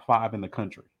top 5 in the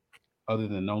country, other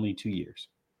than only 2 years.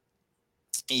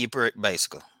 You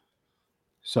basically.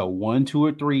 So 1, 2,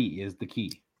 or 3 is the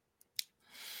key.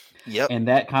 Yep. And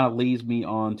that kind of leads me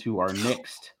on to our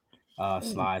next Ooh.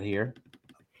 slide here.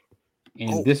 And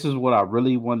Oh, this is what I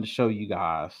really wanted to show you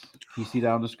guys. You see that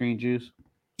on the screen, Juice?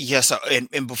 yes. Sir.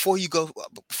 And before you go,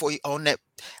 before you on that,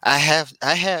 I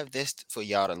have this for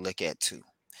y'all to look at too,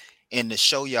 and to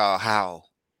show y'all how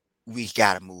we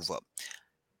gotta move up.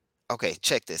 Okay,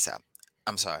 check this out.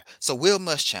 I'm sorry. So Will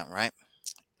Muschamp, right?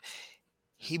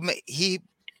 He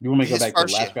You want me to go his back to the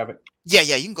first last year. graphic? Yeah,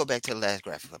 yeah. You can go back to the last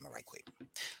graphic for me right quick.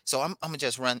 So I'm gonna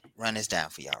just run this down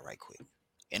for y'all right quick,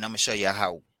 and I'm gonna show y'all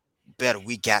how better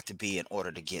we got to be in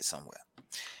order to get somewhere.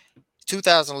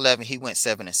 2011, he went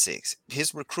 7-6.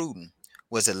 His recruiting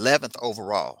was 11th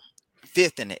overall,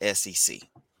 5th in the SEC.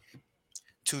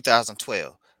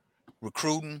 2012,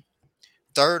 recruiting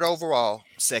 3rd overall,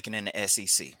 2nd in the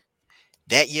SEC.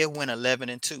 That year went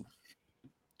 11-2.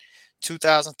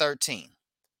 2013,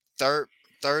 third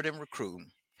in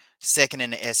recruiting, 2nd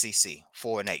in the SEC,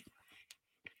 4-8.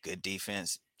 Good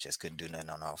defense, just couldn't do nothing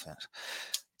on offense.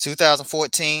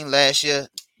 2014, last year,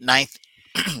 ninth.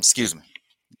 Excuse me,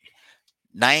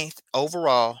 ninth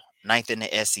overall, ninth in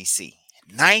the SEC.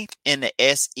 Ninth in the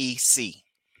SEC.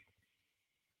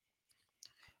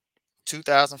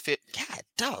 2015. God,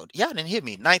 dog, y'all didn't hear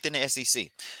me. Ninth in the SEC.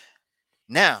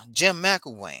 Now, Jim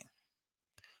McElwain,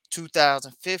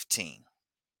 2015.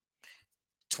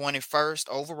 21st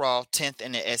overall, 10th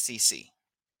in the SEC.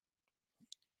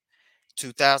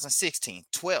 2016,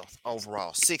 12th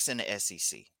overall, 6th in the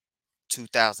SEC.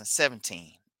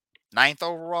 2017, 9th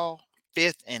overall,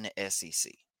 5th in the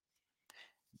SEC.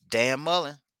 Dan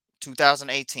Mullen,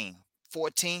 2018,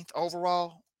 14th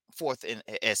overall, 4th in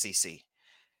the SEC.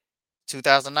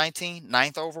 2019,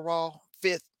 9th overall,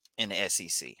 5th in the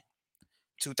SEC.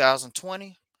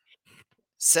 2020,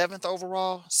 7th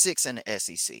overall, 6th in the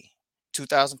SEC.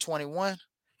 2021,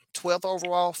 12th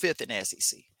overall, 5th in the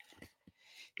SEC.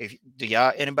 Do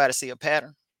y'all anybody see a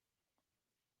pattern?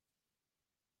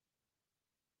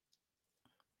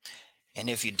 And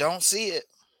if you don't see it,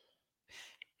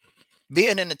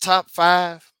 being in the top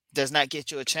 5 does not get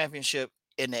you a championship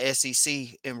in the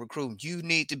SEC in recruiting. You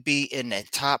need to be in the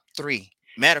top 3.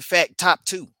 Matter of fact, top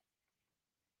 2.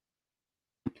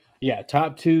 Yeah,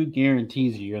 top 2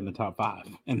 guarantees you're in the top 5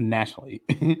 and nationally.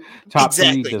 Top 3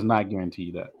 Exactly. does not guarantee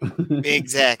you that.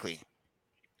 Exactly.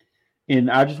 And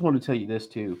I just want to tell you this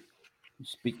too.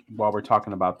 Speak while we're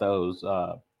talking about those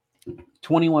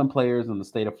 21 players in the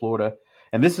state of Florida.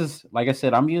 And this is, like I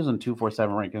said, I'm using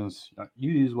 247 rankings.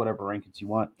 You use whatever rankings you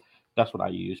want. That's what I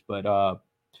use. But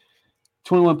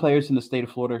 21 players in the state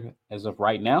of Florida as of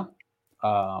right now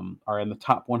are in the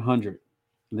top 100.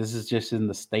 This is just in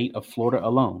the state of Florida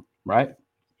alone, right?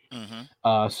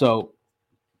 Mm-hmm. So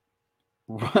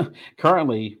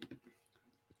currently,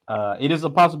 it is a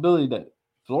possibility that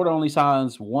Florida only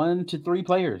signs 1 to 3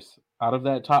 players out of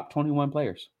that top 21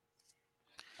 players.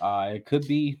 It could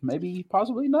be maybe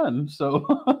possibly none. So,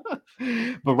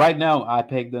 but right now, I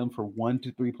peg them for 1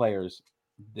 to 3 players.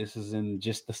 This is in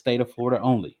just the state of Florida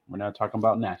only. We're not talking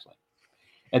about nationally.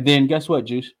 And then guess what,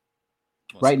 Juice?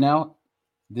 What's Right up? now,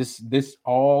 this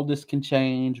can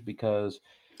change because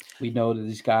we know that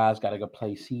these guys got to go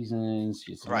play seasons.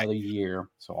 It's Right. another year,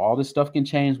 so all this stuff can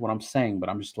change. What I'm saying, but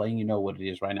I'm just letting you know what it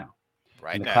is right now. In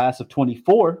Right the now. class of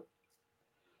 24,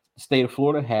 the state of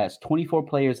Florida has 24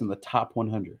 players in the top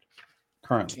 100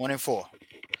 currently. 24.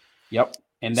 Yep,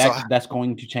 and So that's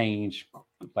going to change,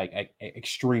 like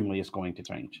extremely. It's going to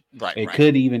change. right, It right.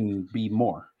 could even be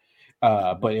more,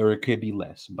 but or it could be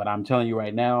less. But I'm telling you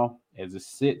right now, as it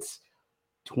sits,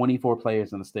 24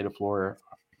 players in the state of Florida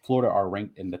are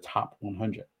ranked in the top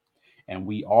 100, and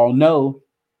we all know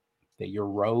that your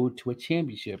road to a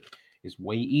championship is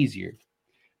way easier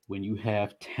when you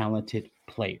have talented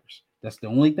players. That's the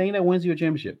only thing that wins you a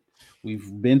championship.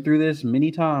 We've been through this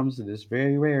many times. It is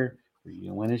very rare for you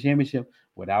to win a championship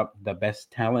without the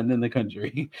best talent in the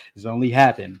country. It's only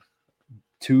happened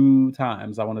 2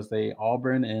 times. I want to say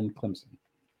Auburn and Clemson.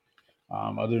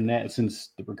 Other than that, since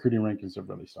the recruiting rankings have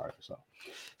really started, so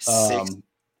Six um,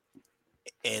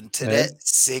 and go to that ahead.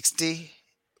 60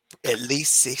 at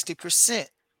least 60%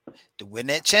 to win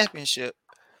that championship.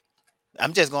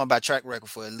 I'm just going by track record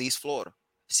for at least Florida.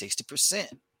 60%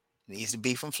 needs to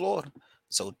be from Florida.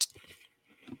 So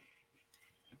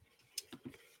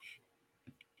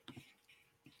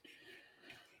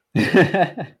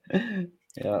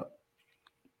Yeah.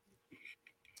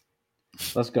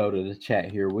 Let's go to the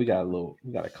chat here. We got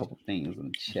a couple things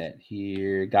in the chat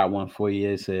here. Got one for you.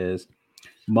 It says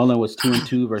Mullen was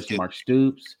 2-2 versus Mark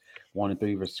Stoops,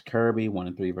 1-3 versus Kirby,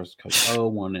 1-3 versus Coach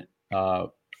O,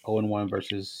 0-1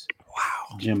 versus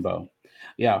wow, Jimbo.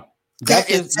 Yeah, that that's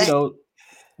is just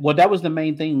well, that was the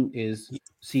main thing. Is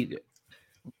see,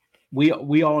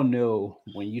 we all know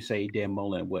when you say Dan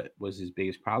Mullen, what was his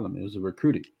biggest problem? It was the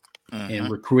recruiting.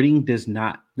 And recruiting does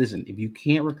not listen. If you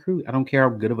can't recruit, I don't care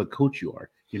how good of a coach you are.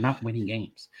 You're not winning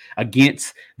games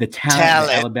against the talent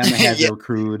that Alabama has yeah.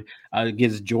 recruited,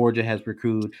 against Georgia has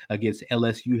recruited, against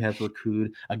LSU has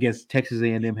recruited, against Texas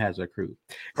A&M has recruited.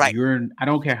 Right. I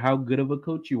don't care how good of a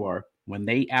coach you are. When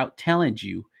they out talent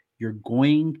you, you're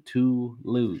going to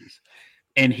lose.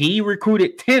 And he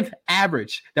recruited 10th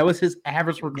average. That was his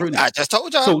average recruiting. I just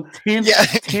told y'all. So 10th, Yeah.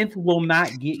 10th will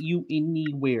not get you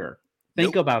anywhere.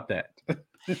 Think about that.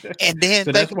 And then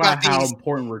so think that's why about how these,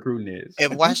 important recruiting is.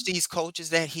 and watch these coaches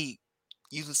that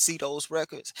you see those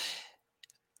records.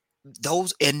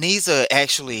 These are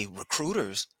actually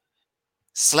recruiters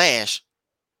 /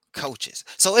 coaches.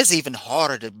 So it's even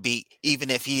harder to beat, even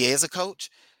if he is a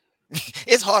coach.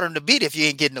 It's harder to beat if you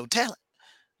ain't getting no talent.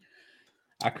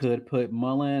 I could put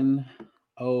Mullen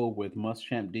with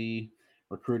Muschamp D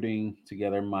recruiting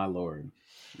together, my lord.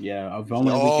 Yeah, if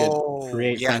only we could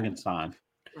create Yeah. Frankenstein.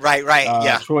 Right,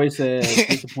 yeah. Troy says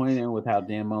disappointed with how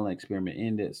Dan Mullen experiment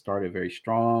ended. Started very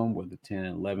strong with the 10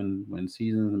 and 11 win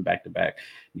seasons and back-to-back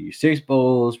New Year's Six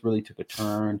bowls. Really took a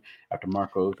turn after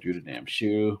Marco threw the damn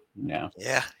shoe. Yeah,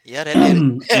 that did it.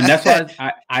 And that's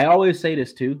why I always say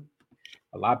this too.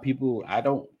 A lot of people, I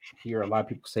don't hear a lot of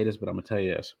people say this, but I'm gonna tell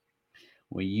you this: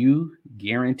 when you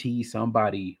guarantee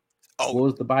somebody, what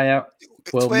was the buyout?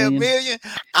 12 million.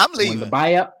 I'm leaving. When the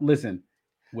buyout, listen,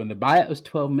 when the buyout was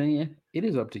 12 million, it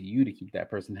is up to you to keep that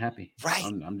person happy. Right.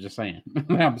 I'm just saying.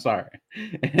 I'm sorry.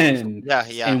 And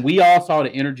yeah. And we all saw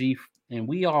the energy, and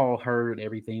we all heard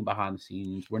everything behind the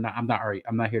scenes. I'm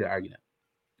not here to argue that.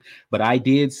 But I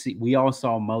did see. We all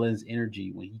saw Mullen's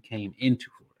energy when he came into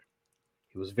Florida.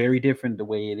 It was very different the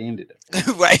way it ended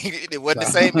up. Right. It wasn't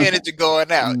the same energy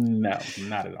going out. No,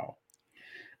 not at all.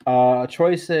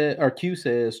 Troy said, or Q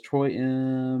says, Troy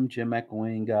M, Jim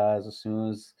McElwain guys, as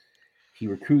soon as he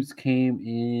recruits came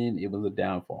in, it was a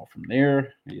downfall from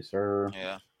there. Yes, sir.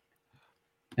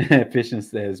 Yeah. Fishing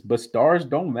says, but stars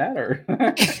don't matter.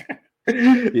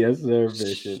 Yes, sir,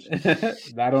 Fishing.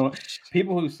 I don't.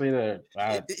 People who say that,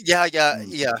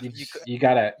 yeah. You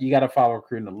gotta follow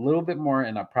recruiting a little bit more,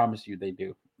 and I promise you, they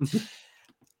do.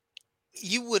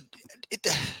 You would,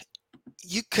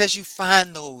 because you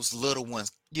find those little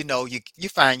ones. You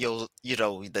find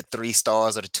the 3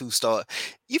 stars or the 2 star.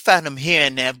 You find them here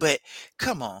and there, but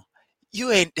come on,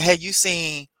 have you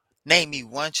seen? Name me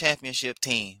one championship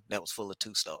team that was full of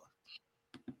 2 stars.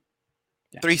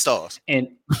 3 stars.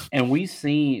 And we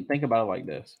seen, think about it like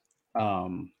this.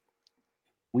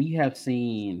 We have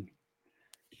seen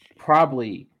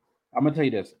probably, I'm gonna tell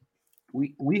you this.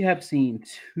 We have seen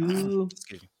 2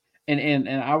 and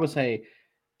I'll say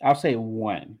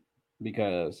 1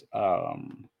 because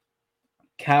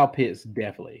Kyle Pitts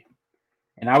definitely.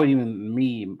 And I would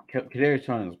Kadarius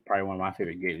Toney is probably one of my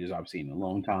favorite Gators I've seen in a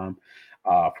long time,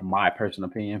 from my personal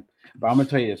opinion. But I'm gonna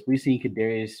tell you this: we've seen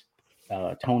Kadarius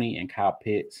Toney and Kyle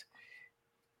Pitts,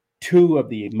 2 of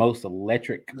the most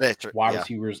electric wide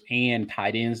receivers and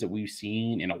tight ends that we've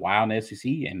seen in a while in the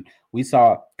SEC. And we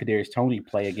saw Kadarius Toney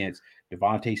play against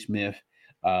Devontae Smith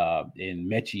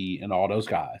and Mechie and all those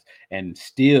guys, and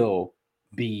still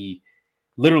be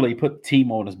literally put the team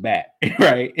on his back,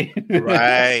 right?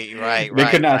 Right. They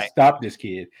could not stop this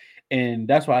kid. And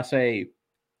that's why I say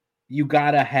you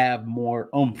got to have more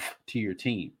oomph to your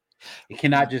team. It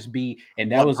cannot just be,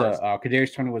 and that was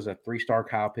Kadarius Toney was a 3-star,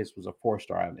 Kyle Pitts was a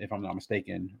 4-star, if I'm not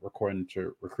mistaken, according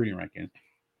to recruiting rankings.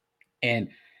 And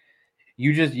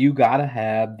you got to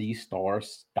have these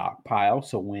stars stockpile.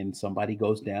 So when somebody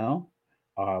goes down,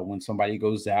 when somebody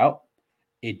goes out,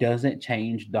 it doesn't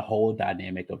change the whole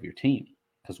dynamic of your team.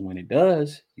 Because when it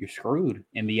does, you're screwed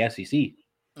in the SEC.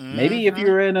 Mm-hmm. Maybe if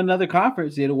you're in another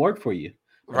conference, it'll work for you.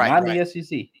 But not in the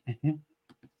SEC.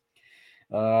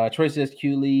 Troy says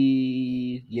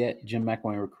Cooley, yet Jim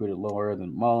McElwain recruited lower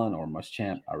than Mullen or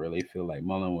Muschamp. I really feel like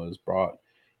Mullen was brought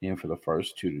in for the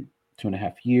first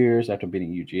 2.5 years after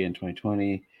beating UGA in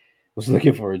 2020. was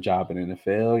looking for a job in the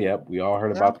NFL. Yep, we all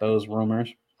heard Yeah. about those rumors.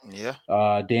 Yeah.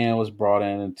 Dan was brought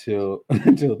in until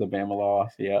until the Bama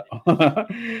loss. Yeah,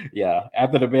 yeah.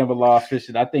 After the Bama loss,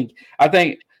 fishing. I think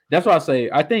that's why I say.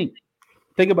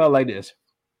 Think about it like this: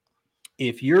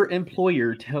 if your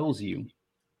employer tells you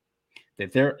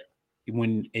that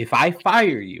if I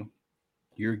fire you,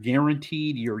 you're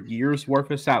guaranteed your year's worth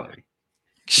of salary.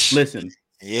 Listen,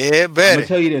 Yeah, I'm gonna buddy.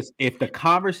 tell you this: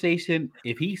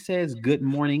 if he says "Good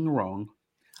morning" wrong,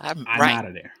 I'm I'm right. out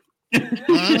of there.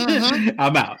 Mm-hmm.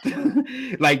 I'm out.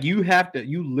 Like you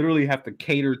literally have to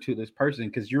cater to this person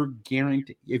because you're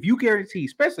guaranteed. If you guarantee,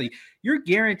 especially you're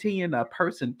guaranteeing a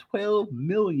person $12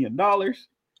 million.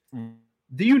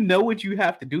 Do you know what you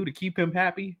have to do to keep him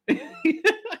happy?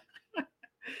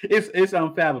 It's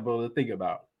unfathomable to think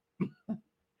about.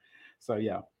 So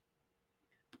yeah.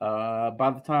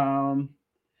 By the time,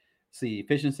 see,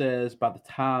 Fishing says by the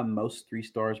time most 3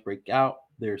 stars break out,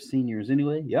 they're seniors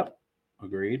anyway. Yep,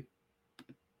 agreed.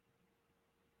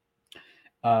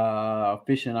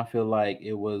 Fishing, I feel like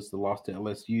it was the loss to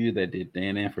LSU that did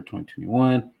Dan in for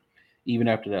 2021. Even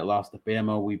after that loss to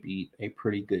Bama, we beat a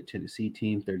pretty good Tennessee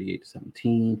team,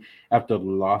 38-17. After the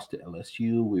loss to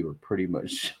LSU, we were pretty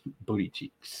much booty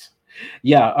cheeks.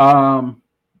 Yeah,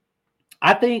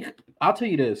 I think I'll tell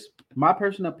you this. My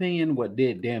personal opinion, what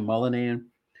did Dan Mullen in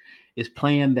is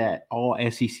playing that all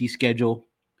SEC schedule.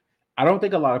 I don't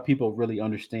think a lot of people really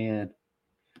understand.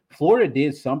 Florida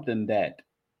did something that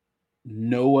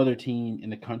no other team in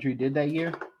the country did that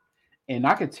year, and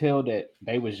I could tell that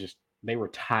they were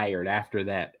tired after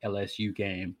that LSU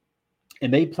game,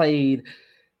 and they played.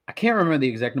 I can't remember the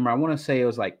exact number. I want to say it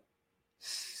was like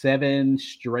 7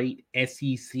 straight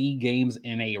SEC games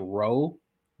in a row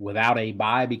without a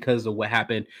bye because of what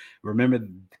happened. Remember,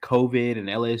 COVID and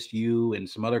LSU and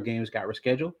some other games got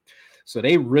rescheduled. So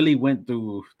they really went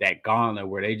through that gauntlet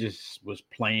where they just was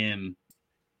playing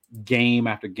game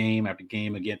after game after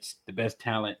game against the best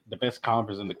talent, the best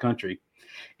conference in the country.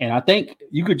 And I think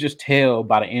you could just tell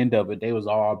by the end of it, they was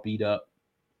all beat up.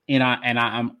 And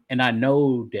I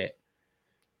know that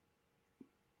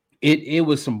it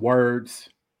was some words,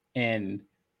 and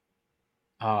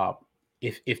uh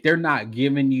if they're not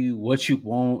giving you what you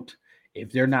want,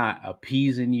 if they're not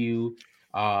appeasing you,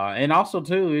 and also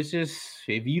too, it's just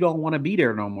if you don't want to be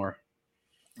there no more.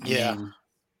 I Yeah. mean,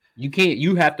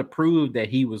 you have to prove that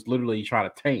he was literally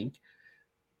trying to tank.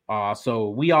 So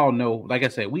we all know, like I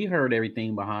said, we heard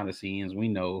everything behind the scenes. We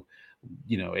know,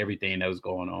 everything that was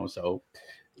going on. So,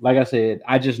 like I said,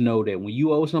 I just know that when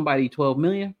you owe somebody 12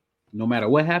 million, no matter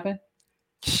what happened,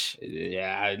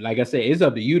 yeah, like I said, it's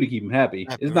up to you to keep him happy.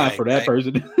 It's not Right, for that right.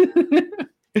 person.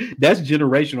 That's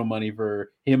generational money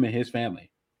for him and his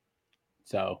family.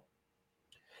 So,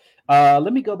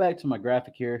 let me go back to my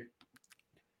graphic here.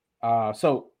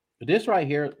 So this right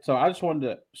here. So I just wanted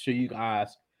to show you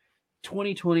guys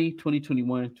 2020,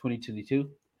 2021, 2022.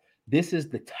 This is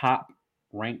the top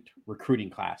ranked recruiting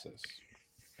classes,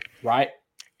 right?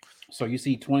 So you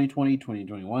see 2020,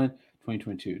 2021,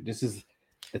 2022. This is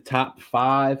the top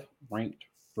 5 ranked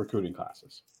recruiting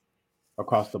classes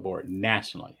across the board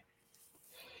nationally.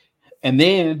 And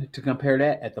then to compare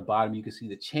that, at the bottom, you can see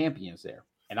the champions there.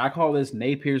 And I call this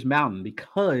Napier's Mountain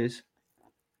because,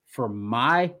 from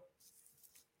my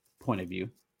point of view,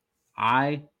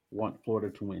 I want Florida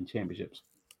to win championships.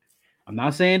 I'm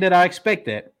not saying that I expect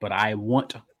that, but I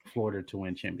want Florida to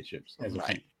win championships as a Right.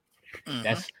 fan. Mm-hmm.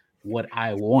 That's what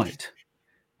I want.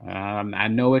 I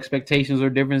know expectations are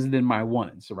different than my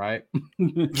wants, right?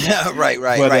 Yeah, right,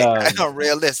 right, But right.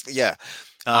 Realistic, yeah.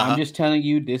 I'm Uh-huh. just telling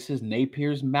you, this is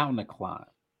Napier's mountain to climb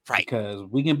Right. because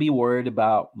we can be worried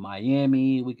about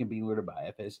Miami, we can be worried about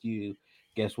FSU.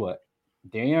 Guess what?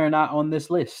 They are not on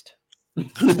this list.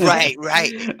 Right,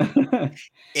 right. And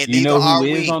You neither know who are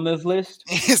is we. on this list?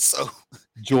 So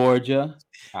Georgia,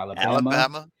 Alabama,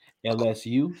 Alabama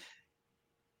LSU,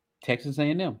 Texas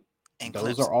A&M. and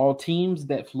Those are Clemson. all teams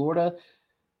that Florida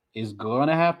is going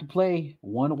to have to play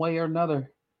one way or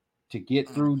another to get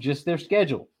Mm. through just their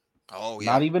schedule, Oh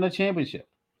not yeah. even a championship.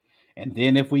 And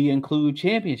then if we include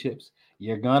championships,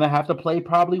 you're going to have to play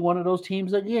probably one of those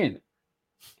teams again.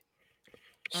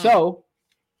 Mm. So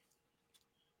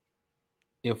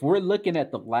if we're looking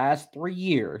at the last 3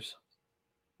 years,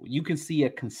 you can see a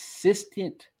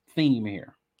consistent theme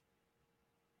here.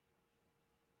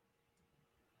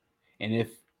 And if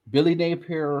Billy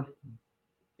Napier,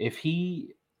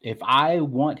 if I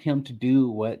want him to do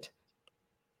what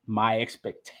my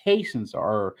expectations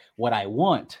are, what I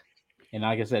want, and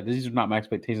like I said, these are not my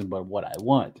expectations, but what I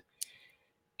want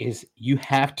is you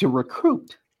have to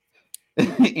recruit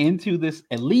into this,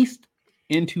 at least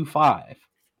into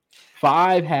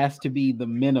 5 has to be the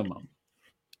minimum,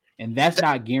 and that's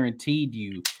not guaranteed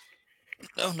you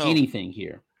No. anything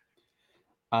here.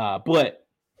 But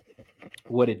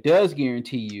what it does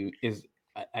guarantee you is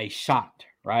a shot,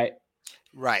 right?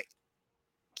 Right.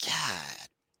 God.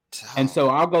 And Dog. so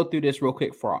I'll go through this real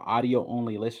quick for our audio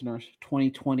only listeners.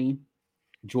 2020,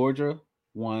 Georgia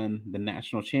won the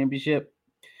national championship.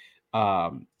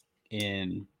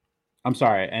 In I'm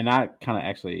sorry, and I kind of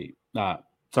actually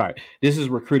sorry. This is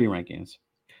recruiting rankings.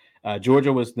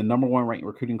 Georgia was the number 1 ranked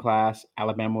recruiting class.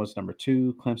 Alabama was number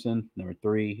 2. Clemson number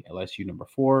 3. LSU number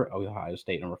 4. Ohio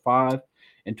State number 5.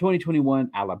 In 2021,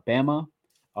 Alabama,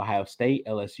 Ohio State,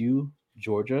 LSU,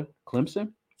 Georgia,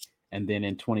 Clemson, and then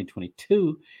in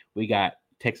 2022 we got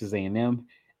Texas A&M,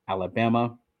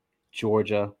 Alabama,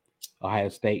 Georgia, Ohio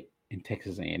State, and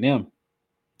Texas A&M.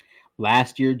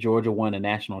 Last year, Georgia won a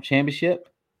national championship.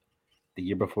 The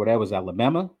year before that was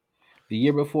Alabama. The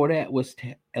year before that was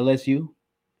LSU.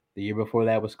 The year before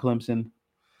that was Clemson.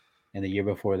 And the year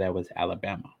before that was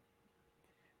Alabama.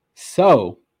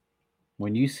 So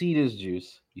when you see this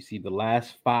juice, you see the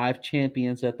last 5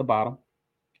 champions at the bottom,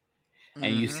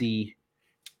 and you Mm-hmm. see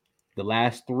the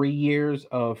last 3 years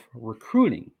of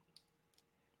recruiting.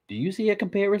 Do you see a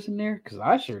comparison there? Because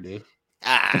I sure do.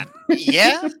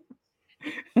 Yeah,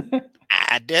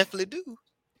 I definitely do.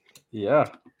 Yeah.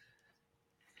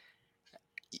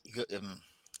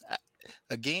 I-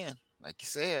 Again, like you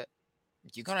said,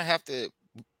 you're gonna have to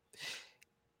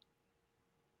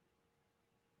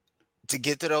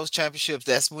get to those championships.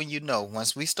 That's when you know.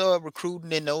 Once we start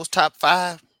recruiting in those top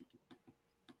 5,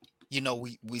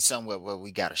 we somewhere where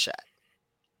we got a shot.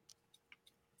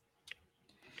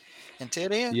 Until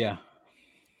then, Yeah.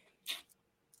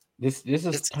 This is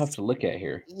it's tough to look at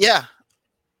here yeah.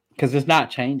 because it's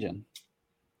not changing.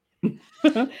 I'm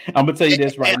gonna tell you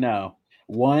this And right now.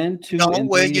 1, 2, no, and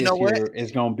well, 3 you know this what? year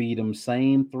is gonna be them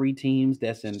same 3 teams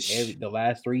that's in the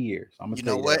last 3 years. I'm gonna You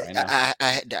tell know you that what?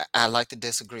 right now. I like to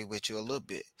disagree with you a little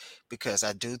bit because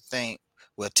I do think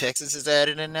Texas is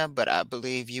added in there, but I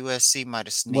believe USC might have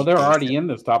Well, sneaked they're these. already in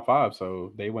this top 5,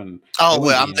 so they Oh wouldn't well,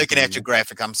 be I'm looking anything at your new.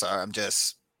 graphic. I'm sorry. I'm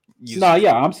just No, using it.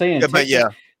 yeah, I'm saying Yeah, but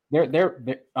Texas.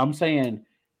 yeah, I'm saying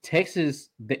Texas.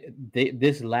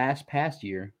 This last past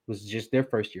year was just their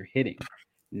first year hitting.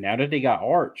 Now that they got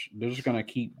Arch, they're just gonna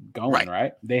keep going, right.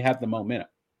 right? They have the momentum.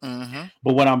 Mm-hmm.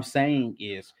 But what I'm saying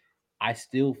is, I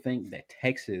still think that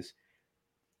Texas,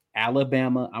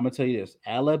 Alabama. I'm gonna tell you this: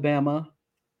 Alabama,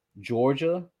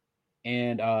 Georgia,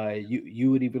 and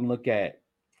you would even look at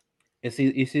it's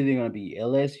either gonna be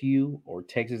LSU or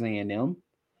Texas A&M.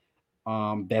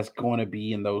 That's going to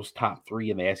be in those top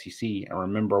 3 in the SEC. And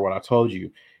remember what I told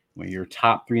you: when you're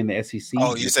top 3 in the SEC,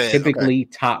 Oh, you you're said okay. typically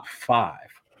top 5.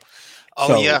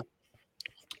 Oh yeah,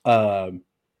 So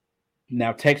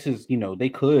now Texas, they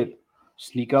could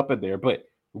sneak up in there, but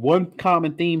one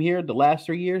common theme here: the last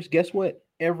 3 years, guess what?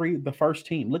 The first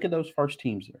team. Look at those first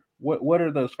teams there. What are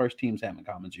those first teams have in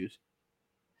common, Juice?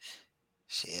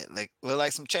 shit. Like look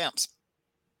like some champs.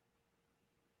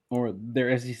 Or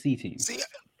their SEC teams? See,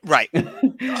 right.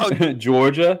 Oh,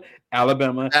 Georgia,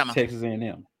 Alabama, Bama. Texas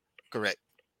A&M. Correct.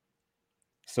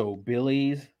 So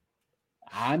Billy's,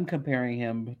 I'm comparing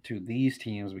him to these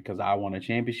teams because I won a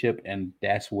championship, and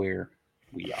that's where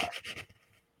we are.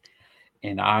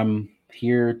 And I'm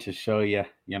here to show you,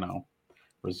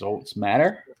 results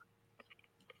matter,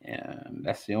 and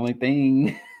that's the only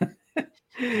thing.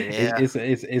 Yeah.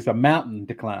 It's a mountain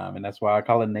to climb, and that's why I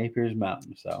call it Napier's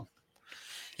Mountain. So,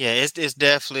 Yeah. It's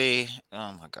definitely.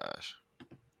 Oh my gosh.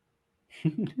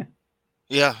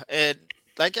 Yeah, and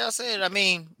like y'all said, I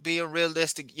mean, being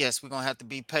realistic, yes, we're gonna have to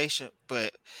be patient,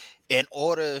 but in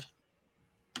order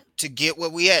to get where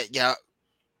we at, y'all,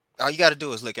 all you got to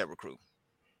do is look at recruit.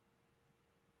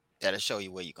 That'll show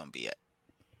you where you're gonna be at.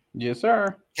 yes,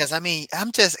 sir. Because I mean,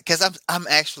 I'm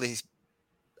actually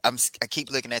I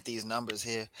keep looking at these numbers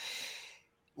here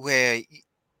where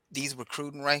these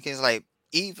recruiting rankings, like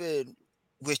even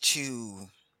with you,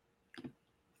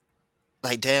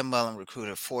 like Dan Mullen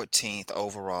recruited 14th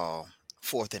overall,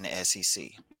 fourth in the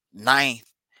SEC, ninth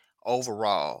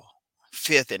overall,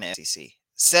 fifth in the SEC,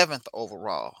 seventh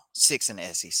overall, sixth in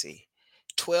the SEC,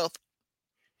 12th,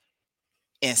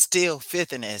 and still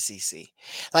fifth in the SEC.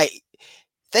 Like,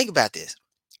 think about this.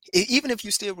 Even if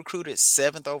you still recruited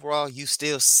seventh overall, you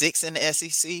still sixth in the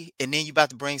SEC, and then you about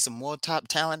to bring some more top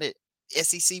talented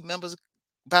SEC members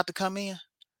about to come in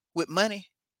with money.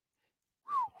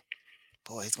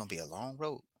 Boy, it's gonna be a long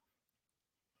road.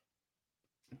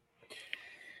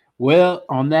 Well,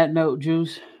 on that note,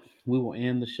 Juice, we will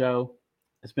end the show.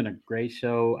 It's been a great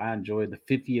show. I enjoyed the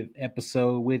 50th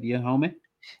episode with you, homie.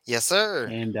 Yes, sir.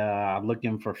 And I'm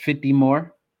looking for 50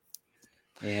 more.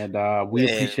 And we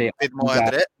And appreciate 50 you more guys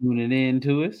after that. tuning in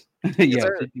to us. Yes, Yeah,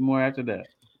 sir. 50 more after that.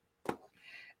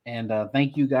 And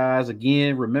thank you guys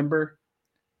again. Remember,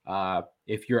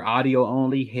 if you're audio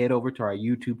only, head over to our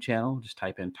YouTube channel. Just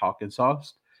type in Talking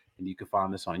Sauce, and you can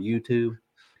find us on YouTube.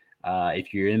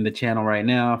 If you're in the channel right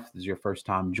now, if this is your first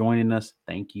time joining us,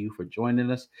 thank you for joining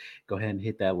us. Go ahead and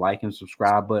hit that like and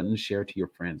subscribe button, share to your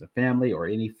friends and family, or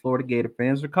any Florida Gator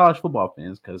fans or college football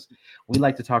fans, because we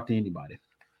like to talk to anybody.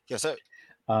 Yes, sir.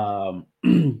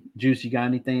 Juice, you got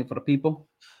anything for the people?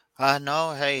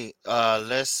 No, hey,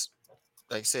 let's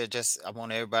like I said, just I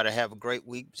want everybody to have a great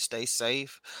week. Stay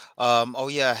safe. Oh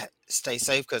yeah, stay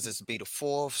safe because it's be the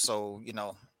 4th. So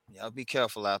y'all be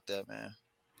careful out there, man.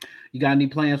 You got any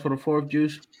plans for the 4th,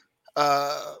 Juice?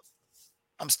 Uh,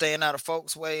 I'm staying out of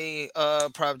folks' way.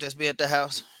 Probably just be at the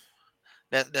house.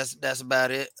 That's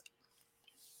about it.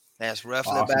 That's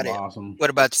roughly about Awesome, it. awesome. What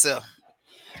about yourself?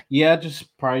 Yeah,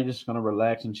 just probably just gonna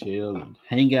relax and chill and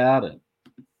hang out. And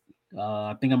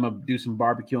I think I'm gonna do some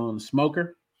barbecue on the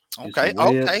smoker. Do Okay, some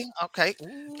okay, ribs. okay.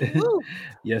 Ooh,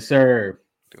 Yes, sir.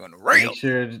 doing the Make real.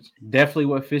 sure, definitely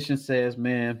what Fishing says,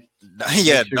 man.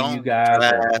 Yeah, Make sure you don't guys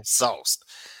are. drive sauce.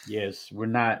 Yes, we're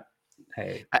not.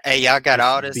 Hey, Hey, y'all got just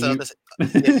all this be. other.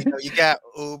 Yeah, you got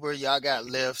Uber, y'all got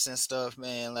Lyfts and stuff,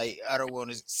 man. Like, I don't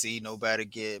want to see nobody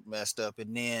get messed up,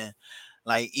 and then,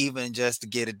 like, even just to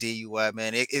get a DUI,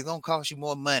 man, it's gonna cost you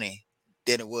more money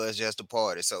than it was just a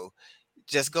party. So,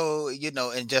 just go,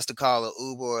 and just to call an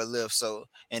Uber or a Lyft. So,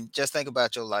 and just think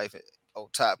about your life on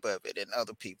top of it and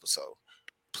other people. So,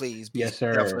 please be Yes,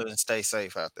 careful sir. and stay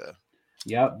safe out there.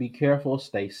 Yep. Be careful.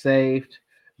 Stay safe.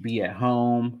 Be at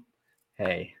home.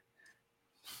 Hey,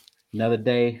 another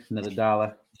day, another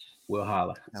dollar. We'll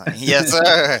holla. Yes,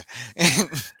 sir.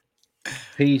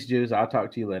 Peace, Juice. I'll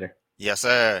talk to you later. Yes,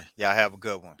 sir. Y'all have a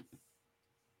good one.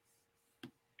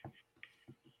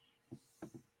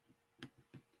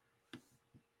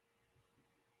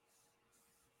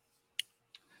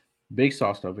 Big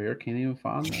sauce over here. Can't even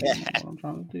find what I'm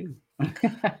trying to do.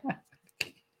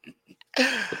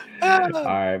 All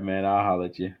right, man. I'll holler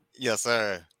at you. Yes,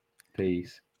 sir.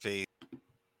 Peace.